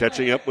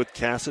 catching up with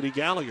Cassidy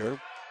Gallagher,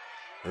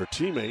 her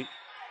teammate.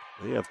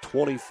 They have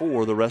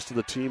 24. The rest of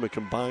the team a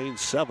combined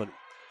 7.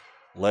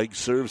 Leg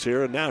serves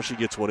here, and now she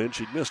gets one in.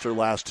 She'd missed her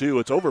last 2.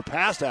 It's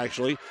overpassed,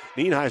 actually.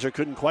 Nienheiser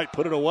couldn't quite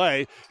put it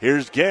away.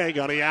 Here's Gegg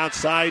on the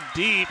outside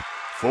deep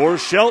for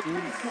Shelton.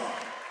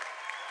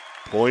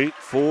 Point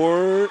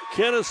for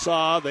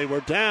Kenesaw. They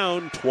were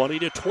down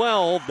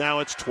 20-12. Now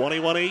it's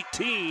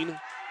 21-18.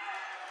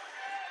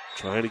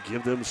 Trying to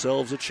give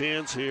themselves a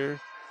chance here.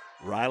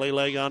 Riley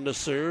Legg on to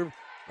serve.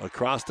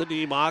 Across the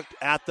Niemock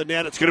at the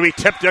net. It's going to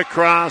be tipped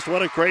across.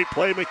 What a great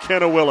play,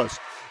 McKenna Willis.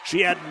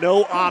 She had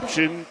no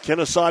option.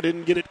 Kenesaw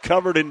didn't get it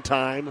covered in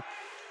time.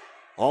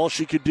 All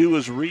she could do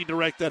was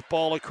redirect that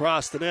ball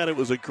across the net. It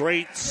was a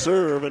great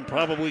serve, and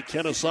probably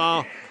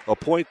Kenesaw, a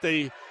point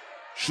they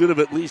should have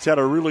at least had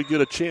a really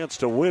good chance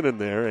to win in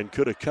there and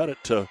could have cut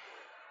it to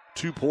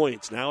 2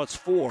 points. Now it's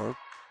 4,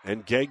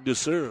 and Gegg to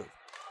serve.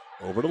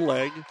 Over to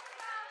Legg.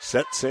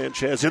 Set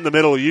Sanchez in the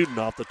middle. Uden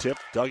off the tip.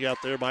 Dug out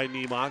there by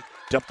Niemock.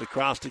 Dumped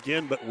across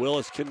again, but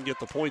Willis couldn't get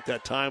the point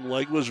that time.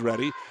 Legg was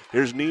ready.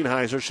 Here's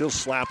Nienheiser. She'll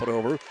slap it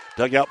over.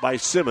 Dug out by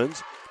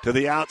Simmons. To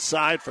the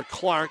outside for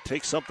Clark.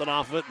 Takes something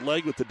off of it.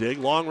 Legg with the dig.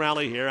 Long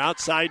rally here.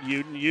 Outside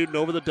Uden. Uden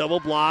over the double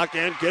block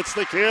and gets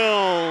the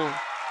kill.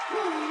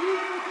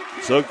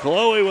 So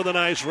Chloe with a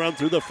nice run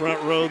through the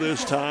front row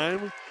this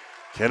time.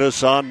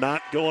 Kenesaw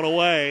not going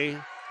away.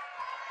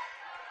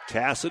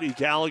 Cassidy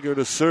Gallagher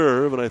to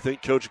serve, and I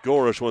think Coach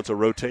Gorish wants a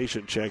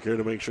rotation check here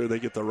to make sure they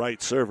get the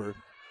right server.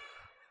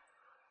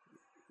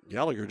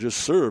 Gallagher just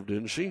served,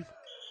 didn't she?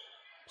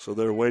 So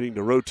they're waiting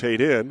to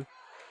rotate in.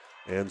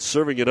 And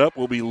serving it up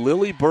will be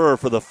Lily Burr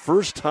for the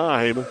first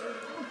time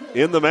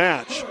in the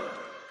match.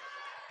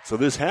 So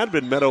this had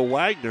been Meadow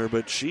Wagner,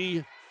 but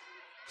she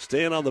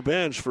staying on the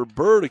bench for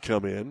Burr to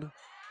come in.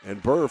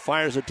 And Burr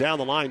fires it down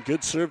the line.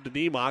 Good serve to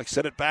Niemock.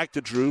 Sent it back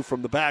to Drew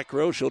from the back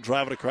row. She'll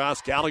drive it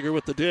across. Gallagher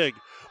with the dig.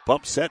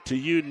 Bump set to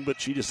Uden, but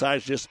she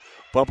decides just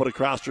bump it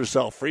across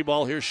herself. Free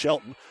ball here,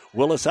 Shelton.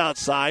 Willis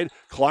outside.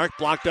 Clark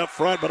blocked up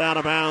front, but out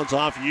of bounds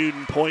off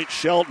Uden. Point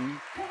Shelton.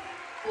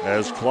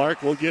 As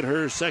Clark will get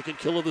her second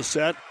kill of the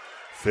set.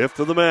 5th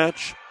of the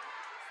match.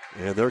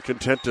 And they're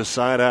content to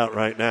side out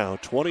right now.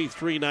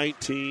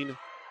 23-19.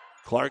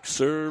 Clark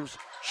serves.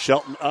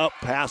 Shelton up.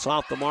 Pass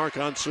off the mark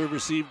on serve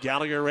receive.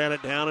 Gallagher ran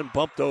it down and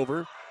bumped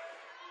over.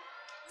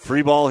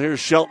 Free ball here,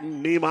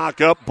 Shelton. Niemock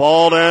up,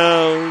 ball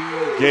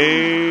down.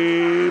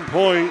 Game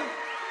point.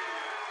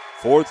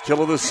 4th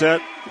kill of the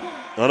set.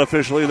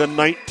 Unofficially the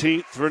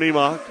 19th for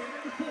Niemock.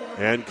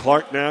 And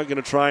Clark now going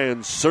to try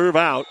and serve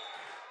out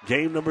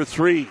game number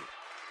 3.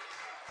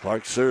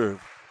 Clark serve.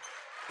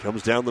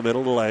 Comes down the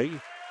middle to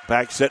Legg.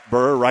 Back set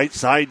Burr, right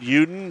side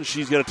Uden.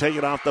 She's going to take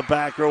it off the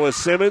back row of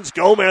Simmons.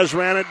 Gomez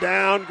ran it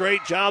down.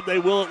 Great job. They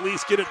will at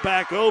least get it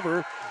back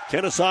over.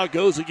 Kenesaw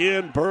goes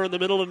again. Burr in the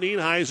middle of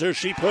Nienheiser.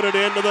 She put it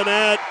into the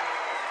net.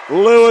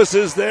 Lewis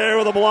is there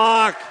with a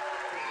block.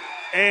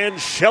 And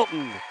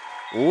Shelton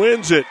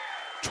wins it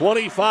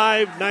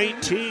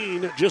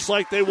 25-19, just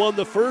like they won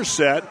the first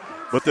set.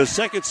 But the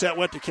second set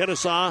went to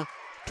Kenesaw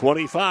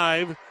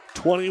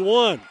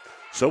 25-21.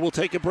 So we'll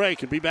take a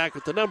break and be back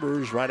with the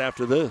numbers right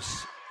after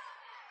this.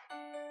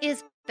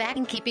 Is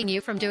batting keeping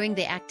you from doing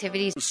the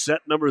activities?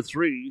 Set number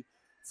 3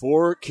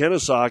 for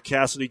Kenesaw.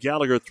 Cassidy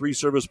Gallagher, 3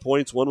 service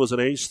points. 1 was an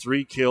ace,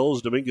 3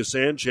 kills. Dominga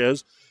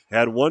Sanchez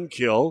had 1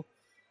 kill.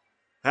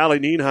 Hallie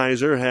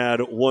Nienheiser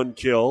had 1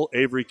 kill.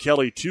 Avery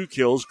Kelly, 2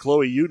 kills.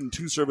 Chloe Uden,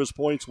 2 service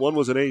points. 1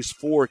 was an ace,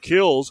 4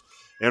 kills.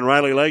 And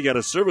Riley Legg had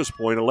a service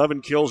point.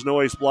 11 kills,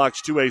 no ace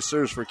blocks, 2 ace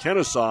serves for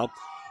Kenesaw.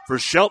 For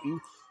Shelton,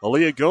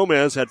 Aaliyah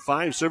Gomez had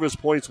 5 service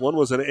points. 1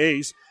 was an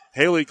ace.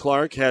 Haley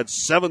Clark had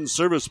 7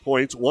 service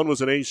points. 1 was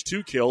an ace,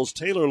 2 kills.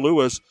 Taylor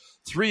Lewis,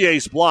 3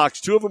 ace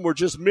blocks. 2 of them were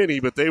just mini,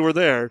 but they were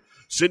there.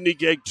 Sydney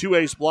Gegg, 2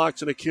 ace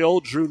blocks and a kill.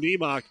 Drew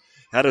Niemock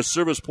had a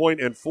service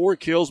point and 4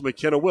 kills.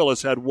 McKenna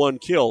Willis had 1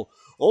 kill.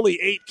 Only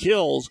 8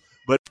 kills,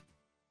 but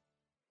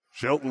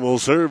Shelton will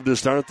serve to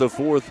start the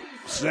 4th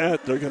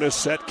set. They're going to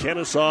set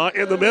Kenesaw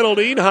in the middle.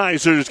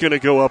 Nienheiser's going to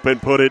go up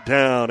and put it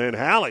down. And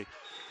Hallie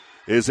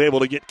is able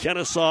to get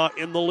Kenesaw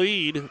in the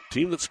lead.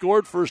 Team that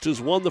scored first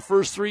has won the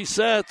first 3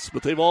 sets,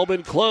 but they've all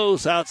been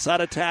close. Outside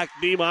attack,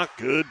 Niemock.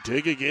 Good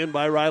dig again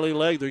by Riley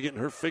Legg. They're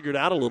getting her figured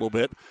out a little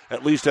bit,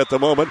 at least at the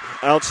moment.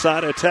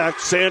 Outside attack,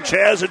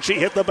 Sanchez, and she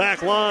hit the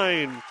back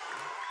line.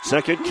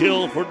 Second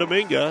kill for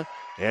Dominga,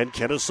 and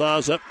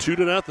Kenesaw's up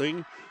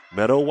 2-0.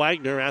 Meadow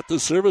Wagner at the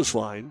service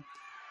line.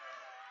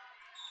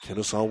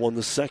 Kenesaw won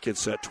the second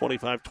set,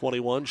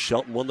 25-21.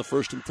 Shelton won the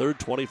first and third,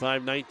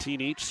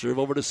 25-19 each. Serve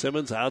over to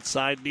Simmons,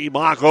 outside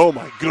Niemock. Oh,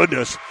 my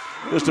goodness.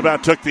 Just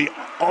about took the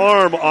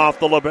arm off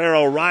the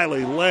libero,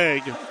 Riley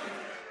Legg.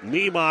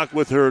 Niemock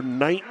with her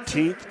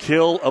 19th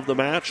kill of the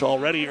match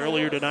already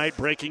earlier tonight,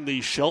 breaking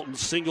the Shelton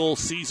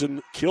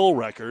single-season kill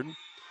record.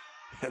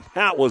 And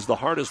that was the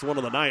hardest one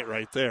of the night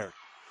right there.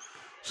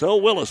 So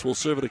Willis will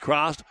serve it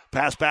across,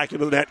 pass back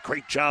into the net.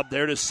 Great job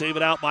there to save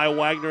it out by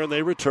Wagner, and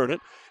they return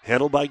it.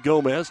 Handled by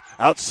Gomez,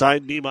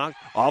 outside Niemock,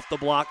 off the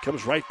block,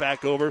 comes right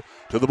back over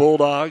to the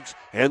Bulldogs,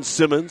 and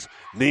Simmons.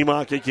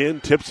 Niemock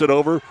again, tips it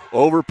over,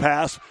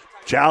 overpass,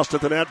 joust at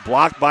the net,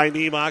 blocked by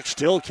Niemock,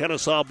 still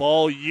Kenesaw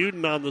ball,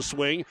 Uden on the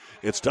swing.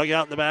 It's dug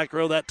out in the back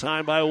row that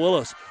time by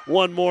Willis.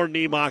 One more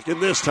Niemock,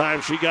 and this time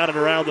she got it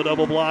around the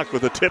double block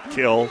with a tip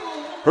kill,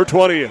 her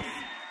 20th.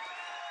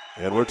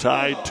 And we're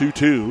tied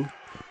 2-2.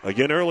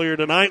 Again, earlier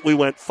tonight we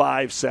went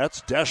 5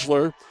 sets.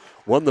 Deschler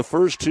won the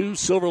first 2,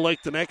 Silver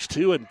Lake the next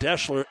 2, and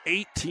Deschler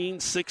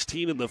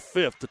 18-16 in the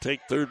 5th to take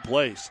 3rd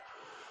place.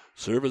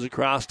 Serve is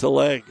across to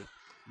Legg.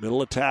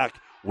 Middle attack.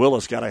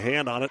 Willis got a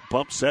hand on it.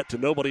 Bump set to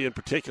nobody in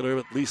particular.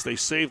 At least they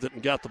saved it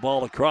and got the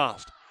ball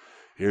across.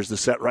 Here's the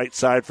set right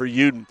side for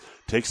Uden.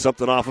 Takes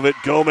something off of it.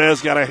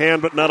 Gomez got a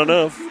hand, but not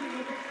enough.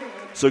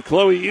 So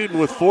Chloe Uden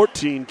with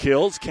 14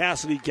 kills,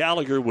 Cassidy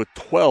Gallagher with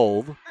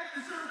 12.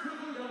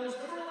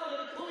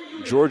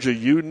 Georgia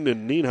Uden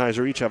and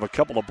Nienheiser each have a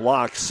couple of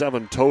blocks,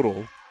 7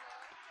 total.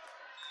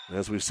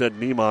 As we said,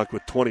 Niemock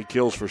with 20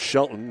 kills for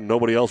Shelton.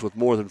 Nobody else with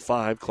more than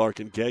 5. Clark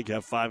and Gegg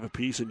have 5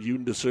 apiece, and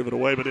Uden to serve it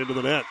away, but into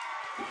the net.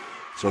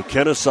 So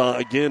Kenesaw,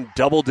 again,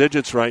 double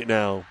digits right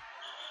now.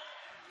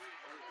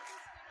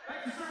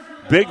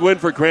 Big win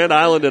for Grand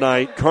Island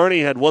tonight.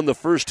 Kearney had won the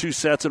first 2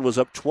 sets and was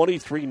up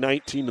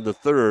 23-19 in the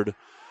third,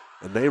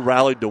 and they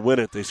rallied to win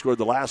it. They scored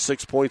the last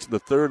 6 points in the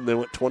third, and they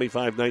went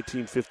 25-19,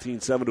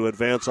 15-7 to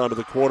advance onto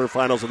the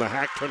quarterfinals in the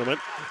Hack tournament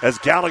as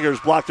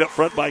Gallagher's blocked up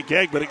front by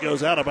Gegg, but it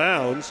goes out of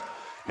bounds.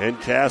 And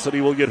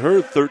Cassidy will get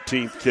her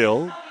 13th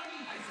kill.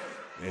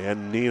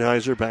 And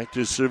Nienheiser back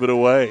to serve it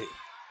away.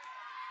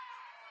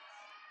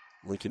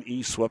 Lincoln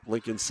East swept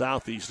Lincoln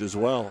Southeast as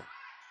well.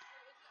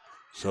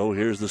 So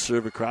here's the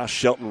serve across.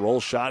 Shelton roll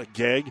shot at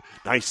Gegg.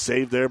 Nice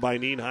save there by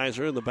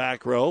Nienheiser in the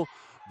back row.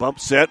 Bump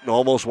set and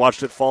almost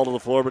watched it fall to the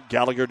floor, but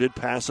Gallagher did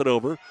pass it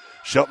over.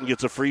 Shelton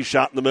gets a free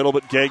shot in the middle,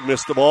 but Gegg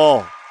missed the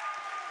ball.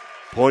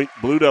 Point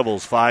Blue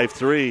Devils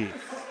 5-3.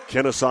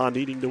 Kenesaw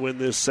needing to win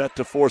this set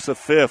to force a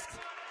 5th.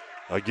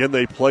 Again,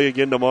 they play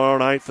again tomorrow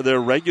night for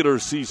their regular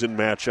season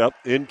matchup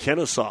in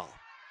Kenesaw.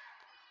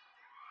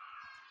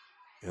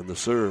 And the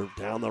serve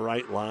down the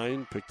right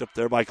line, picked up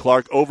there by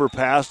Clark,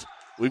 overpassed.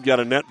 We've got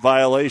a net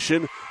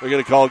violation. They're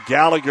going to call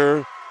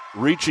Gallagher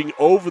reaching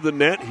over the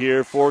net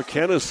here for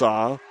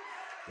Kenesaw.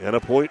 And a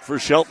point for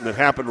Shelton that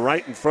happened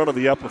right in front of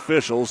the up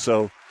officials,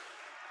 so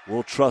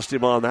we'll trust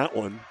him on that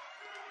one.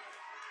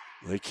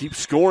 They keep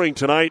scoring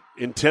tonight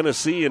in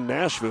Tennessee and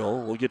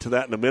Nashville. We'll get to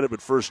that in a minute,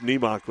 but first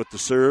Niemock with the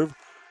serve.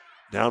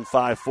 Down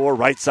 5-4,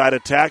 right side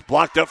attack,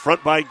 blocked up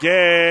front by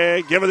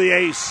Gegg. Give her the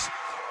ace.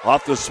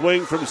 Off the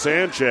swing from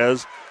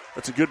Sanchez.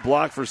 That's a good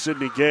block for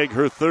Sydney Gegg,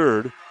 her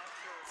third.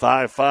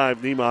 5-5,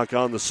 Niemock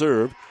on the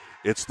serve.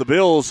 It's the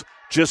Bills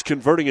just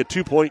converting a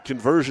 2-point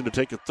conversion to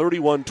take a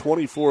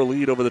 31-24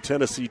 lead over the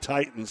Tennessee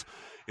Titans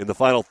in the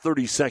final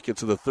 30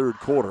 seconds of the third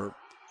quarter.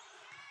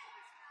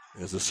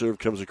 As the serve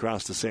comes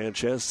across to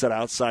Sanchez, set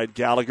outside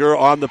Gallagher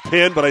on the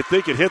pin, but I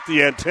think it hit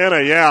the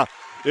antenna, yeah.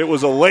 It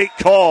was a late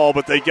call,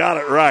 but they got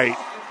it right.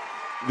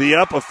 The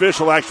up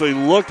official actually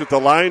looked at the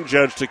line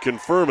judge to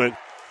confirm it,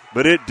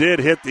 but it did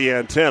hit the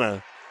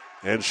antenna,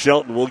 and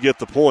Shelton will get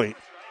the point.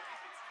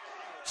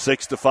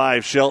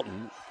 6-5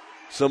 Shelton.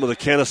 Some of the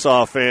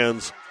Kenesaw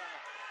fans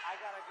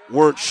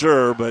weren't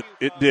sure, but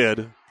it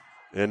did,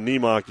 and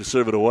Niemock to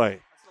serve it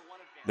away.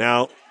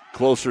 Now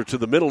closer to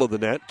the middle of the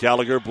net,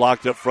 Gallagher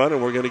blocked up front,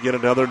 and we're going to get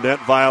another net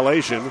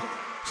violation.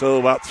 So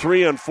about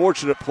 3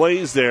 unfortunate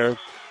plays there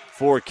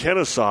for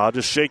Kenesaw.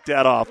 Just shake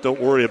that off.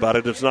 Don't worry about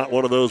it. It's not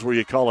one of those where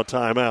you call a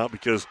timeout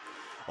because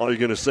all you're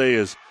going to say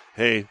is,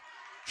 hey,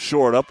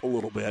 shore it up a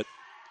little bit.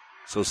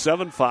 So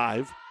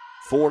 7-5,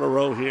 4 in a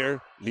row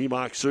here.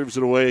 Niemock serves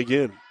it away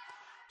again.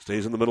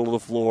 Stays in the middle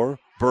of the floor.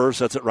 Burr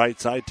sets it right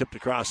side, tipped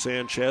across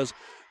Sanchez.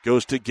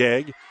 Goes to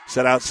Gegg,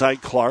 set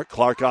outside Clark.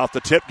 Clark off the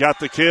tip, got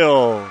the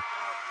kill.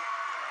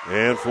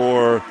 And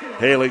for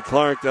Haley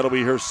Clark, that'll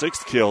be her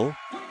 6th kill.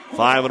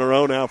 5 in a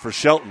row now for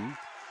Shelton.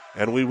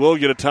 And we will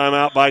get a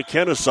timeout by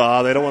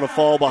Kenesaw. They don't want to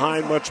fall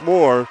behind much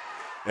more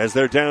as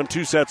they're down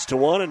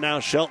 2-1, and now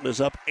Shelton is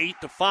up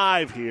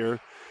 8-5 here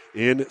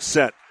in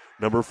set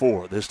number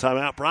 4. This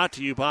timeout brought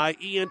to you by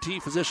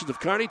ENT Physicians of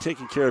Kearney,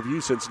 taking care of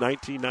you since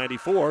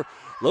 1994.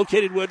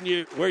 Located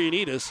where you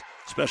need us,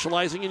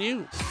 specializing in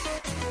you.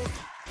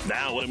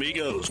 Now at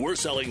Amigos, we're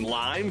selling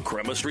lime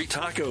crema street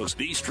tacos.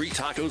 These street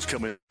tacos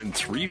come in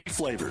 3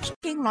 flavors.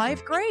 Making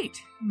life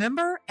great.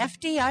 Member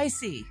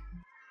FDIC.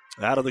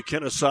 Out of the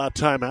Kenesaw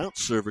timeout,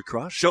 serve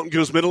across. Shelton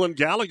goes middle, and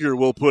Gallagher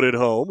will put it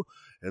home.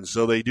 And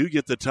so they do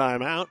get the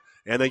timeout,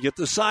 and they get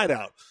the side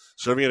out.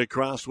 Serving it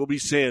across will be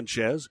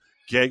Sanchez.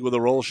 Gegg with a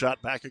roll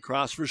shot back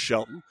across for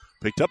Shelton.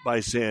 Picked up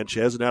by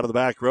Sanchez, and out of the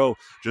back row,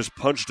 just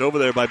punched over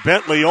there by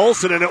Bentley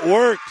Olson, and it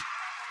worked.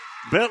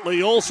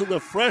 Bentley Olson, the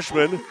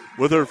freshman,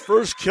 with her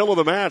first kill of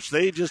the match.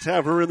 They just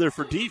have her in there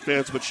for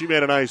defense, but she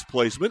made a nice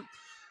placement.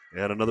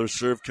 And another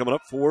serve coming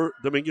up for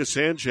Dominguez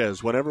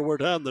Sanchez. Whenever we're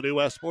done, the New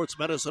West Sports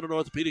Medicine and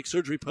Orthopedic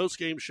Surgery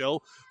postgame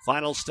show,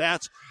 final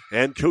stats,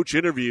 and coach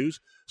interviews.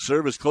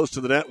 Serve is close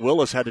to the net.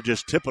 Willis had to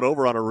just tip it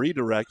over on a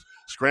redirect.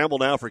 Scramble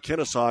now for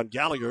Kenesaw, and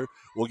Gallagher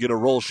will get a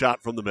roll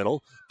shot from the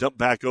middle. Dump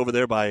back over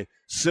there by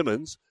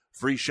Simmons.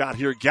 Free shot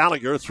here.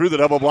 Gallagher through the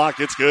double block.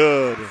 It's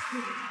good.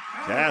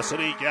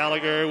 Cassidy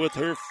Gallagher with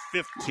her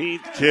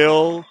 15th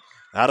kill.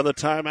 Out of the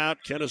timeout,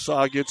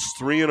 Kenesaw gets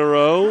 3 in a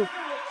row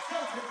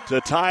to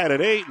tie it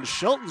at 8, and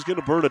Shelton's going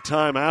to burn a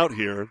timeout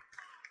here.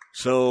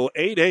 So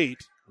 8-8.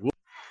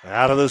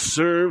 Out of the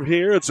serve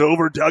here, it's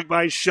over, dug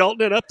by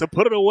Shelton, and up to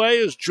put it away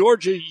is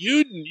Georgia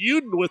Uden.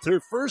 Uden with her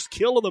first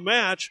kill of the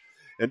match,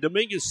 and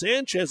Dominguez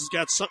Sanchez has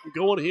got something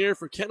going here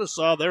for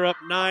Kenesaw. They're up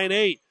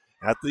 9-8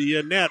 at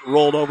the net,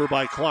 rolled over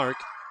by Clark,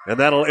 and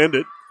that'll end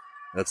it.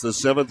 That's the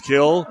 7th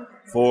kill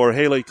for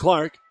Haley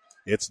Clark.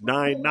 It's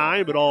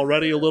 9-9, but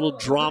already a little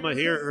drama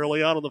here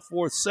early on in the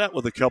 4th set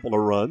with a couple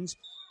of runs.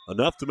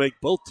 Enough to make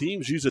both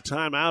teams use a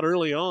timeout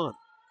early on.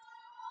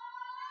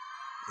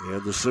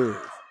 And the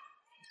serve.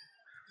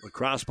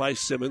 Across by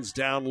Simmons,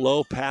 down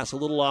low, pass a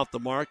little off the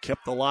mark,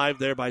 kept alive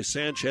there by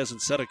Sanchez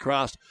and set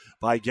across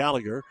by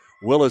Gallagher.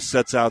 Willis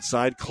sets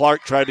outside.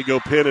 Clark tried to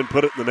go pin and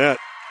put it in the net.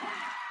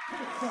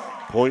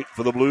 Point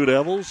for the Blue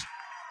Devils.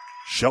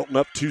 Shelton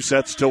up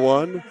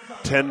 2-1.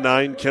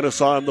 10-9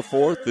 Kenesaw in the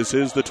fourth. This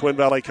is the Twin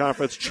Valley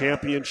Conference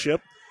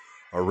Championship.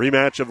 A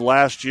rematch of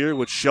last year,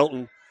 which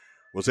Shelton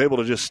was able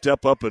to just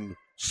step up and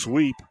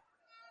sweep.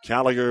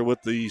 Gallagher with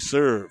the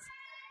serve.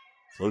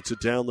 Floats it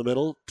down the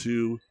middle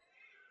to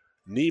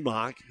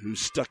Nemok, who's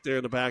stuck there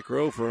in the back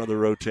row for another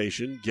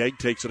rotation. Gegg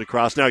takes it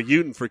across. Now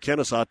Uden for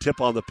Kenesaw.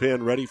 Tip on the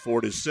pin. Ready for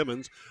it is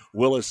Simmons.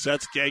 Willis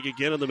sets. Gegg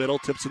again in the middle.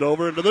 Tips it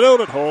over into the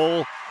donut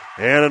hole.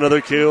 And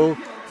another kill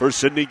for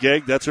Sydney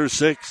Gegg. That's her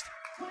sixth.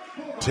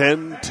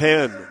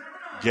 10-10.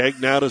 Gegg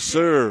now to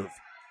serve.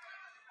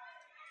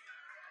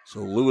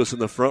 So Lewis in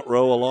the front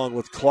row along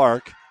with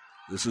Clark.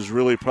 This is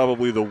really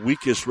probably the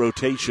weakest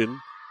rotation,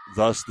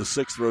 thus the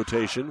sixth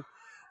rotation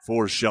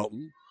for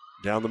Shelton.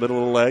 Down the middle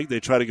of the leg. They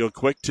try to go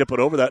quick. Tip it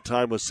over that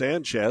time with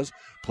Sanchez.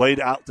 Played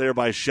out there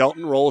by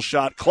Shelton. Roll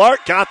shot.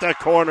 Clark got the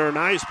corner.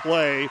 Nice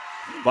play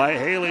by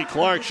Haley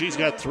Clark. She's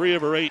got 3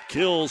 of her 8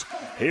 kills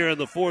here in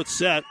the fourth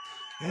set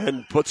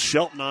and puts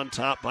Shelton on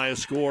top by a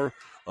score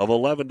of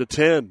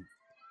 11-10.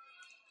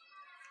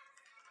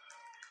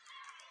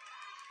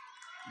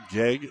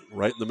 Gegg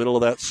right in the middle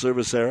of that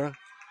service era.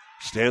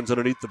 Stands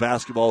underneath the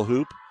basketball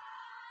hoop.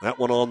 That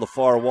one on the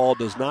far wall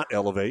does not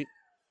elevate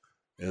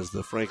as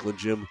the Franklin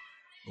gym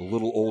a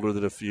little older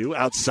than a few.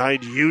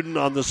 Outside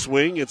Uden on the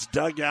swing. It's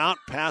dug out,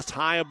 passed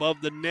high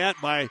above the net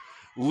by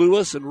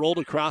Lewis and rolled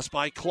across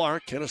by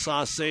Clark.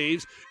 Kenesaw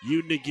saves.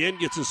 Uden again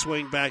gets a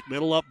swing back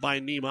middle up by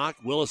Nemok.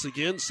 Willis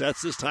again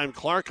sets, this time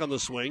Clark on the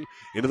swing.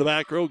 Into the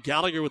back row,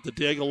 Gallagher with the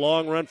dig. A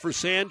long run for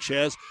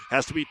Sanchez.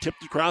 Has to be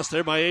tipped across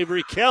there by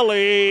Avery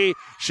Kelly.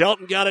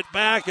 Shelton got it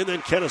back, and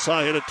then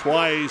Kenesaw hit it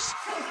twice.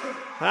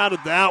 How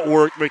did that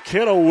work?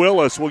 McKenna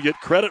Willis will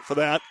get credit for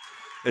that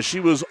as she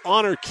was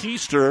on her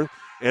keister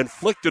and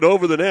flicked it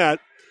over the net.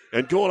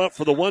 And going up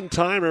for the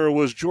one-timer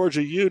was Georgia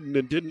Uden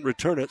and didn't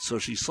return it, so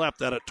she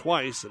slapped at it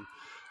twice. And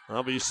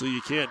obviously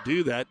you can't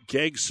do that.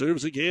 Gegg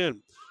serves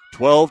again.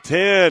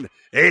 12-10.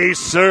 Ace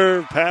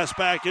serve. Pass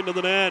back into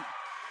the net.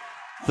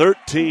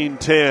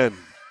 13-10.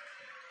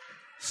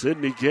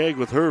 Sydney Gegg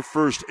with her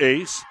first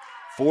ace.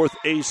 Fourth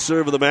ace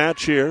serve of the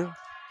match here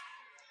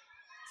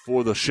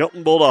for the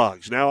Shelton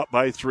Bulldogs. Now up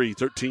by 3.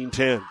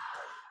 13-10.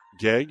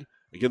 Gegg.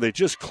 Again, they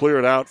just clear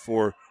it out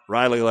for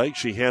Riley Lake.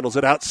 She handles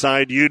it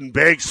outside Uden.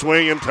 Big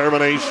swing and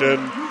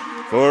termination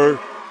for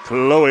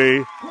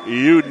Chloe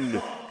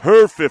Uden.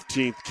 Her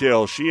 15th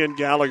kill. She and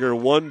Gallagher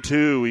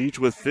 1-2, each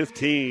with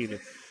 15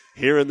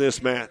 here in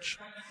this match.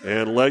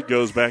 And Legg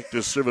goes back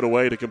to serve it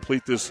away to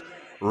complete this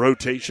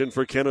rotation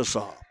for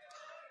Kenesaw.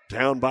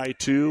 Down by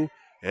 2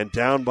 and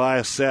down by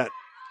a set.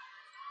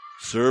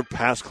 Serve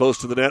pass close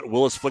to the net.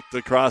 Willis flicked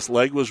across.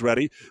 Legg was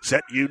ready.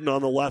 Set Uden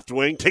on the left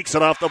wing. Takes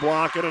it off the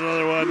block, and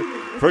another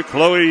one for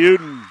Chloe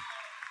Uden.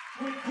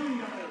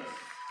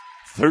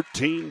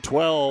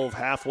 13-12,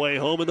 halfway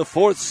home in the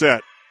fourth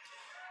set.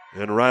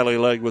 And Riley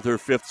Legg with her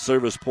 5th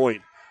service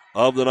point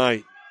of the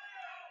night.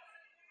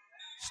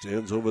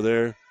 Stands over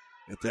there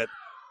at that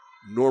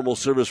normal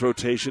service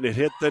rotation. It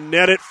hit the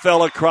net. It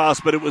fell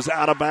across, but it was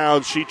out of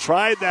bounds. She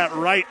tried that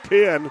right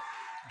pin.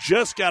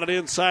 Just got it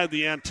inside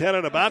the antenna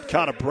and about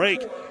caught a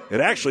break.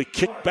 It actually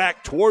kicked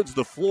back towards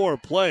the floor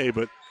of play,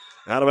 but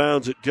out of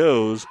bounds it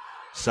goes.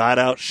 Side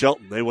out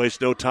Shelton. They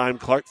waste no time.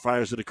 Clark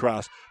fires it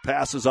across.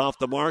 Passes off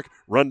the mark.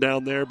 Run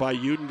down there by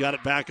Uden. Got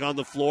it back on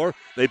the floor.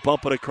 They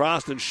bump it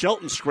across, and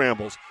Shelton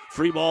scrambles.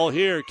 Free ball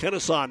here.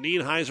 Kenesaw.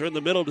 Nienheiser in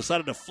the middle.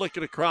 Decided to flick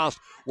it across.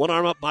 One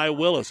arm up by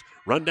Willis.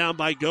 Run down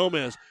by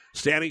Gomez.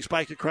 Standing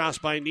spike across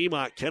by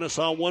Nemok.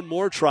 Kenesaw one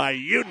more try.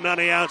 Uden on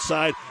the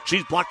outside.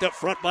 She's blocked up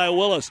front by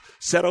Willis.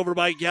 Set over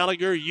by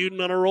Gallagher. Uden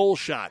on a roll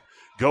shot.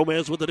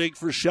 Gomez with a dig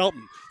for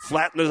Shelton.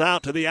 Flattened it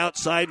out to the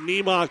outside.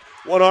 Nemok.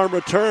 One arm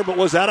return, but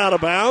was that out of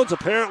bounds?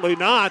 Apparently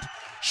not.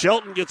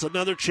 Shelton gets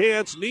another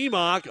chance.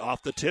 Nemok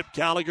off the tip.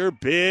 Gallagher.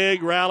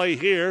 Big rally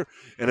here.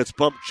 And it's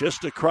bumped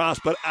just across,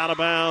 but out of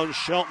bounds.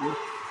 Shelton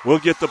will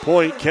get the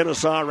point.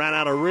 Kenesaw ran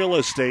out of real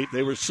estate.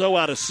 They were so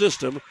out of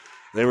system.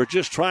 They were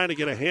just trying to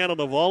get a hand on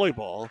the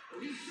volleyball.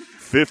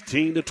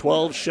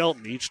 15-12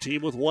 Shelton. Each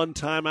team with one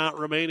timeout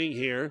remaining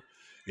here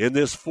in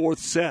this fourth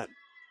set.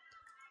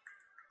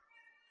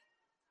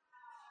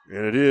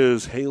 And it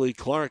is Haley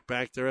Clark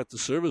back there at the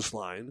service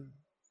line.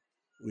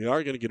 We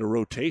are going to get a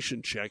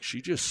rotation check.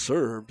 She just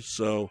served,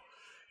 so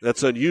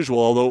that's unusual,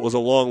 although it was a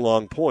long,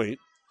 long point.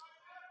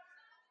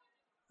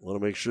 Want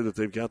to make sure that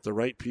they've got the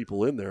right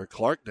people in there.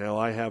 Clark now,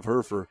 I have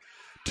her for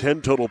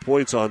 10 total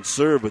points on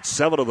serve, but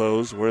 7 of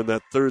those were in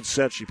that third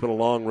set. She put a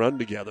long run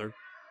together.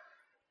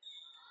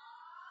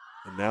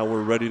 And now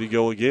we're ready to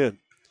go again.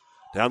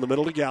 Down the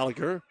middle to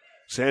Gallagher.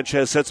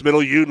 Sanchez sets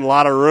middle. Uden, a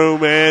lot of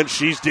room, and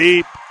she's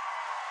deep.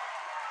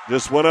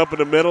 Just went up in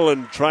the middle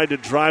and tried to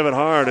drive it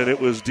hard, and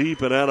it was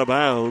deep and out of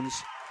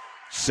bounds.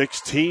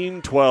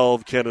 16-12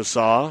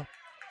 Kenesaw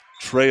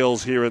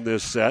trails here in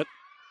this set.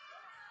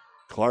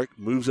 Clark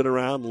moves it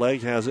around.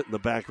 Leg has it in the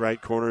back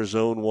right corner,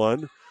 zone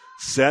 1.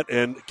 Set,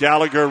 and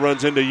Gallagher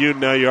runs into you.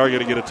 Now you are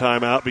going to get a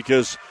timeout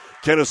because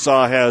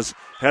Kenesaw has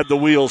had the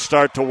wheels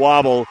start to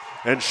wobble,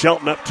 and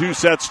Shelton up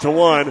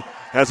 2-1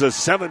 has a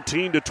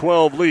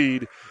 17-12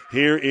 lead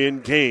here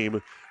in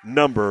game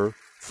number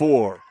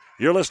 4.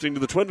 You're listening to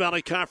the Twin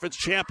Valley Conference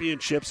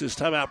Championships. This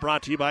timeout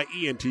brought to you by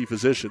ENT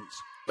Physicians.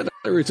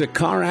 Whether it's a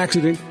car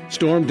accident,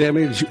 storm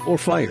damage, or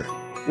fire.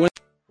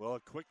 Well, a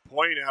quick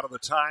point out of the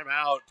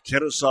timeout.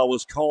 Kenesaw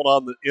was called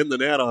on in the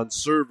net on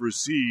serve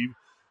receive.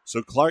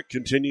 So Clark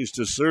continues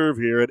to serve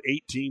here at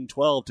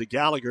 18-12 to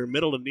Gallagher,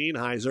 middle to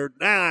Nienheiser.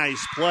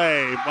 Nice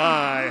play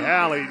by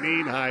Hallie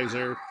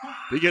Nienheiser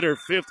to get her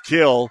 5th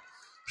kill.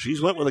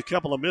 She's went with a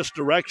couple of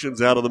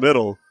misdirections out of the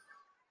middle.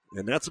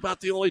 And that's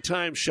about the only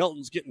time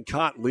Shelton's getting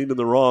caught leaning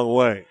the wrong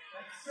way.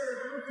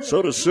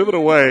 So to serve it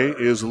away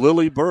is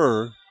Lily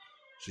Burr.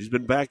 She's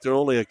been back there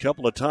only a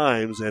couple of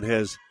times and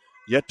has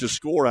yet to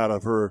score out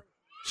of her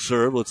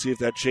serve. Let's see if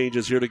that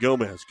changes here to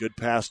Gomez. Good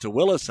pass to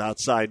Willis.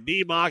 Outside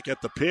Niemock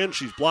at the pin.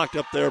 She's blocked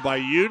up there by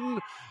Uden.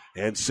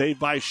 And saved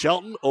by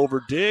Shelton.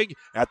 Over dig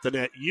at the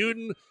net.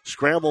 Uden.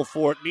 Scramble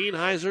for it.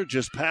 Nienheiser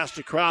just passed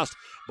across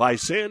by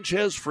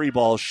Sanchez. Free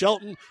ball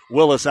Shelton.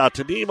 Willis out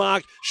to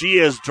Niemock. She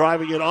is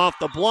driving it off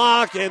the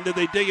block. And did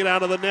they dig it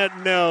out of the net?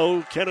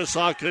 No.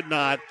 Kenesaw could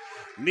not.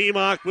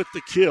 Niemock with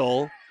the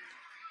kill.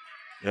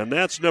 And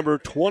that's number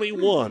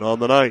 21 on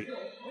the night.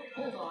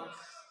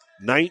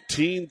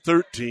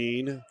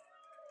 19-13.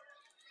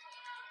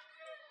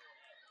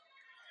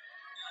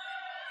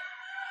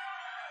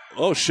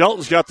 Oh,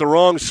 Shelton's got the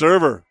wrong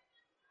server.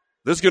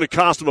 This is going to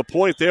cost them a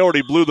point. They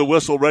already blew the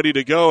whistle ready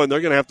to go, and they're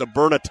going to have to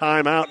burn a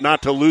timeout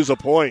not to lose a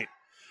point.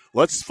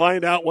 Let's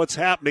find out what's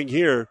happening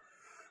here.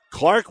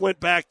 Clark went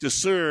back to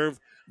serve.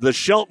 The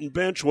Shelton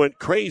bench went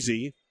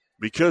crazy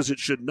because it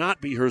should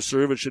not be her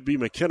serve. It should be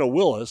McKenna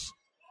Willis.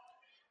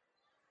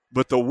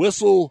 But the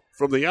whistle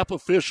from the up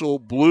official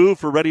blew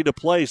for ready to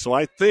play. So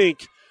I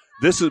think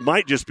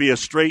might just be a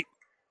straight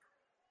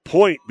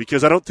point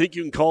because I don't think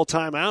you can call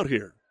timeout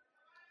here.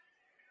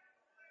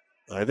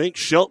 I think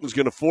Shelton's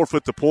going to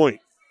forfeit the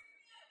point.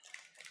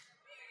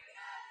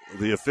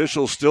 The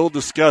official still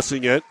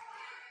discussing it.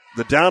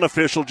 The down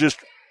official just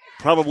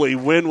probably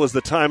when was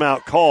the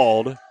timeout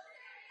called.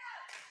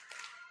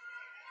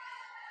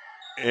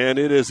 And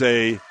it is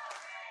a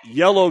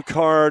yellow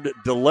card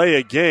delay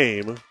a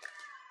game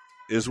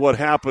is what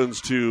happens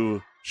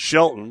to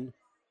Shelton.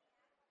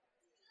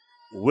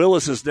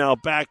 Willis is now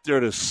back there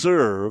to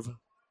serve.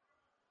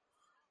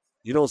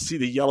 You don't see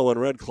the yellow and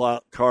red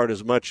card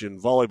as much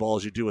in volleyball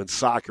as you do in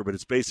soccer, but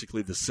it's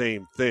basically the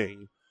same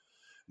thing.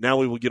 Now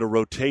we will get a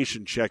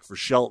rotation check for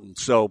Shelton.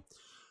 So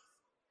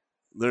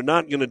they're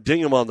not going to ding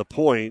him on the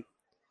point,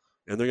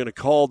 and they're going to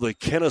call the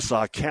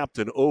Kenesaw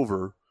captain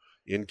over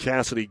in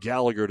Cassidy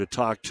Gallagher to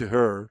talk to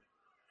her,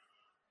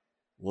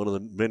 one of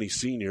the many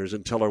seniors,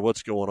 and tell her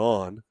what's going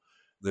on.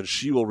 Then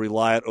she will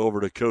relay it over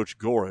to Coach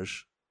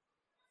Gorish,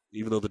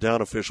 even though the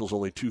down official's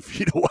only 2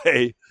 feet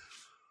away.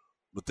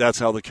 But that's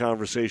how the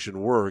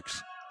conversation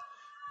works.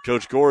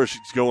 Coach Gorish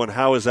is going,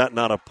 how is that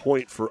not a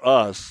point for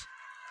us?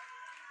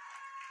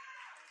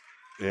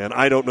 And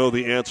I don't know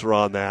the answer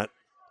on that.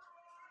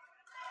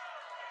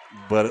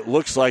 But it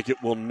looks like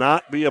it will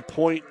not be a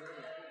point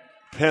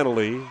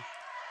penalty.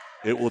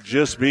 It will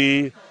just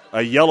be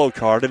a yellow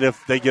card. And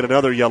if they get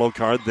another yellow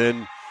card,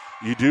 then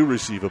you do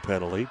receive a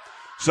penalty.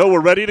 So we're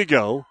ready to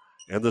go.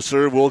 And the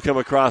serve will come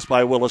across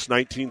by Willis,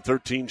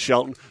 19-13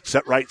 Shelton.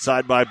 Set right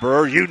side by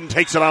Burr. Uden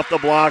takes it off the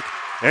block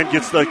and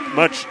gets the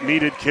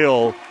much-needed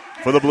kill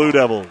for the Blue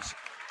Devils.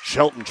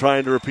 Shelton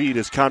trying to repeat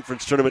as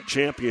conference tournament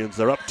champions.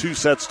 They're up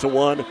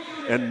 2-1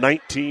 and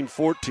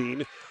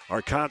 19-14.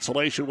 Our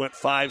consolation went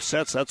 5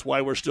 sets. That's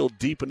why we're still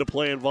deep into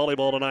playing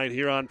volleyball tonight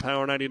here on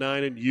Power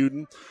 99. And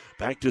Uden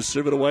back to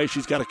serve it away.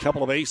 She's got a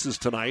couple of aces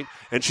tonight,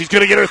 and she's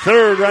going to get her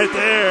third right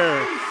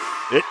there.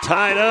 It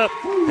tied up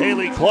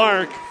Haley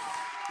Clark.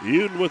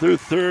 Uden with her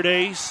third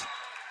ace.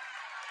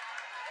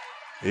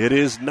 It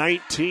is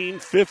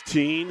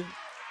 19-15.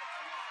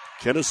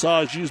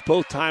 Kenesaw has used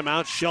both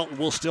timeouts. Shelton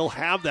will still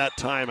have that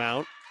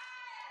timeout.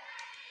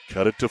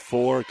 Cut it to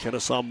 4.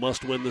 Kenesaw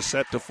must win the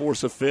set to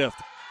force a fifth.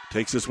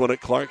 Takes this one at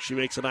Clark. She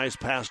makes a nice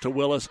pass to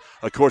Willis.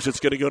 Of course, it's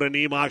going to go to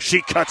Niemock.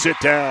 She cuts it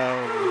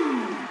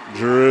down.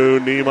 Drew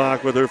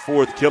Niemock with her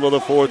 4th kill of the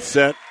 4th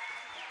set.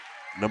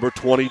 Number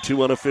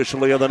 22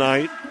 unofficially of the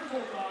night.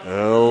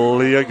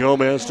 Leah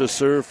Gomez to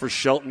serve for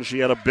Shelton. She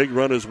had a big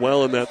run as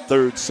well in that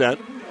 3rd set.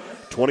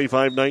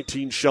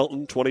 25-19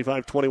 Shelton,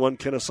 25-21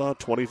 Kenesaw,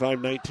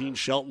 25-19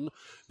 Shelton.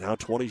 Now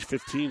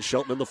 20-15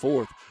 Shelton in the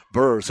 4th.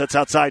 Burr sets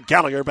outside.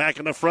 Gallagher back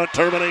in the front,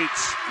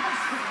 terminates.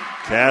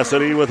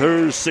 Cassidy with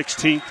her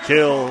 16th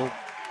kill.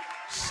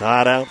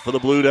 Side out for the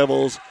Blue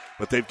Devils,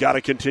 but they've got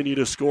to continue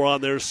to score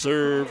on their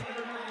serve.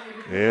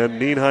 And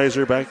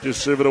Nienheiser back to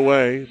serve it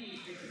away.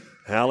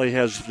 Hallie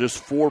has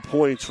just 4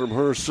 points from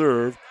her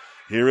serve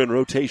here in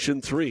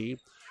rotation 3.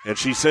 And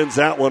she sends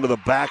that one to the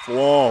back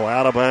wall,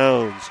 out of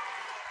bounds.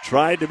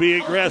 Tried to be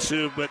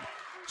aggressive, but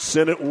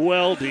sent it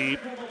well deep.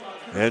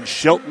 And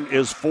Shelton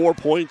is 4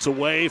 points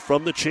away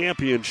from the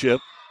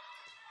championship.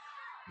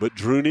 But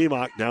Drew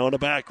Niemock now in the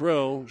back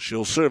row.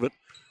 She'll serve it.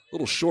 A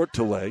little short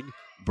to leg.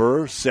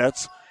 Burr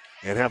sets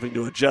and having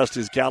to adjust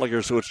is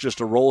Gallagher, so it's just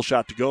a roll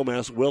shot to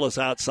Gomez. Willis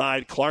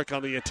outside. Clark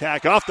on the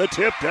attack. Off the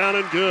tip, down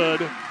and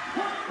good.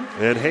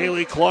 And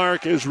Haley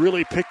Clark has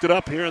really picked it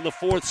up here in the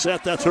fourth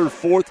set. That's her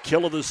fourth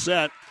kill of the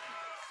set.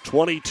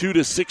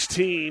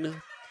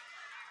 22-16.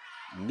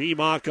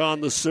 Niemock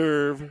on the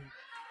serve.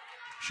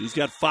 She's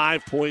got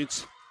 5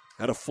 points.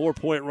 Had a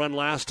 4-point run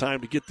last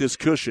time to get this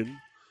cushion.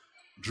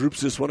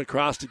 Droops this one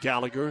across to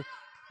Gallagher.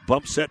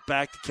 Bump set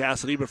back to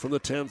Cassidy, but from the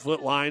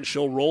 10-foot line,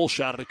 she'll roll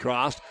shot it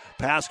across.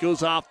 Pass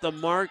goes off the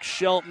mark.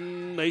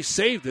 Shelton, they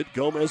saved it.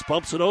 Gomez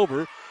bumps it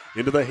over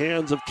into the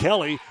hands of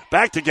Kelly.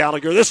 Back to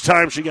Gallagher. This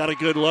time she got a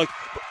good look.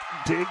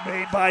 Dig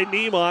made by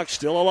Niemock,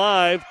 still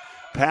alive.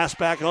 Pass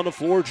back on the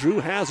floor. Drew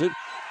has it.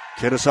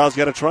 Kenesaw's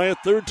got to try a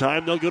third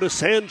time. They'll go to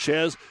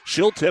Sanchez.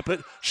 She'll tip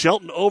it.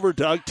 Shelton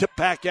overdug. Tip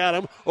back at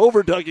him.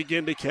 Overdug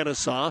again to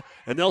Kenesaw.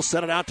 And they'll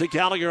set it out to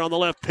Gallagher on the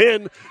left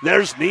pin.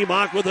 There's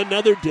Niemock with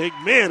another dig.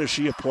 Man, is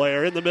she a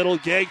player. In the middle,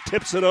 Gegg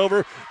tips it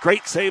over.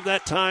 Great save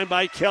that time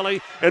by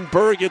Kelly. And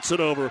Burr gets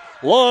it over.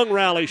 Long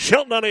rally.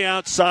 Shelton on the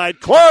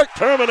outside. Clark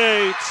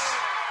terminates.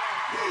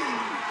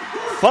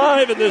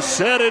 5 in the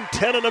set and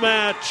 10 in the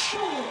match.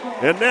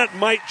 And that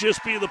might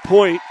just be the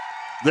point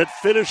that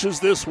finishes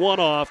this one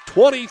off.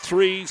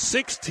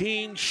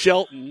 23-16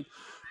 Shelton,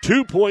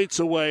 2 points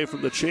away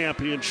from the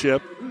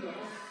championship.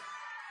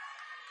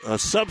 A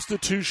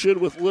substitution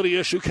with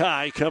Lydia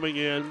Shukai coming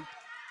in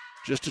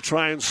just to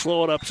try and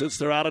slow it up since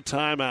they're out of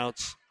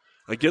timeouts.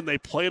 Again, they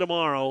play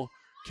tomorrow.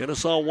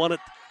 Kenesaw won it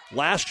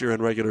last year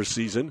in regular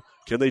season.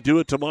 Can they do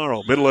it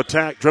tomorrow? Middle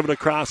attack, driven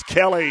across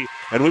Kelly,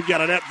 and we've got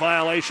a net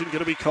violation going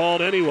to be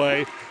called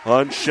anyway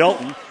on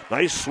Shelton.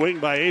 Nice swing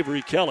by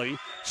Avery Kelly.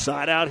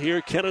 Side out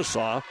here,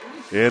 Kenesaw.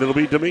 And it'll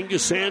be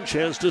Dominguez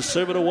Sanchez to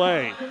serve it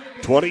away.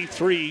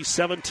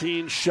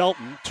 23-17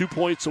 Shelton, 2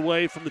 points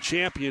away from the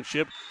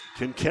championship.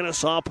 Can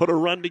Kenesaw put a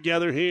run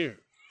together here?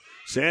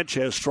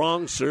 Sanchez,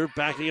 strong serve,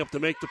 backing up to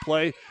make the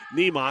play.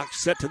 Niemock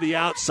set to the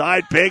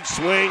outside. Big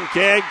swing.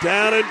 Gegg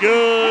down and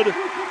good.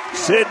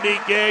 Sydney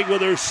Gegg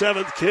with her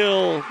 7th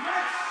kill.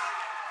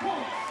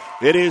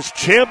 It is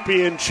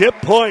championship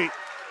point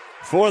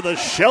for the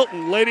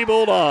Shelton Lady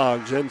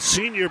Bulldogs and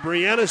senior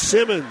Brianna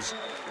Simmons.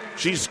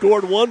 She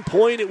scored 1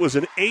 point. It was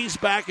an ace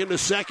back in the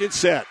second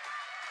set.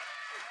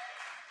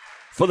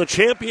 For the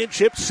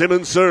championship,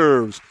 Simmons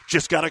serves.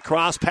 Just got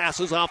across,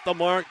 passes off the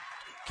mark.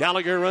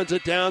 Gallagher runs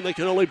it down. They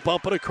can only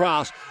bump it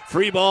across.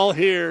 Free ball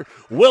here.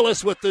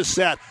 Willis with the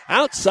set.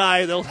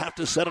 Outside, they'll have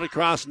to set it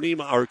across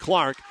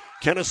Clark.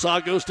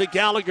 Kenesaw goes to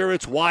Gallagher.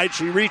 It's wide.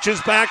 She reaches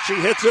back. She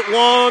hits it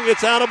long.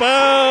 It's out of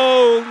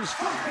bounds.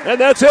 And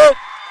that's it.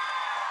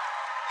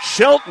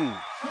 Shelton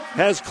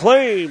has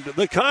claimed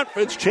the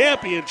conference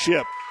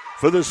championship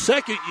for the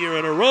second year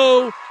in a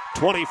row.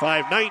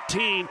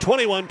 25-19,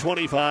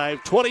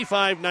 21-25,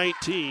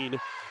 25-19,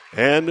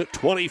 and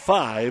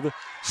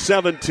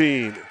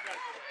 25-17.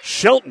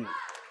 Shelton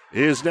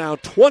is now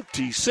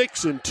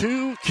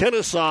 26-2,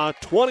 Kenesaw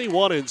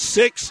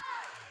 21-6,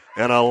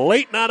 and a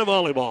late night of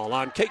volleyball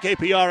on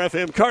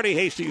KKPR-FM, Kearney,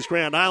 Hastings,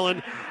 Grand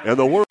Island, and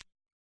the world.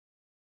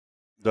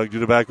 Doug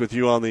Duda back with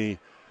you on the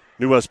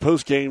New West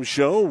postgame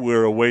show.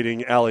 We're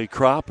awaiting Allie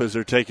Kropp as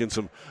they're taking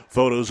some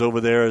photos over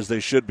there, as they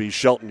should be.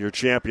 Shelton, your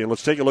champion.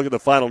 Let's take a look at the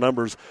final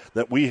numbers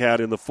that we had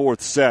in the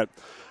fourth set.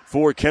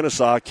 For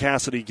Kenesaw,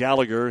 Cassidy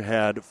Gallagher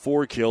had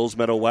 4 kills.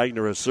 Meadow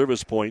Wagner a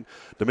service point.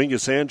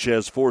 Dominguez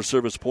Sanchez 4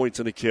 service points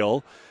and a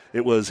kill.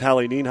 It was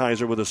Hallie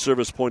Nienheiser with a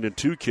service point and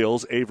 2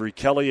 kills. Avery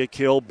Kelly a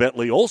kill.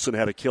 Bentley Olson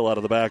had a kill out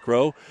of the back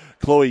row.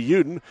 Chloe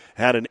Uden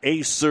had an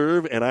ace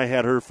serve, and I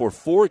had her for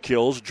 4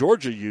 kills.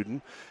 Georgia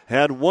Uden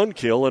had 1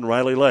 kill, and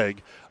Riley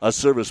Legg a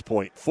service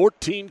point.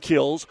 14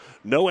 kills,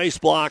 no ace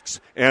blocks,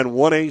 and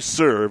 1 ace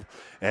serve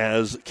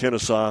as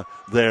Kenesaw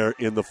there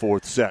in the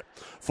fourth set.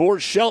 For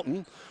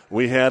Shelton,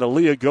 we had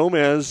Aaliyah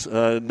Gomez,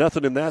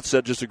 nothing in that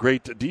set, just a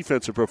great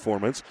defensive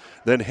performance.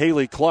 Then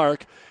Haley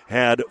Clark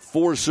had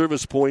 4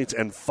 service points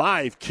and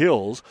 5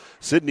 kills.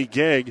 Sydney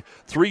Gegg,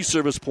 3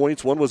 service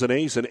points. 1 was an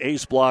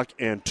ace block,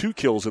 and 2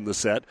 kills in the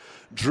set.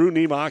 Drew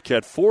Niemock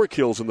had 4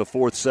 kills in the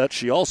fourth set.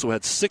 She also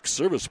had 6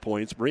 service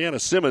points. Brianna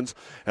Simmons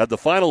had the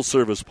final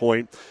service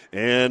point,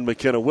 and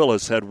McKenna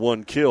Willis had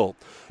 1 kill.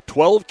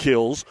 12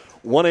 kills,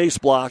 1 ace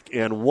block,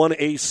 and 1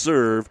 ace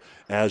serve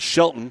as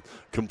Shelton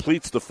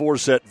completes the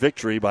 4-set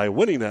victory by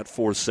winning that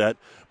 4th set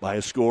by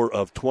a score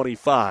of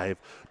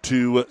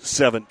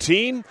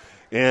 25-17.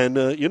 And,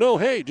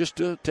 hey, just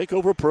take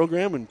over a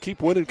program and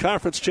keep winning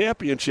conference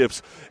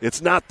championships.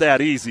 It's not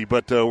that easy,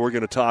 but we're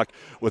going to talk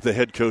with the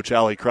head coach,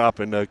 Allie Kropp.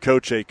 And,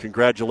 Coach,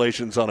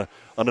 congratulations on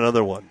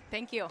another one.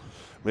 Thank you.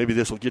 Maybe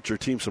this will get your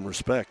team some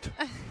respect.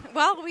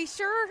 Well, we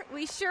sure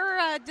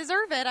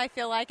deserve it, I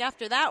feel like,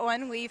 after that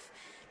one. We've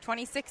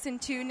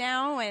 26-2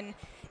 now, and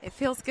it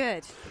feels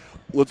good.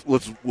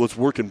 Let's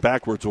work in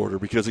backwards order,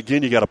 because,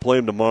 again, you got to play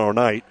them tomorrow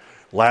night.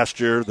 last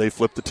year they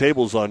flipped the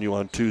tables on you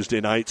on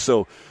Tuesday night.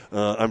 So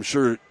I'm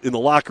sure in the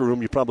locker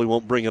room you probably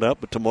won't bring it up,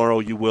 but tomorrow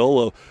you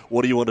will.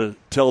 What do you want to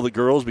tell the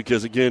girls?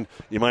 Because, again,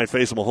 you might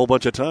face them a whole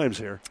bunch of times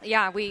here.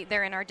 Yeah,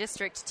 they're in our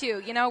district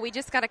too. We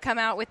just got to come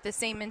out with the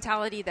same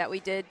mentality that we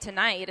did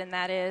tonight, and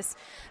that is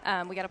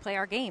we got to play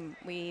our game.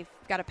 We've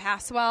got to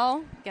pass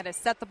well, got to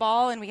set the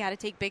ball, and we got to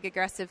take big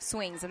aggressive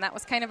swings. And that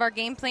was kind of our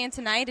game plan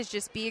tonight, is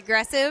just be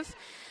aggressive.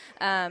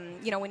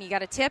 When you got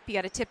to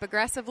tip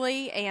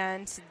aggressively,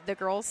 and the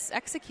girls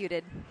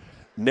executed.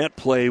 Net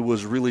play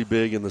was really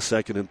big in the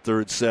second and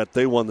third set.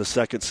 They won the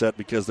second set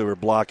because they were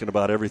blocking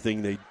about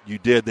everything you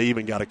did. They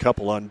even got a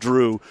couple on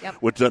Drew,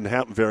 which doesn't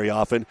happen very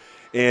often.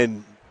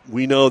 And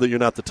we know that you're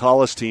not the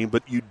tallest team,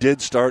 but you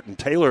did start. And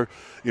Taylor,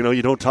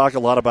 you don't talk a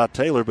lot about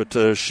Taylor,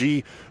 but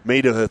she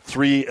made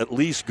 3 at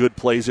least good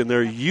plays in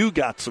there. You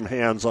got some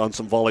hands on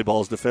some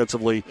volleyballs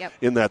defensively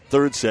in that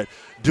third set.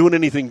 Doing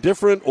anything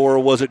different, or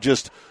was it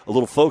just a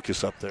little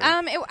focus up there?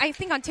 I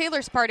think on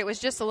Taylor's part it was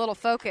just a little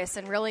focus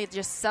and really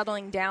just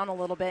settling down a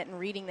little bit and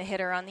reading the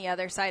hitter on the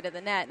other side of the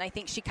net. And I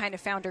think she kind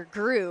of found her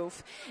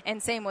groove.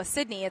 And same with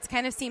Sydney. It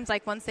kind of seems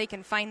like once they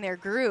can find their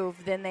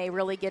groove, then they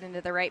really get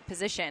into the right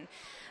position.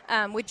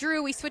 With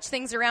Drew, we switched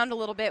things around a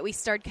little bit. We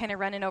started kind of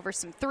running over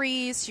some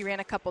 3s. She ran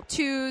a couple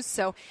 2s.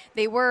 So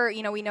they were,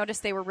 we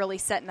noticed they were really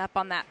setting up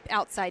on that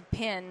outside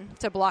pin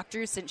to block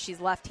Drew since she's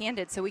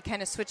left-handed. So we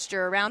kind of switched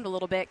her around a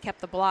little bit,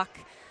 kept the block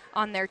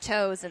on their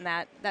toes, and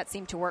that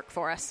seemed to work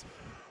for us.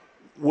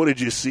 What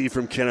did you see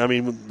from Ken? I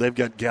mean, they've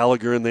got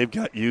Gallagher and they've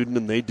got Uden,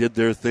 and they did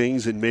their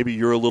things, and maybe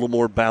you're a little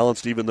more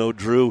balanced, even though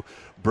Drew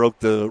broke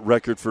the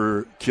record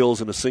for kills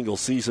in a single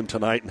season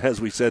tonight. And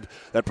as we said,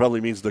 that probably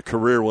means the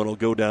career one will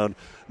go down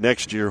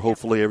next year.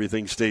 Hopefully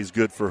everything stays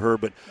good for her.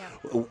 But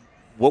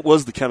what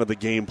was the kind of the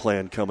game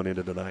plan coming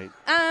into tonight?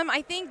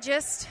 I think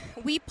just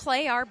we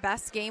play our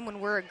best game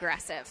when we're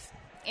aggressive.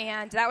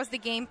 And that was the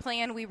game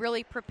plan. We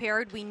really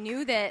prepared. We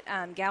knew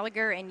that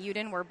Gallagher and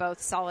Uden were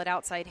both solid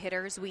outside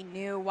hitters. We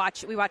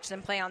watched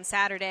them play on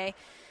Saturday.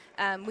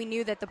 We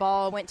knew that the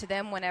ball went to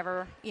them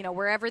whenever,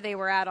 wherever they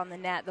were at on the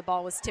net, the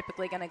ball was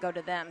typically going to go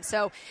to them.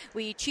 So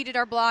we cheated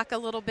our block a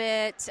little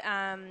bit,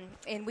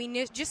 and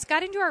we just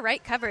got into our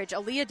right coverage.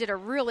 Aaliyah did a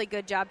really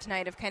good job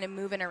tonight of kind of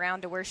moving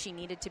around to where she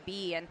needed to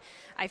be, and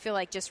I feel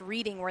like just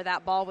reading where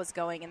that ball was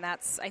going, and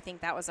I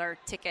think that was our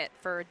ticket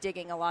for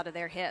digging a lot of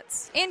their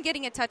hits and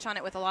getting a touch on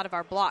it with a lot of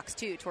our blocks,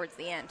 too, towards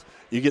the end.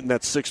 You get in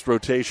that sixth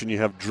rotation, you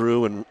have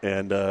Drew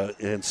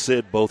and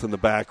Sid both in the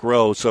back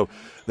row, so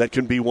that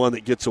can be one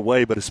that gets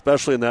away, but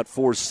especially in that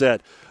fourth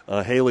set,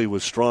 Haley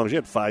was strong. She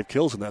had 5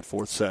 kills in that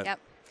fourth set. Yep.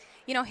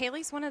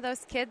 Haley's one of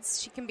those kids.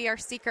 She can be our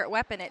secret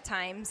weapon at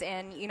times,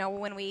 and,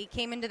 when we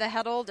came into the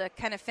huddle to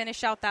kind of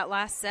finish out that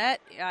last set,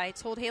 I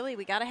told Haley,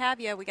 we got to have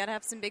you. We got to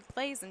have some big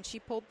plays, and she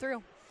pulled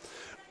through.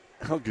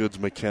 How good's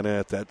McKenna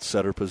at that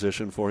setter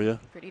position for you?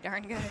 Pretty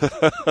darn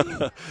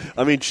good.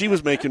 I mean, she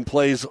was making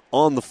plays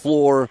on the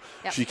floor.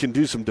 Yep. She can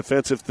do some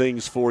defensive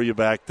things for you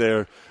back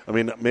there. I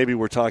mean, maybe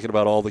we're talking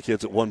about all the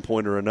kids at one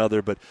point or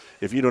another, but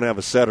if you don't have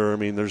a setter, I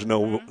mean, there's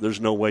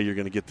no way you're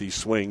going to get these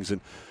swings. And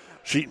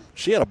she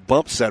had a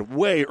bump set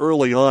way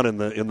early on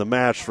in the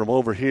match from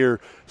over here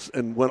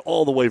and went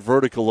all the way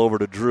vertical over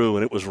to Drew,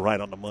 and it was right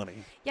on the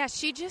money. Yeah,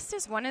 she just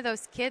is one of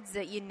those kids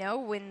that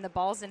when the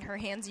ball's in her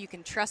hands, you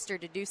can trust her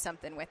to do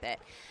something with it.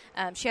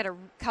 She had a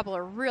couple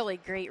of really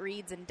great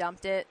reads and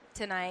dumped it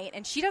tonight,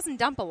 and she doesn't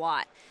dump a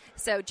lot.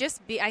 So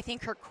I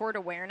think her court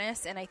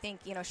awareness, and I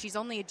think, she's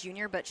only a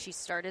junior, but she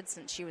started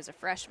since she was a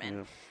freshman.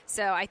 Yeah.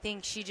 So I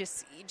think she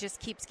just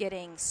keeps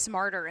getting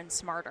smarter and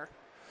smarter.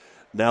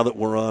 Now that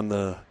we're on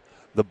the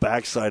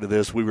backside of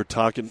this, we were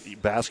talking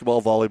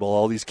basketball, volleyball,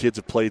 all these kids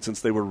have played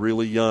since they were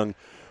really young.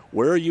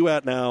 Where are you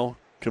at now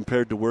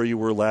compared to where you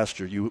were last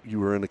year? You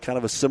were in a kind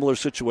of a similar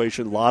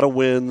situation, a lot of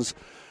wins.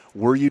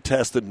 Were you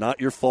tested?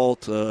 Not your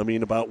fault,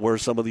 about where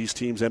some of these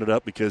teams ended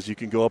up, because you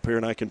can go up here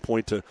and I can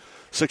point to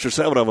 6 or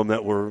 7 of them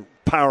that were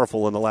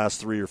powerful in the last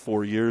 3 or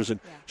 4 years, and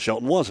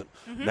Shelton wasn't.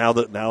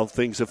 Mm-hmm. Now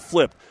things have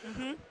flipped.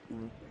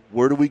 Mm-hmm.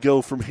 Where do we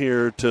go from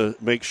here to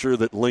make sure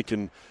that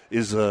Lincoln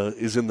is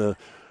in the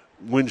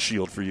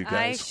windshield for you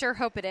guys? I sure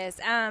hope it is.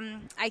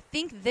 I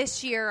think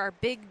this year our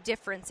big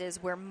difference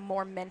is we're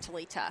more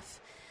mentally tough.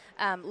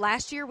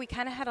 Last year we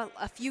kind of had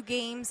a few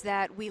games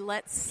that we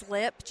let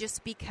slip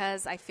just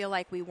because I feel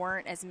like we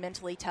weren't as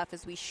mentally tough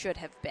as we should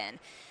have been.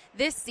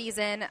 This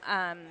season,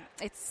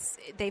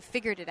 they've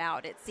figured it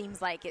out. It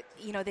seems like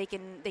they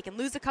can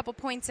lose a couple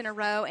points in a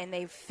row, and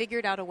they've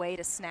figured out a way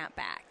to snap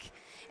back.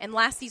 And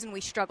last season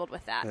we struggled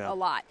with that a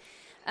lot.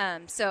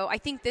 So I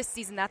think this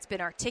season that's been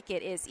our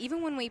ticket, is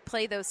even when we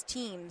play those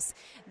teams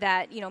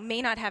that,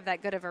 may not have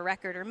that good of a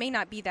record or may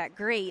not be that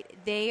great,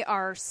 they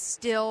are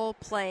still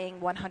playing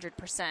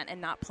 100%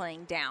 and not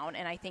playing down.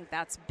 And I think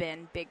that's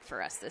been big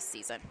for us this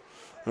season.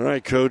 All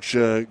right, Coach,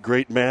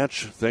 great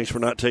match. Thanks for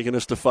not taking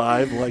us to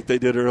 5 like they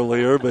did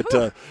earlier,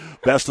 but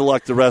best of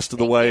luck the rest of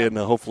the way, and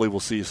hopefully we'll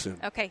see you soon.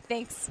 Okay,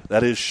 thanks.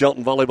 That is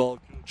Shelton Volleyball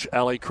coach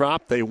Allie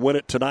Kropp. They win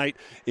it tonight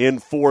in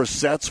 4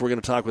 sets. We're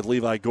going to talk with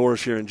Levi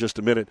Gorish here in just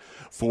a minute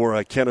for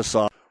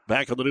Kenesaw.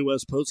 Back on the New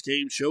West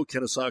postgame show,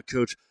 Kenesaw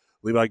coach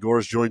Levi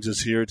Gores joins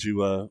us here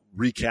to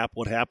recap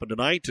what happened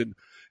tonight. And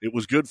it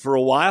was good for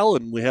a while,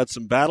 and we had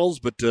some battles,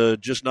 but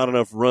just not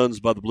enough runs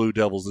by the Blue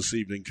Devils this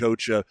evening.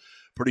 Coach,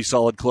 pretty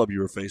solid club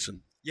you were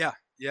facing. Yeah,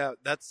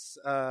 that's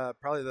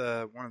probably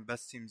one of the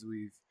best teams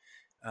we've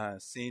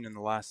seen in the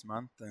last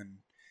month, and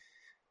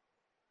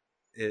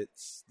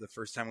it's the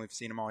first time we've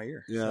seen them all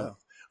year. Yeah, so.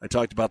 I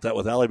talked about that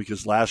with Allie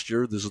because last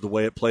year this is the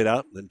way it played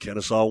out. Then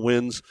Kenesaw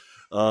wins,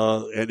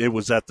 and it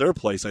was at their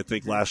place, I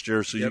think, last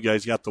year, so you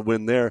guys got the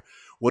win there.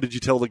 What did you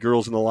tell the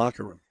girls in the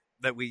locker room?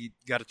 That we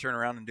got to turn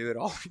around and do it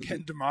all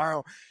again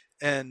tomorrow.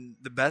 And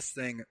the best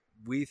thing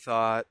we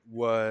thought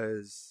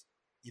was,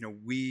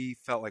 we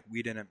felt like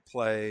we didn't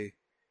play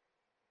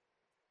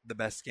the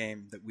best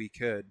game that we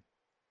could.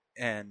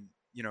 And,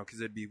 because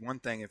it'd be one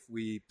thing if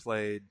we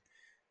played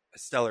a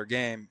stellar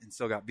game and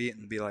still got beaten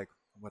and be like,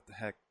 what the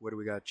heck, what do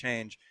we got to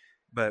change?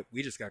 But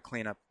we just got to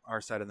clean up our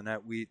side of the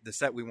net. The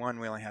set we won,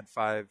 we only had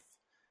 5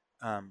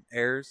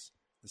 errors.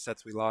 The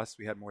sets we lost,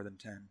 we had more than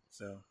 10.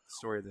 So,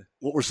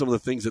 What were some of the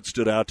things that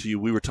stood out to you?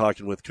 We were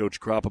talking with Coach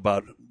Kropp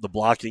about the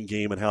blocking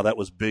game and how that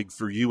was big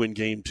for you in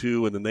Game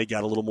 2, and then they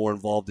got a little more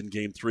involved in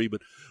Game 3.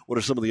 But what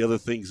are some of the other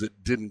things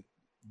that didn't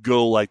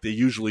go like they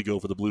usually go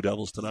for the Blue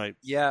Devils tonight?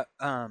 Yeah,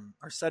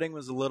 our setting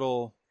was a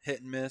little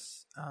hit and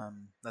miss.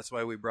 That's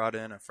why we brought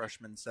in a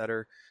freshman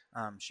setter.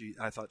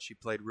 I thought she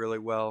played really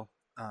well,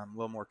 a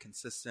little more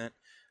consistent.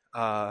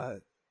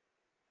 The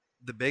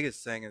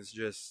biggest thing is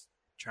just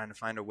trying to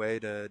find a way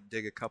to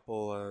dig a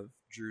couple of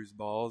Drew's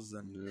balls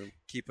and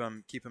keep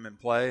them in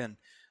play, and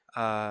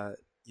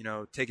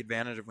take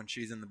advantage of when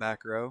she's in the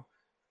back row.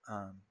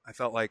 I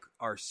felt like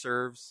our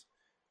serves.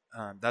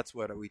 That's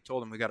what we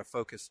told them. We got to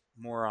focus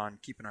more on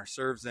keeping our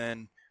serves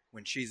in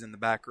when she's in the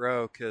back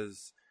row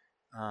because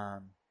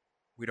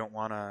we don't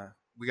want to.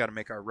 We got to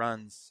make our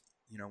runs.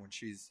 When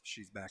she's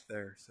back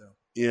there. So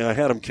yeah, I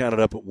had them counted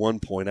up at one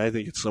point. I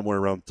think it's somewhere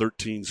around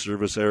 13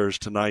 service errors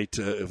tonight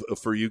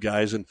for you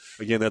guys. And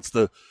again, that's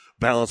the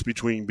balance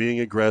between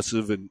being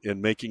aggressive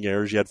and making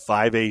errors. You had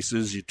 5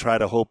 aces. You try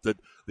to hope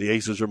that the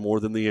aces are more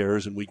than the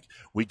errors, and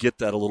we get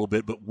that a little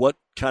bit. But what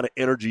kind of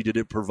energy did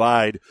it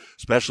provide,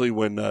 especially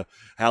when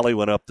Hallie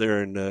went up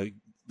there and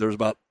there was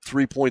about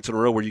 3 points in a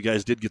row where you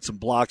guys did get some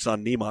blocks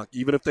on Nemok,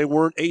 even if they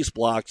weren't ace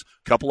blocks.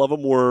 A couple of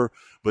them were,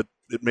 but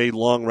it made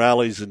long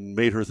rallies and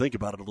made her think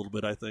about it a little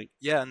bit, I think.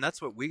 Yeah, and that's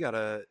what we got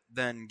to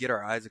then get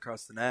our eyes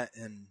across the net.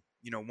 And,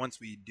 once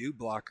we do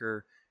block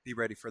her, be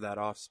ready for that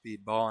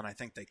off-speed ball. And I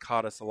think they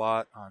caught us a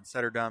lot on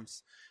setter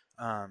dumps.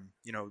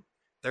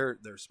 They're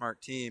a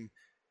smart team.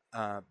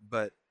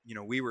 But,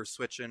 we were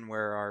switching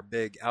where our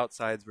big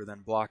outsides were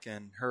then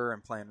blocking her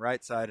and playing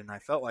right side. And I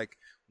felt like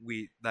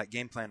that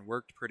game plan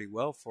worked pretty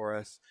well for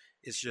us.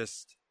 It's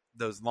just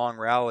those long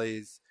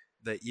rallies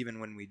that even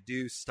when we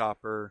do stop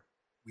her,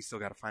 we still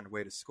got to find a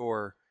way to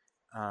score.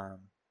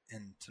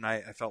 And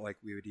tonight I felt like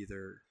we would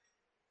either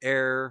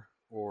err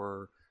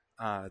or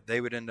they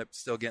would end up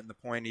still getting the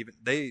point.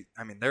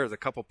 There was a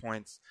couple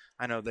points.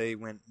 I know they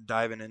went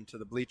diving into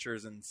the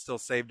bleachers and still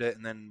saved it,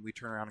 and then we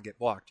turn around and get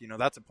blocked.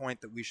 That's a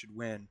point that we should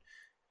win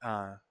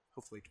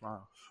hopefully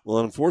tomorrow. Well,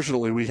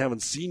 unfortunately, we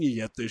haven't seen you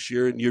yet this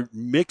year, and you're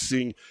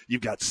mixing.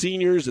 You've got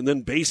seniors, and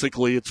then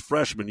basically it's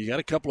freshmen. You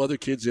got a couple other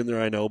kids in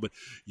there, I know, but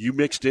you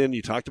mixed in.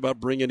 You talked about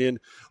bringing in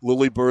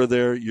Lily Burr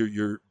there.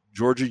 Your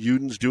Georgia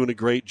Uden's doing a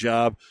great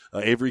job.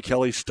 Avery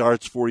Kelly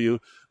starts for you.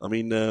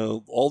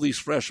 All these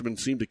freshmen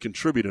seem to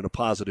contribute in a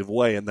positive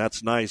way, and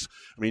that's nice.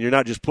 You're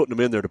not just putting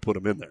them in there to put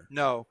them in there.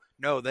 No,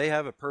 they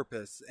have a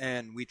purpose,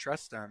 and we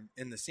trust them,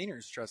 and the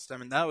seniors trust them.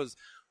 And that was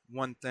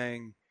one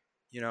thing,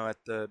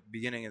 at the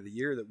beginning of the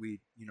year that we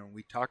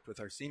talked with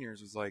our seniors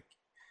was like,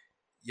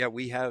 yeah,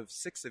 we have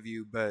 6 of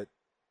you, but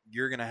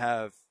you're going to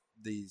have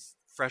these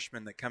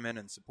freshmen that come in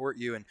and support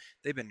you, and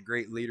they've been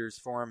great leaders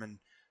for them.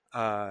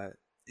 And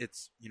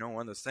it's,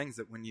 one of those things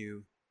that when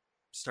you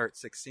start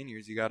 6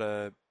 seniors, you got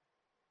to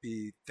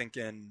be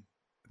thinking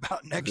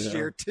about next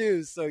year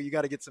too. So you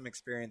got to get some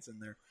experience in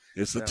there.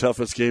 It's the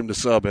toughest game to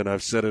sub in.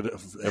 I've said it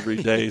every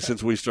day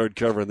since we started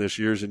covering this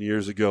years and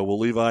years ago. Well,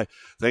 Levi,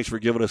 thanks for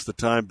giving us the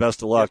time.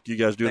 Best of luck. You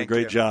guys doing a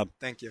great job.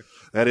 Thank you.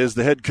 That is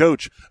the head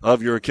coach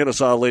of your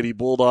Kenesaw Lady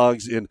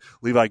Bulldogs in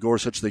Levi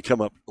Gorsuch. They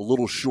come up a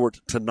little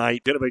short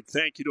tonight. And a big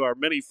thank you to our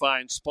many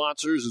fine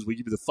sponsors as we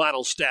give you the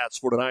final stats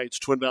for tonight's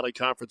Twin Valley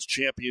Conference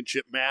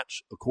Championship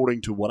match.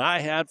 According to what I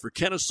had for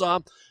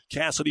Kenesaw,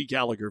 Cassidy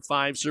Gallagher,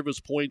 5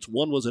 service points.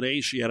 1 was an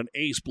ace. She had an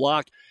ace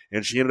block,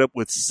 and she ended up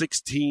with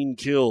 16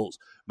 kills.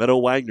 Meadow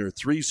Wagner,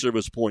 3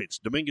 service points.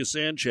 Dominguez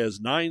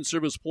Sanchez, 9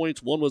 service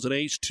points. 1 was an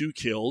ace, 2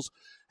 kills.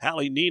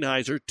 Hallie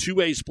Nienheiser,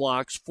 2 ace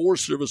blocks, 4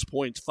 service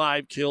points,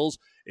 5 kills.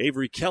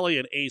 Avery Kelly,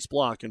 an ace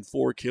block and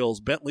 4 kills.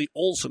 Bentley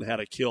Olson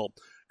had a kill.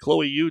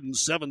 Chloe Uden,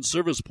 7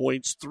 service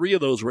points. 3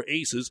 of those were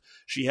aces.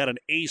 She had an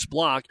ace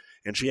block,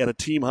 and she had a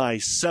team-high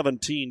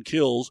 17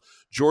 kills.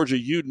 Georgia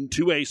Uden,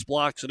 2 ace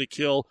blocks and a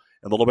kill.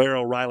 And the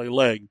libero Riley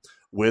Legg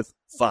with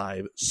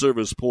 5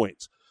 service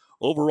points.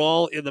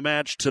 Overall in the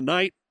match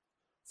tonight,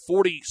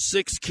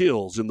 46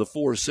 kills in the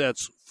 4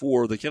 sets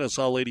for the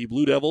Kenesaw Lady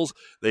Blue Devils.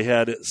 They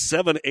had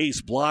 7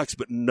 ace blocks,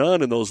 but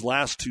none in those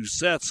last 2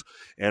 sets,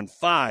 and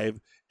 5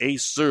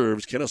 ace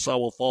serves. Kenesaw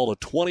will fall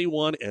to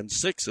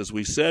 21-6. As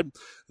we said,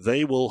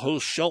 they will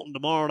host Shelton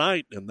tomorrow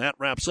night, and that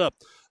wraps up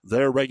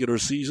their regular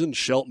season.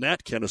 Shelton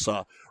at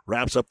Kenesaw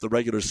wraps up the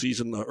regular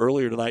season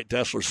earlier tonight.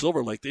 Dessler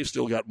Silver Lake, they've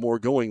still got more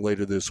going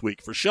later this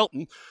week. For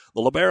Shelton,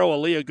 the libero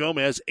Aaliyah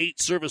Gomez,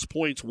 8 service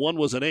points, 1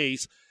 was an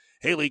ace.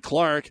 Haley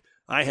Clark,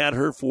 I had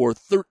her for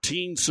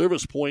 13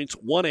 service points,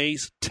 1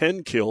 ace,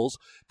 10 kills.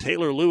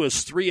 Taylor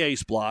Lewis, 3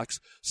 ace blocks.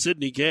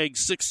 Sydney Gegg,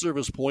 6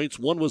 service points,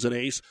 1 was an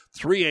ace,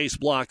 3 ace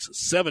blocks,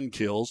 7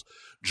 kills.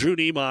 Drew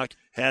Nemok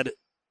had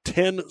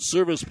 10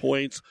 service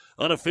points,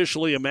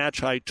 unofficially a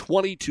match-high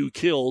 22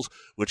 kills,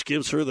 which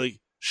gives her the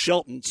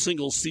Shelton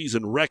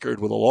single-season record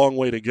with a long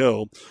way to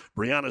go.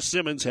 Brianna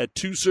Simmons had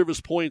 2 service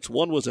points,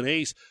 1 was an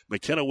ace.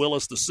 McKenna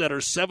Willis, the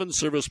setter, 7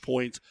 service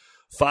points,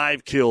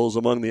 5 kills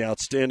among the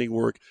outstanding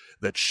work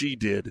that she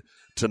did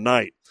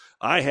tonight.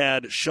 I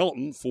had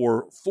Shelton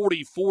for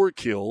 44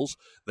 kills.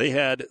 They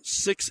had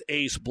 6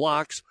 ace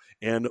blocks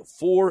and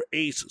 4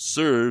 ace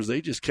serves.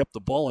 They just kept the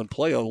ball in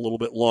play a little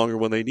bit longer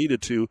when they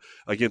needed to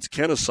against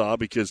Kenesaw,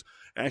 because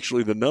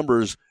actually the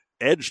numbers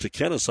edged to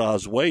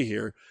Kenesaw's way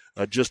here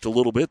just a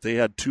little bit. They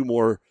had 2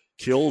 more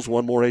kills,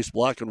 1 more ace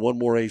block, and 1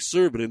 more ace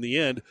serve. But in the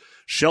end,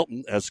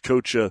 Shelton, as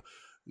Coach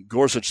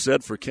Gorsuch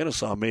said for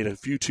Kenesaw, made a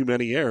few too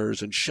many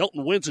errors, and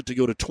Shelton wins it to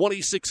go to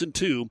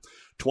 26-2,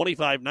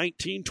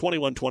 25-19,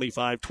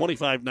 21-25,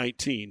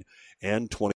 25-19, and 20.